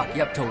 Talk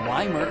you up to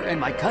Weimer and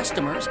my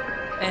customers,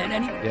 and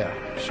any... Yeah,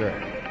 sure.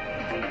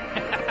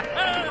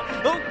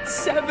 Oh,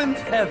 seventh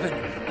heaven.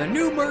 The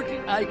new merc,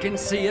 I can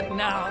see it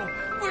now.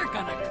 We're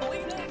gonna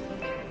clean it.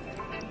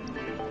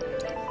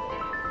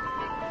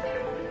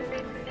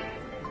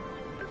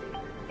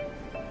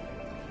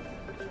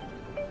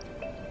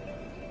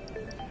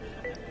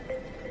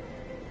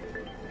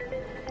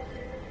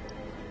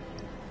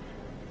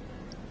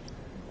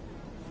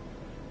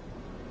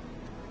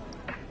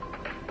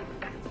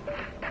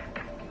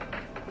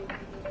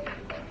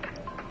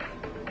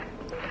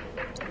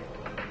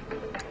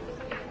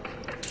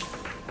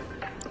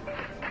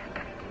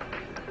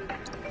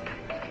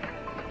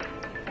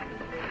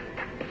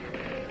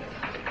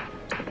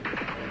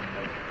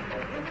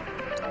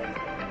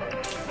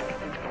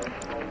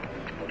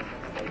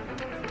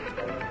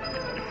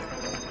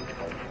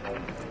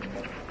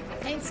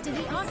 Thanks to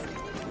the awesome.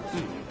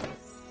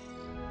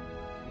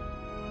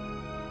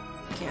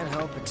 Can't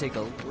help but take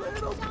a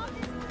little...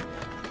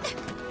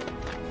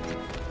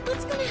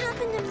 What's gonna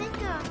happen to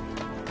Mika?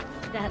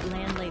 That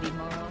landlady,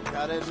 Morrow.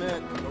 Gotta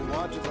admit, the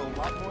watch is a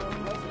lot more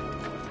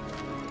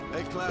impressive.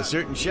 Hey, Cloud. A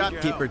certain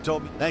shopkeeper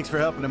told me. Thanks for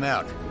helping him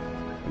out.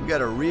 We've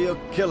got a real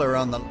killer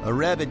on a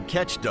rabid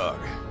catch dog.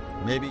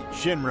 Maybe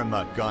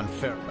Shinramut gone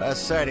feral.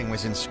 Last sighting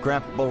was in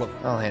Scrap Boulevard.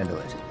 I'll handle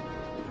it.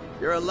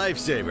 You're a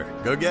lifesaver.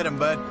 Go get him,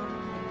 bud.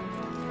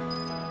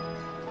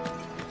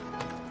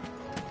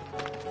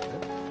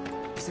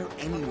 Is there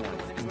anyone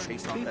who can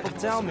chase off People that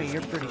tell me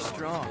you're pretty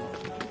strong.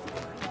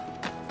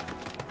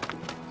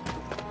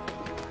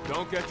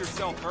 Don't get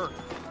yourself hurt.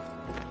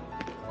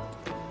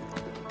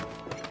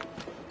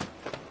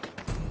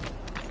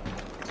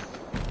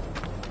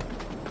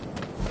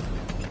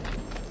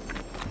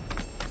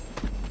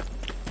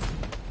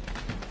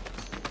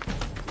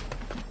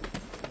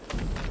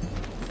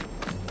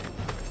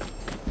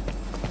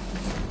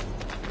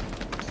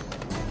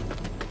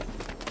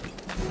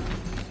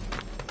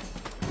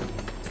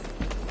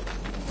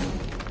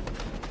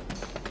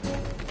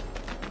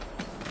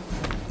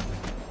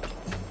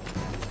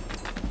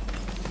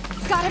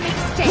 Gotta make a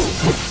stand.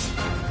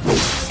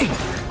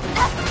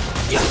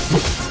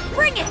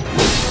 Bring it!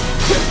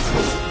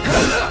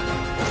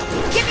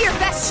 Give me your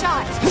best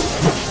shot.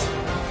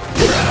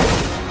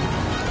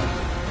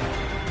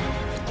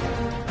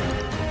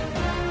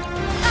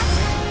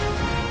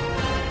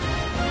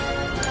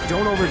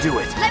 Don't overdo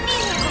it. Let me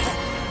handle it.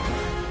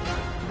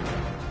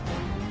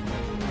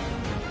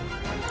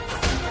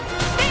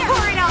 There.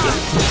 Pour it on.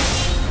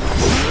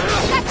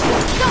 Gotcha.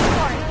 Go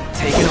for it.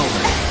 Taking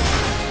over.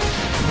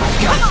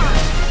 Come on.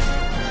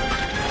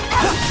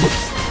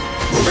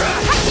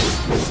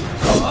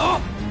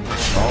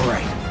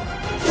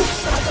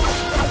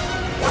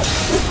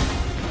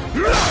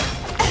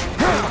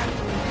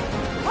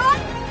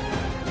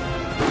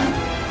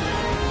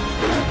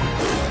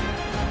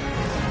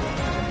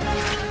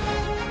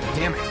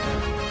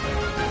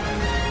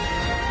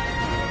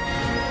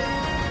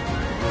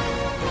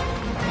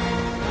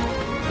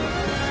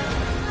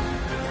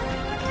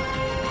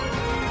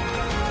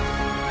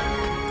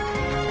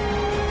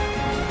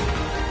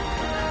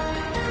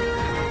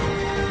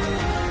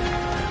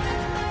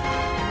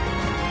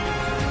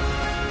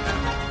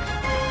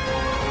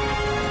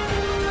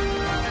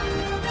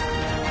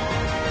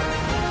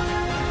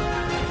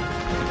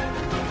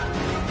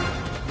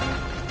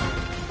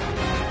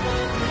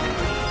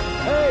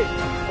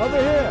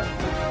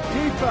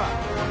 Tifa!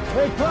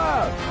 Hey,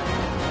 Cloud!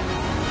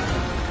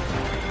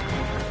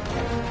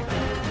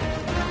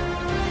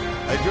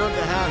 I drove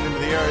the Hound into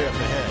the area up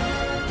ahead.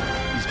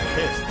 He's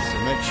pissed, so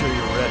make sure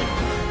you're ready.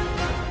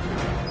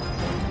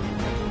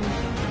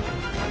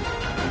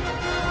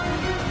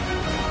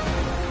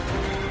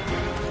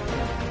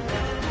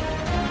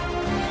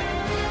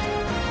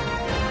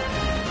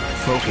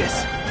 Focus.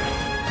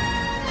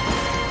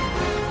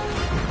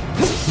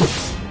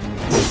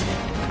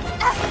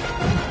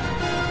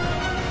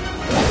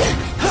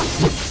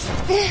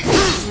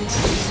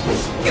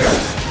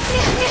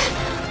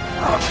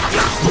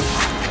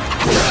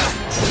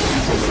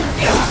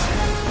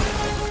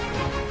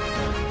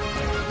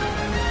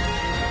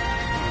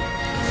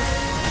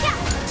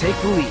 Take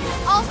the lead.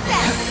 All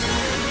set.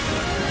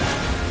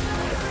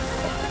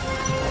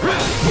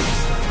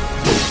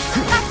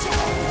 Gotcha.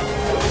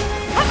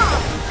 Come on.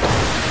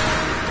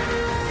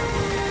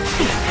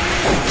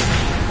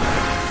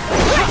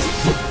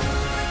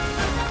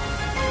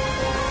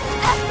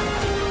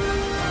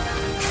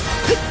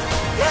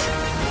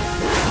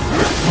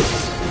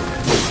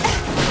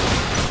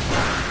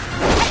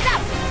 Heads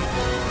up.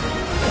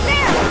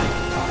 There.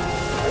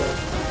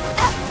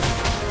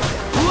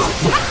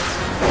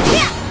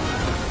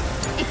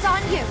 It's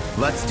on you.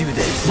 Let's do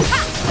this.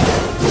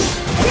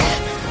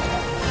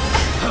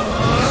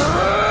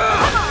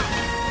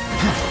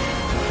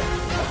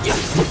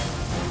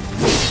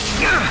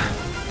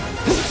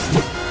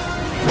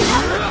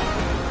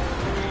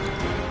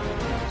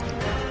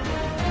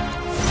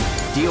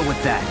 Deal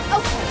with that.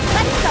 Okay,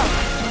 let's go.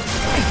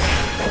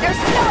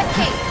 There's no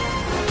escape.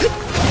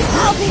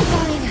 I'll be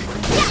fine.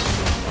 Yeah.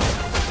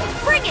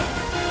 Bring it.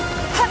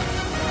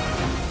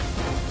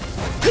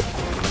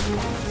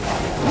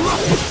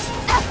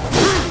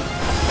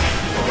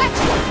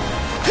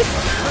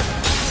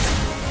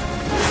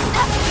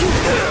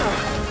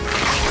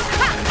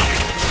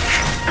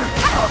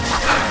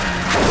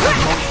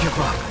 Don't give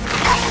up.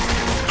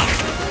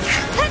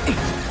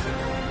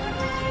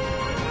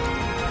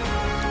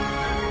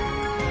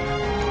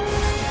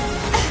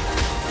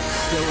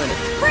 Still in it.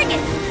 Bring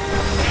it.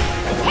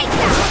 Take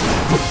that.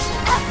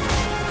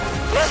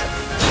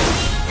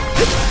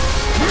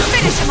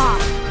 Finish him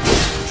off.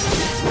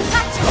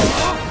 Gotcha.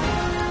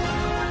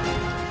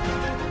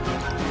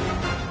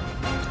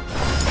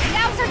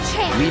 Now's our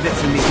chance. Leave it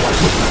to me.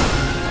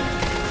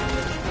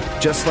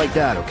 Just like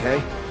that, okay?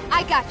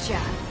 I gotcha.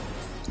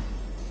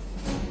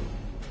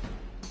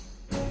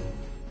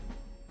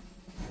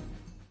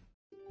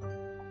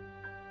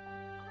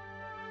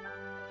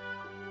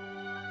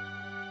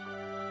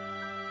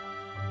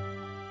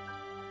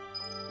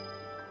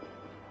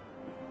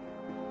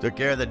 Took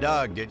care of the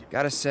dog, did you?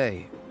 Gotta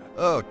say.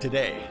 Oh,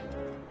 today.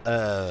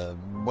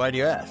 Why do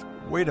you ask?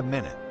 Wait a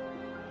minute.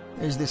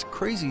 There's this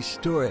crazy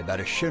story about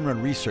a Shinra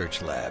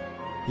research lab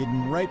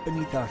hidden right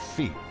beneath our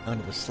feet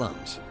under the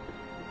slums.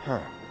 Huh.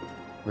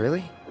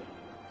 Really?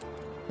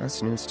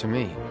 That's news to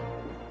me.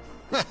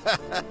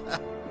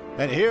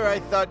 And here I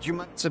thought you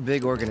might... It's a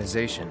big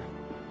organization.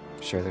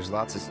 I'm sure there's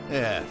lots of...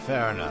 Yeah,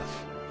 fair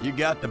enough. You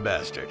got the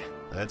bastard.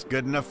 That's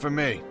good enough for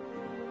me.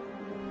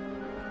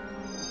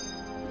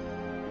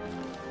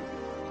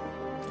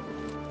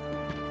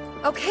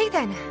 Okay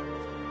then.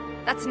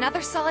 That's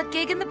another solid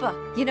gig in the book.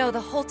 You know,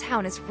 the whole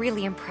town is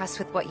really impressed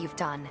with what you've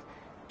done.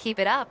 Keep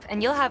it up,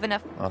 and you'll have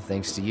enough... All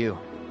thanks to you.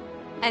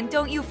 And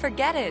don't you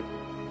forget it.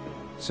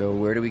 So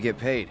where do we get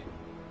paid?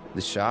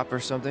 The shop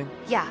or something?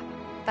 Yeah,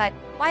 but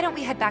why don't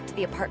we head back to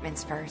the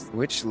apartments first?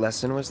 Which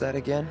lesson was that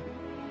again?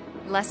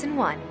 Lesson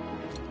 1.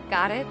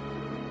 Got it?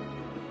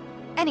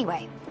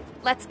 Anyway,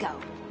 let's go.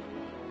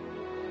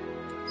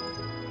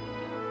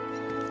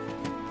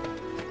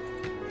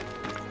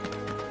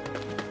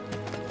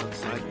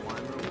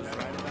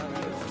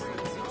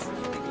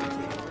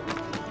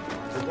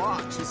 The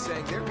Watch is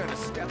saying they're gonna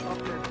step up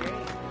their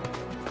game.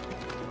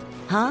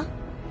 Huh?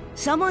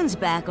 Someone's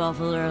back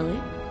awful early.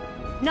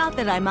 Not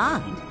that I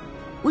mind.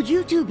 Would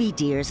you two be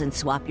dears and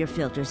swap your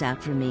filters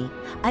out for me?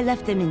 I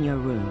left them in your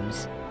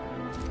rooms.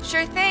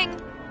 Sure thing.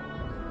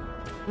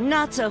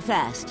 Not so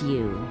fast,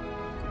 you.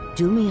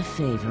 Do me a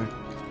favor.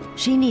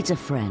 She needs a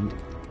friend.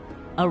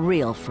 A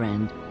real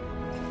friend.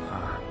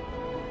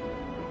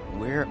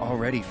 We're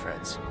already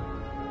friends.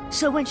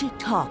 So when she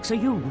talks, are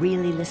you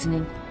really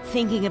listening?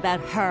 Thinking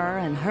about her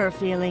and her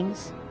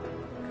feelings?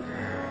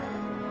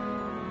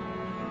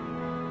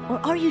 Or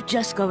are you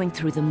just going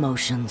through the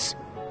motions?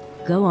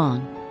 Go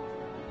on.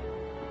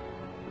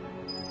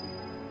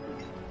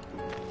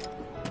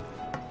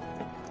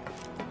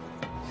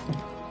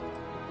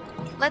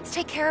 Let's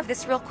take care of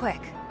this real quick,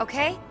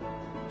 okay?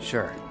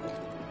 Sure.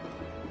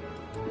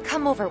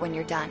 Come over when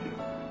you're done.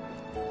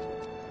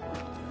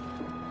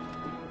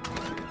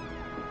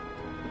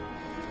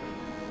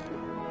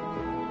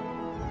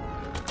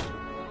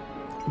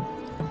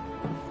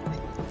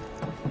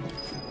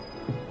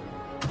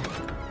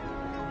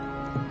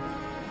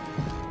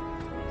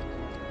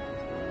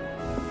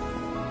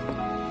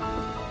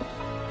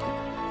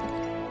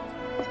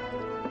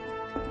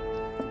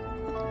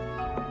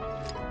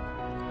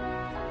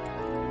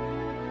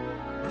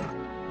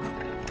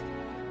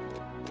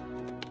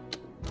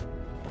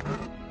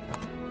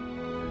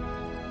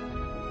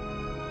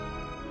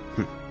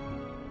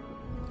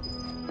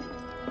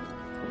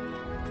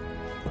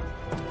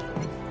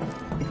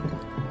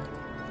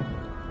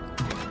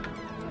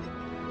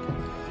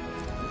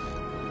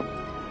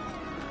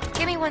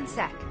 one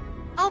sec.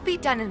 I'll be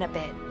done in a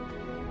bit.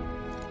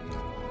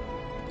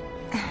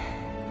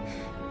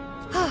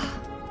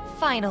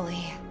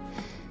 Finally.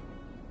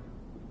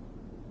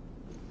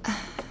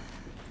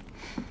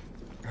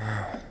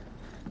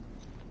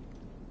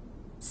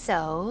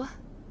 So,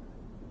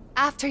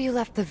 after you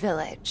left the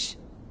village...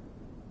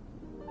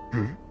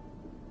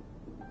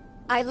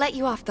 I let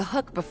you off the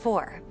hook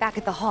before, back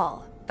at the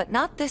hall, but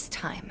not this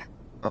time.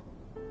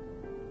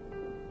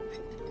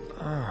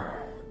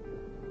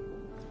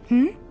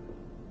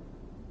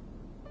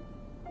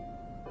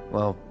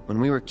 Well, when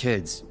we were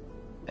kids,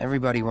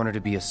 everybody wanted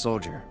to be a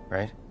soldier,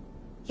 right?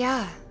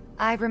 Yeah,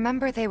 I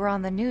remember they were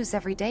on the news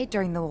every day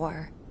during the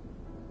war.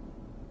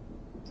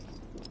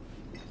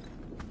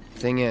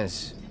 Thing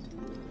is,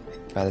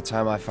 by the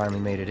time I finally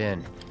made it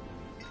in,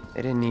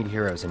 they didn't need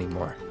heroes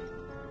anymore.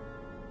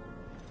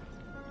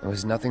 It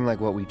was nothing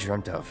like what we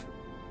dreamt of.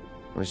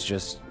 It was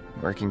just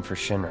working for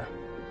Shinra.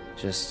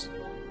 Just...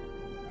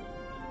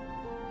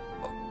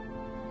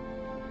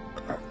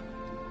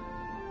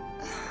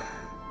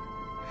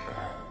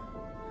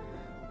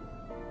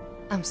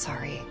 I'm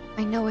sorry.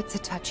 I know it's a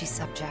touchy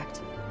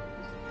subject.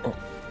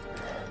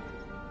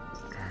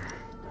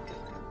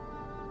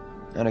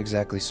 Not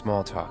exactly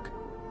small talk.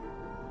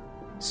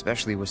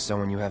 Especially with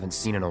someone you haven't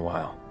seen in a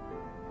while.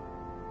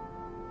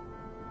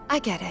 I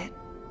get it.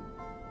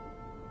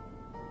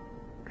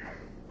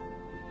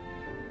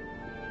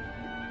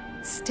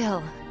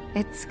 Still,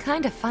 it's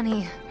kind of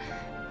funny.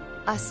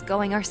 Us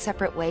going our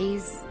separate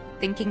ways,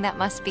 thinking that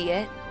must be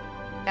it.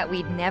 That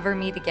we'd never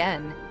meet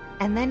again.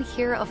 And then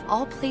here, of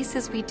all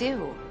places, we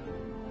do.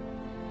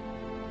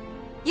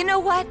 You know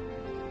what?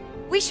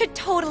 We should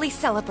totally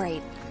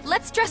celebrate.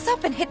 Let's dress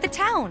up and hit the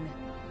town.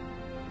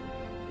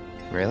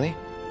 Really?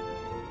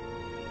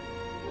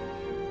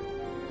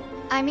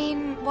 I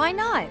mean, why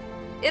not?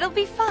 It'll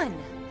be fun.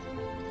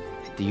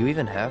 Do you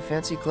even have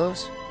fancy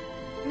clothes?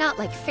 Not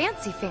like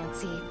fancy,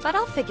 but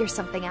I'll figure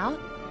something out.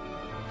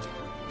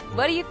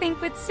 What do you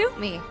think would suit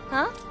me,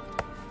 huh?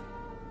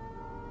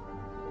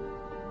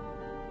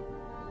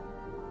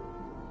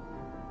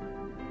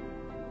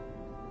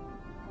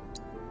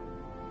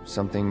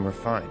 Something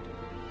refined.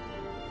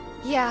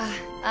 Yeah,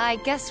 I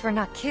guess we're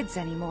not kids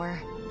anymore.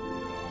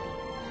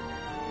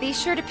 Be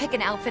sure to pick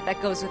an outfit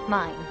that goes with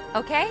mine,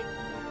 okay?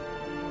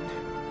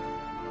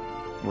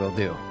 Will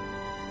do.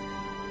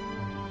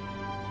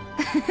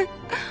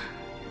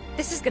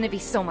 This is gonna be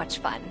so much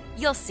fun.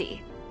 You'll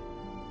see.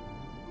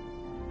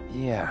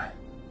 Yeah.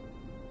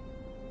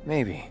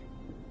 Maybe.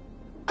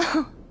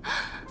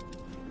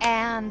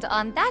 And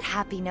on that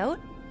happy note,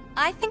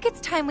 I think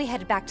it's time we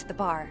headed back to the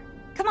bar.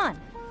 Come on.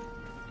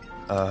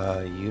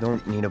 You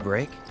don't need a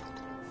break?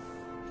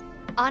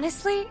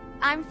 Honestly,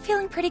 I'm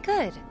feeling pretty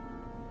good.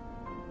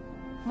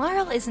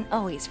 Marl isn't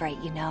always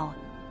right, you know.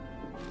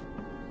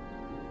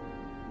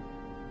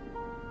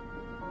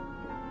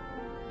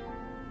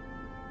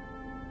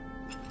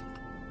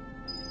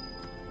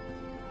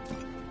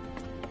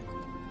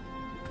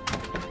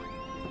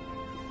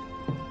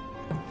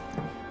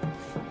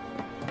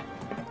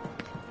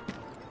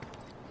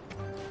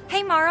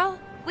 Hey, Marl.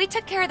 We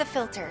took care of the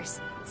filters,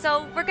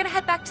 so we're gonna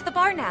head back to the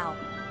bar now.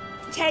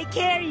 Take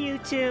care, you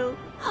two.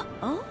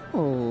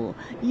 Oh,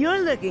 you're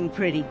looking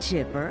pretty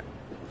chipper.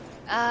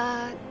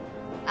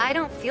 I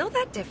don't feel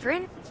that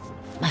different.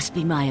 Must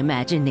be my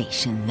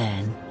imagination,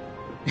 then.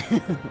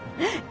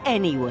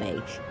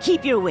 Anyway,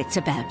 keep your wits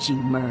about you,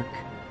 Merc.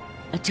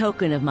 A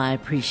token of my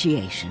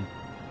appreciation.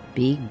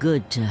 Be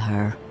good to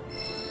her.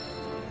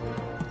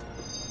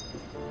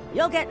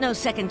 You'll get no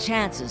second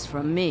chances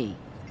from me.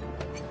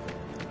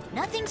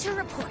 Nothing to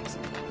report.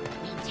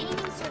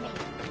 Maintaining surveillance.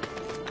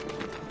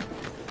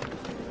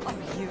 Are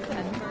you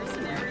that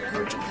mercenary?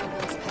 Heard you come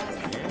those past.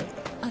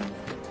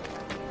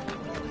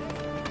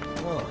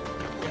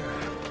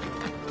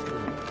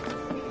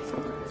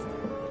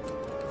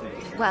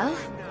 Well,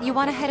 you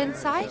want to head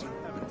inside?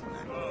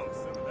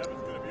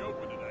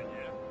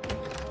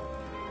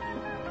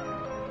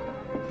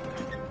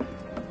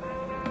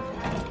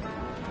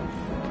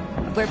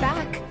 We're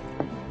back.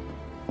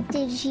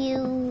 Did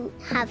you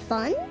have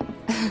fun?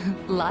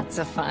 Lots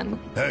of fun.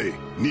 Hey,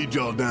 need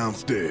y'all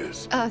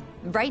downstairs.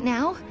 Right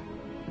now?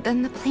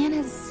 Then the plan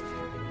is...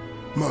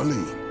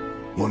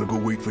 Marlene, wanna go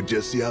wait for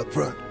Jesse out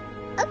front?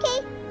 Okay.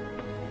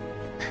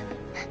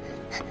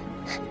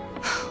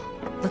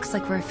 Looks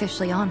like we're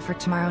officially on for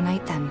tomorrow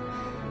night then.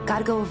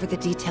 Gotta go over the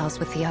details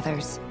with the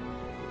others.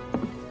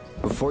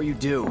 Before you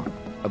do,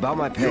 about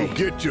my pay... You'll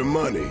get your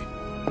money.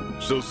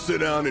 So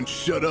sit down and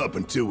shut up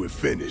until we're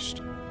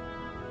finished.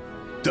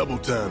 Double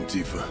time,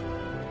 Tifa.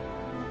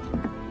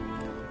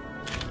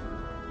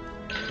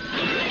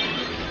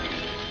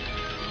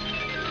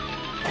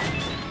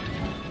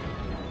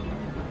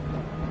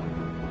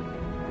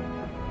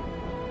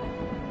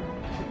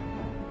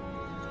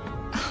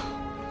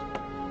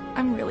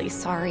 I'm really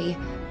sorry,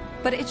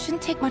 but it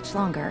shouldn't take much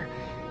longer.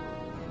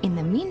 In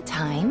the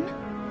meantime...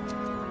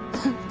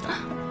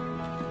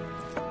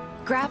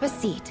 grab a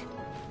seat.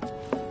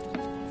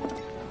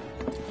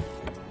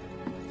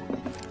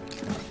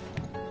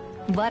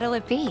 What'll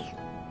it be?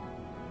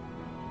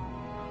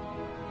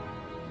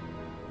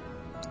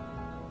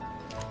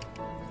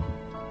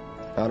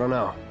 I don't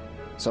know.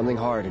 Something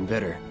hard and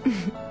bitter.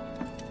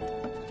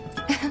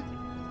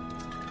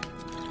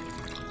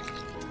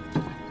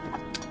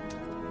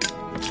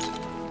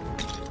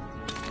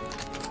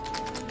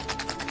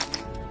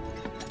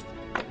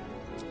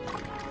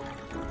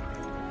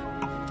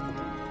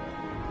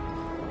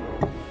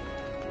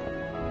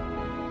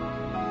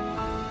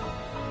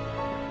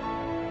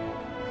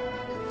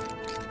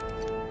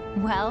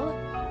 Well,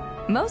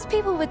 most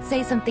people would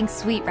say something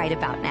sweet right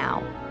about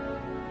now.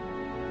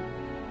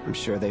 I'm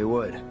sure they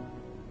would.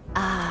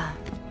 Ah,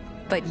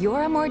 but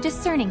you're a more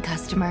discerning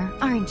customer,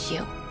 aren't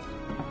you?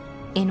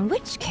 In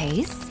which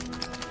case...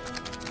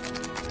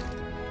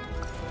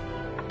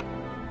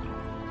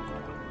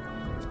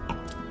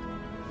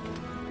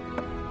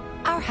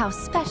 our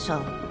house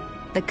special,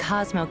 the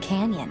Cosmo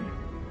Canyon.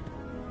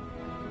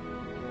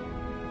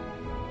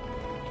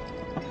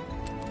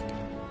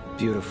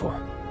 Beautiful.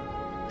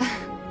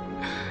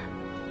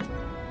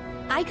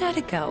 I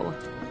gotta go.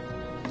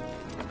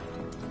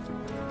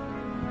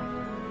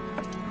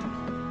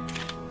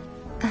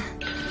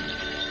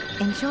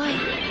 Enjoy.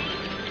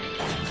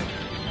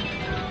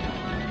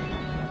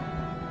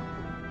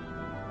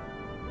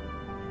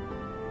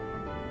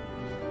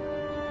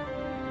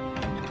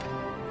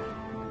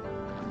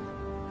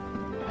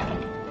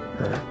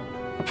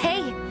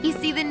 Hey, you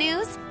see the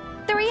news?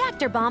 The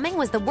reactor bombing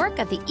was the work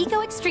of the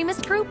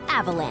eco-extremist group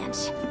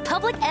Avalanche.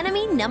 Public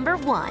enemy number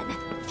 1.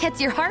 Gets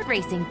your heart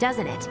racing,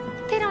 doesn't it?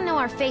 They don't know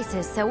our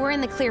faces, so we're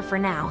in the clear for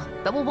now.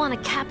 But we'll want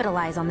to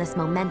capitalize on this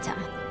momentum.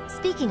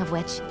 Speaking of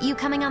which, you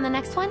coming on the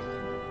next one?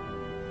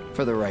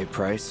 For the right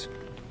price.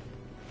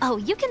 Oh,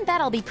 you can bet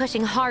I'll be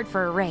pushing hard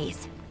for a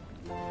raise.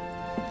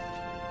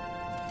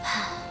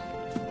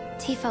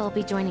 Tifa will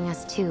be joining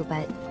us too,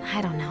 but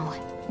I don't know.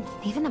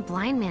 Even a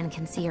blind man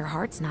can see her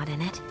heart's not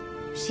in it.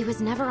 She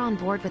was never on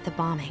board with the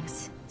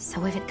bombings,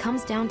 so if it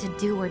comes down to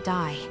do or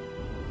die...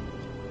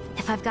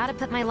 if I've got to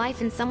put my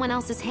life in someone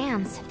else's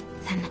hands,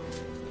 then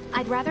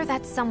I'd rather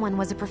that someone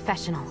was a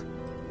professional.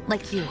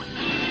 Like you.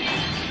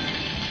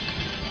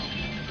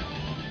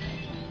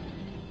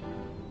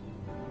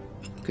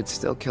 Could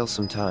still kill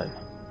some time.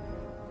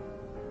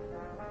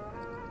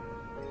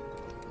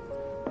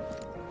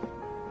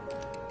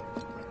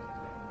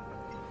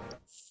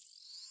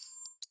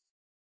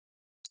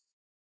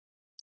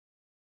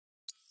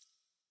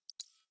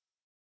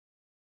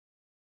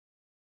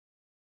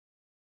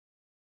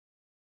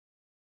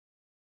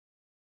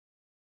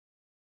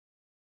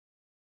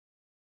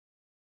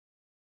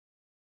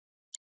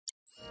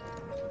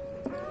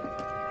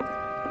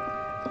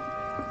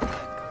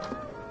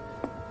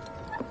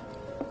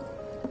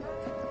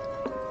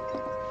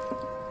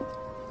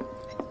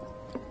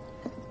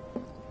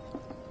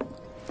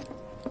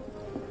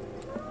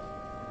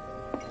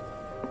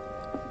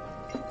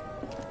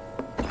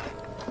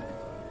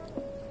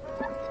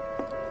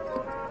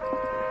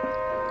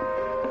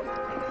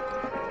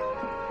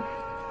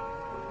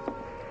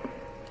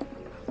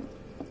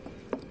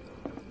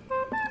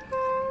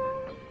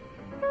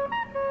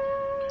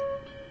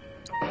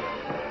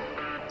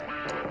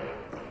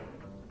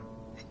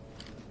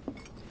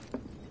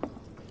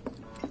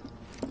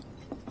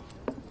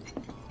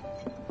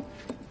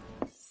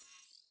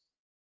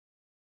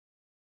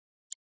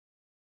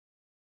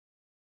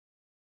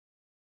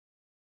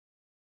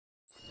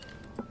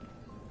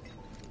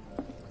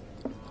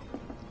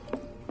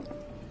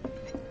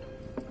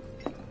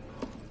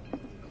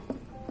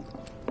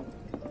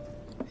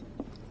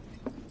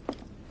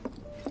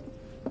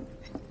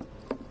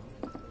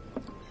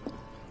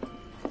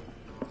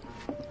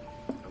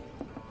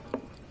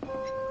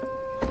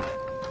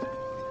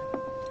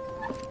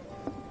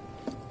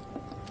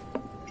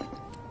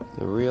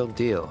 The real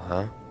deal,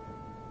 huh?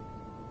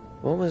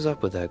 What was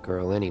up with that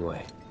girl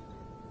anyway?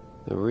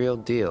 The real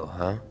deal,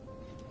 huh?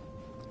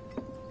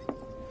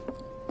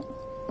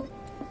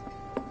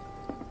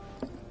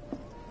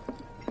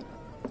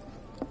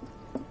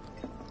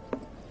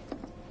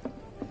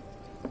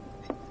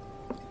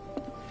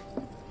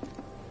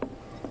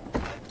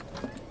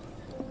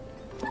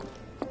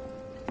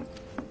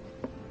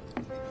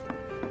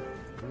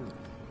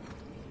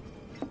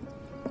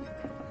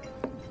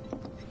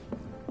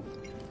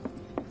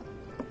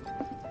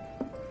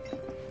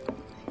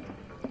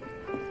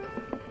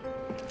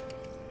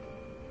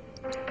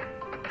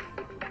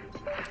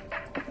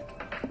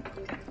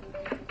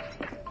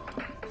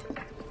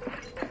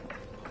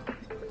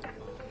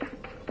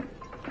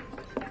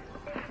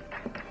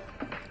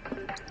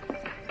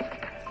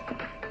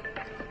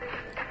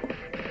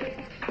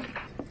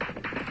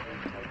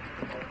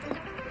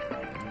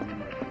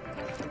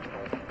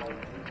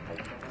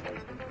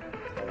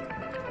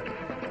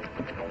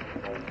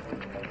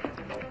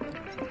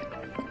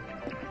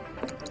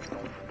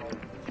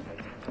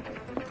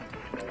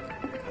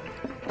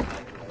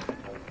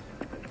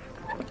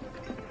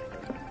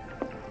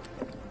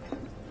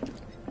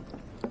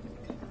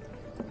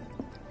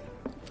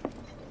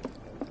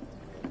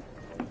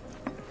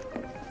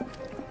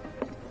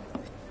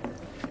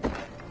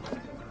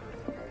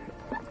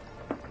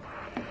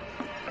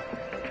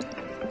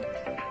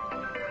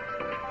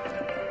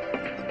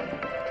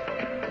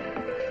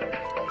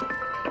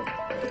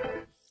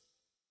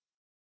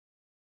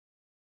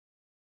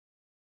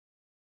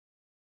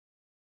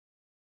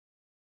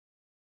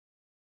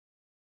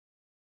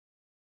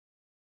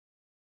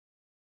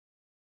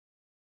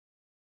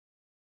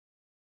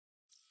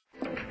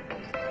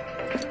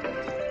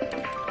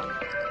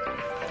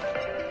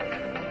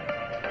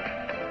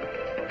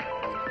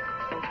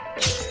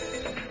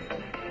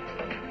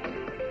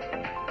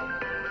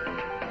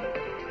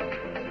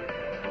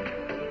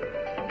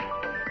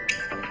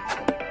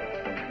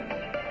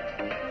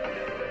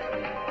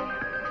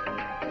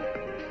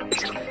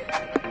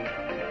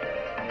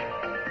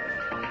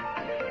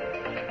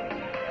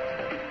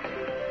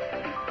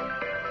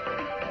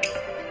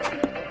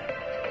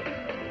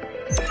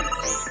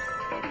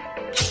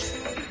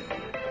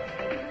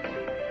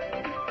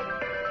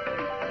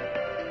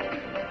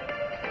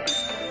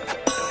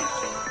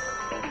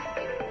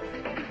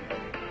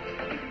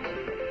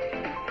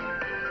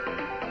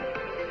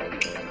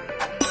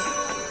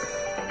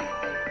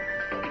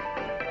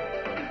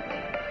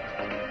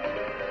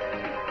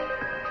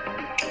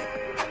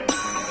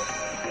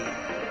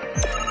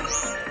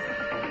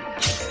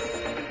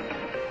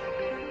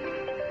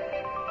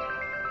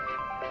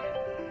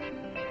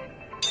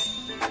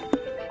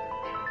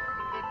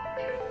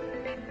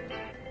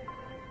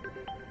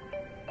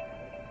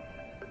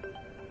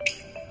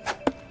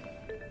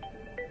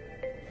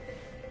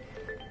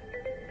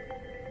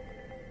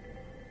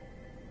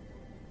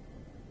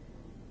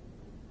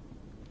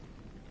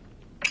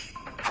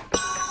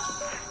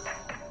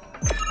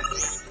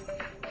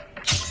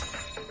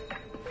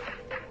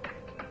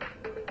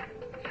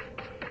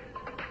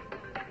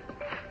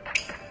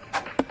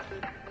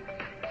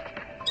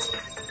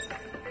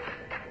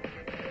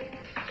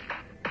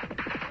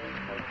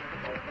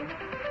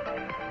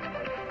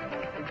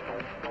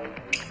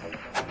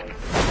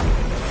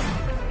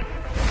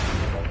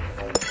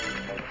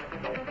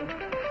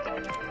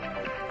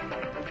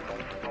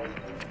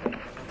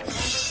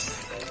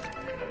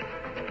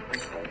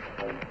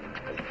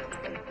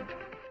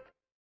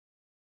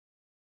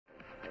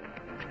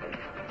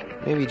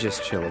 Maybe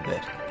just chill a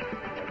bit.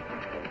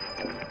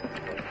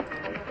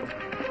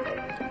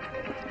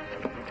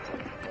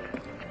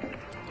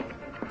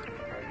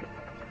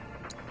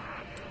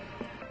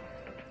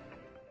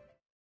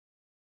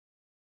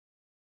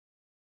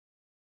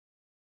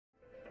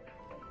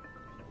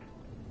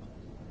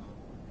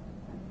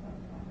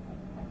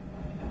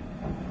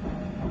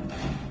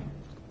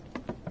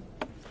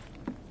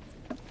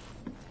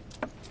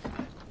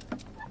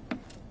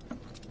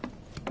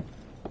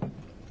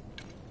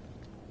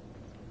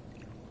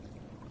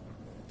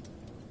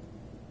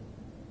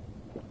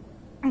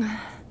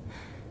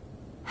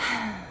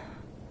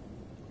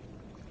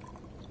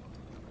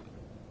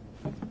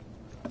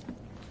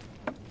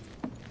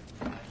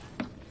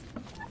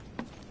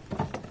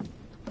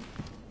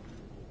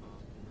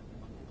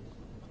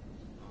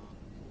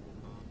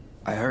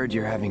 I heard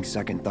you're having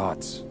second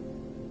thoughts.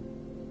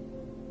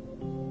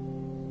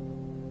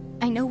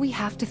 I know we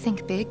have to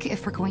think big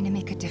if we're going to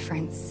make a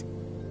difference.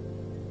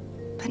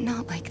 But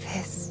not like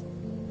this.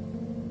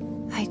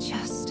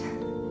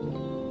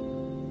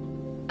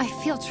 I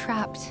feel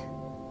trapped.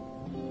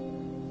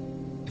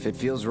 If it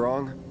feels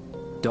wrong,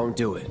 don't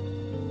do it.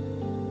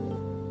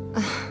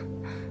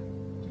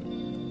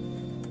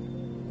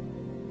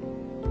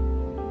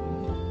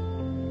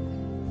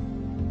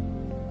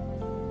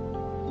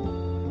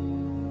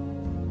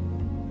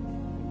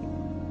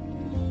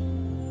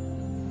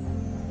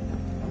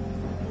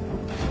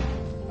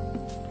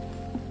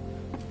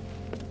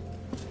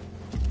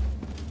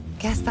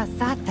 Guess that's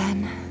that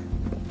then.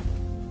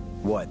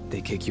 What,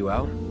 they kick you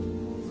out?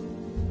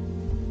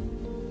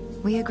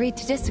 We agreed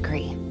to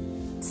disagree.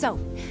 So,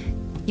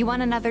 you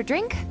want another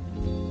drink?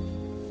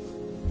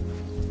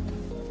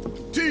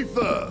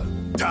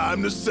 Tifa!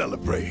 Time to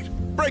celebrate.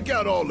 Break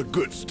out all the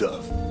good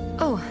stuff.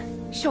 Oh,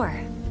 sure.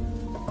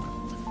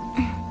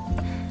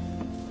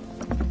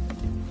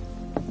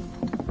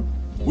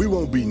 We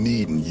won't be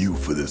needing you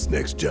for this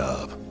next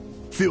job.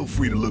 Feel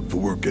free to look for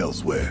work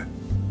elsewhere.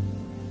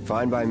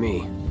 Fine by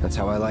me. That's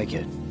how I like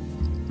it.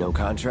 No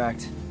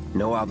contract,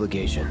 no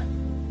obligation.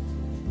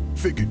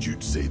 Figured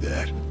you'd say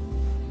that.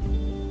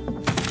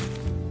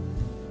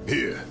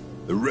 Here,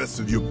 the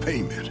rest of your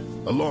payment,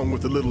 along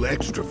with a little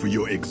extra for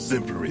your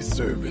exemplary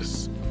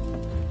service.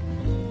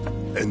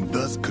 And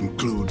thus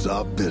concludes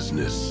our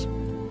business.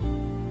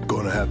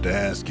 Gonna have to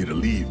ask you to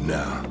leave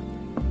now.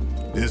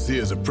 This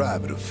here's a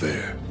private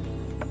affair.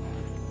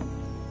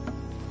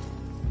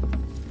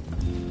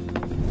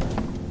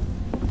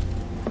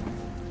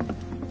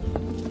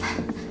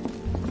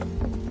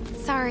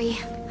 Sorry,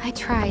 I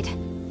tried.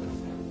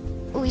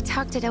 We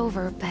talked it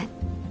over, but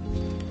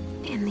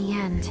in the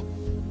end,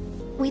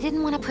 we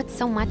didn't want to put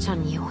so much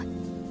on you.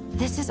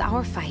 This is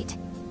our fight.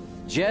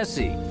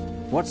 Jesse,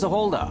 what's the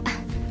holdup?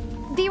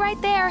 Be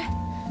right there.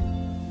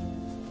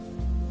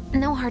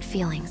 No hard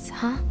feelings,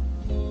 huh?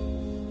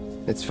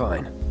 It's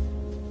fine.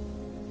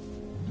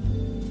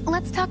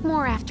 Let's talk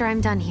more after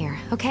I'm done here,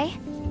 okay?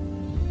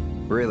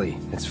 Really,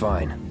 it's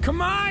fine.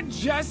 Come on,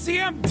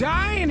 Jesse, I'm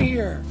dying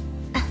here!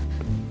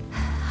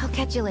 I'll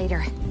catch you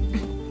later.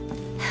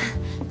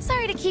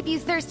 Sorry to keep you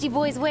thirsty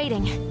boys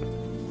waiting.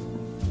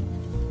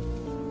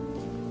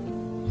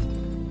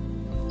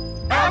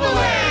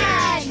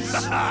 Avalanche!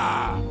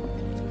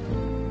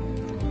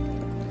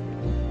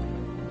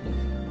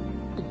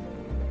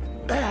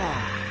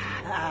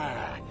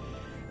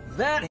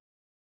 That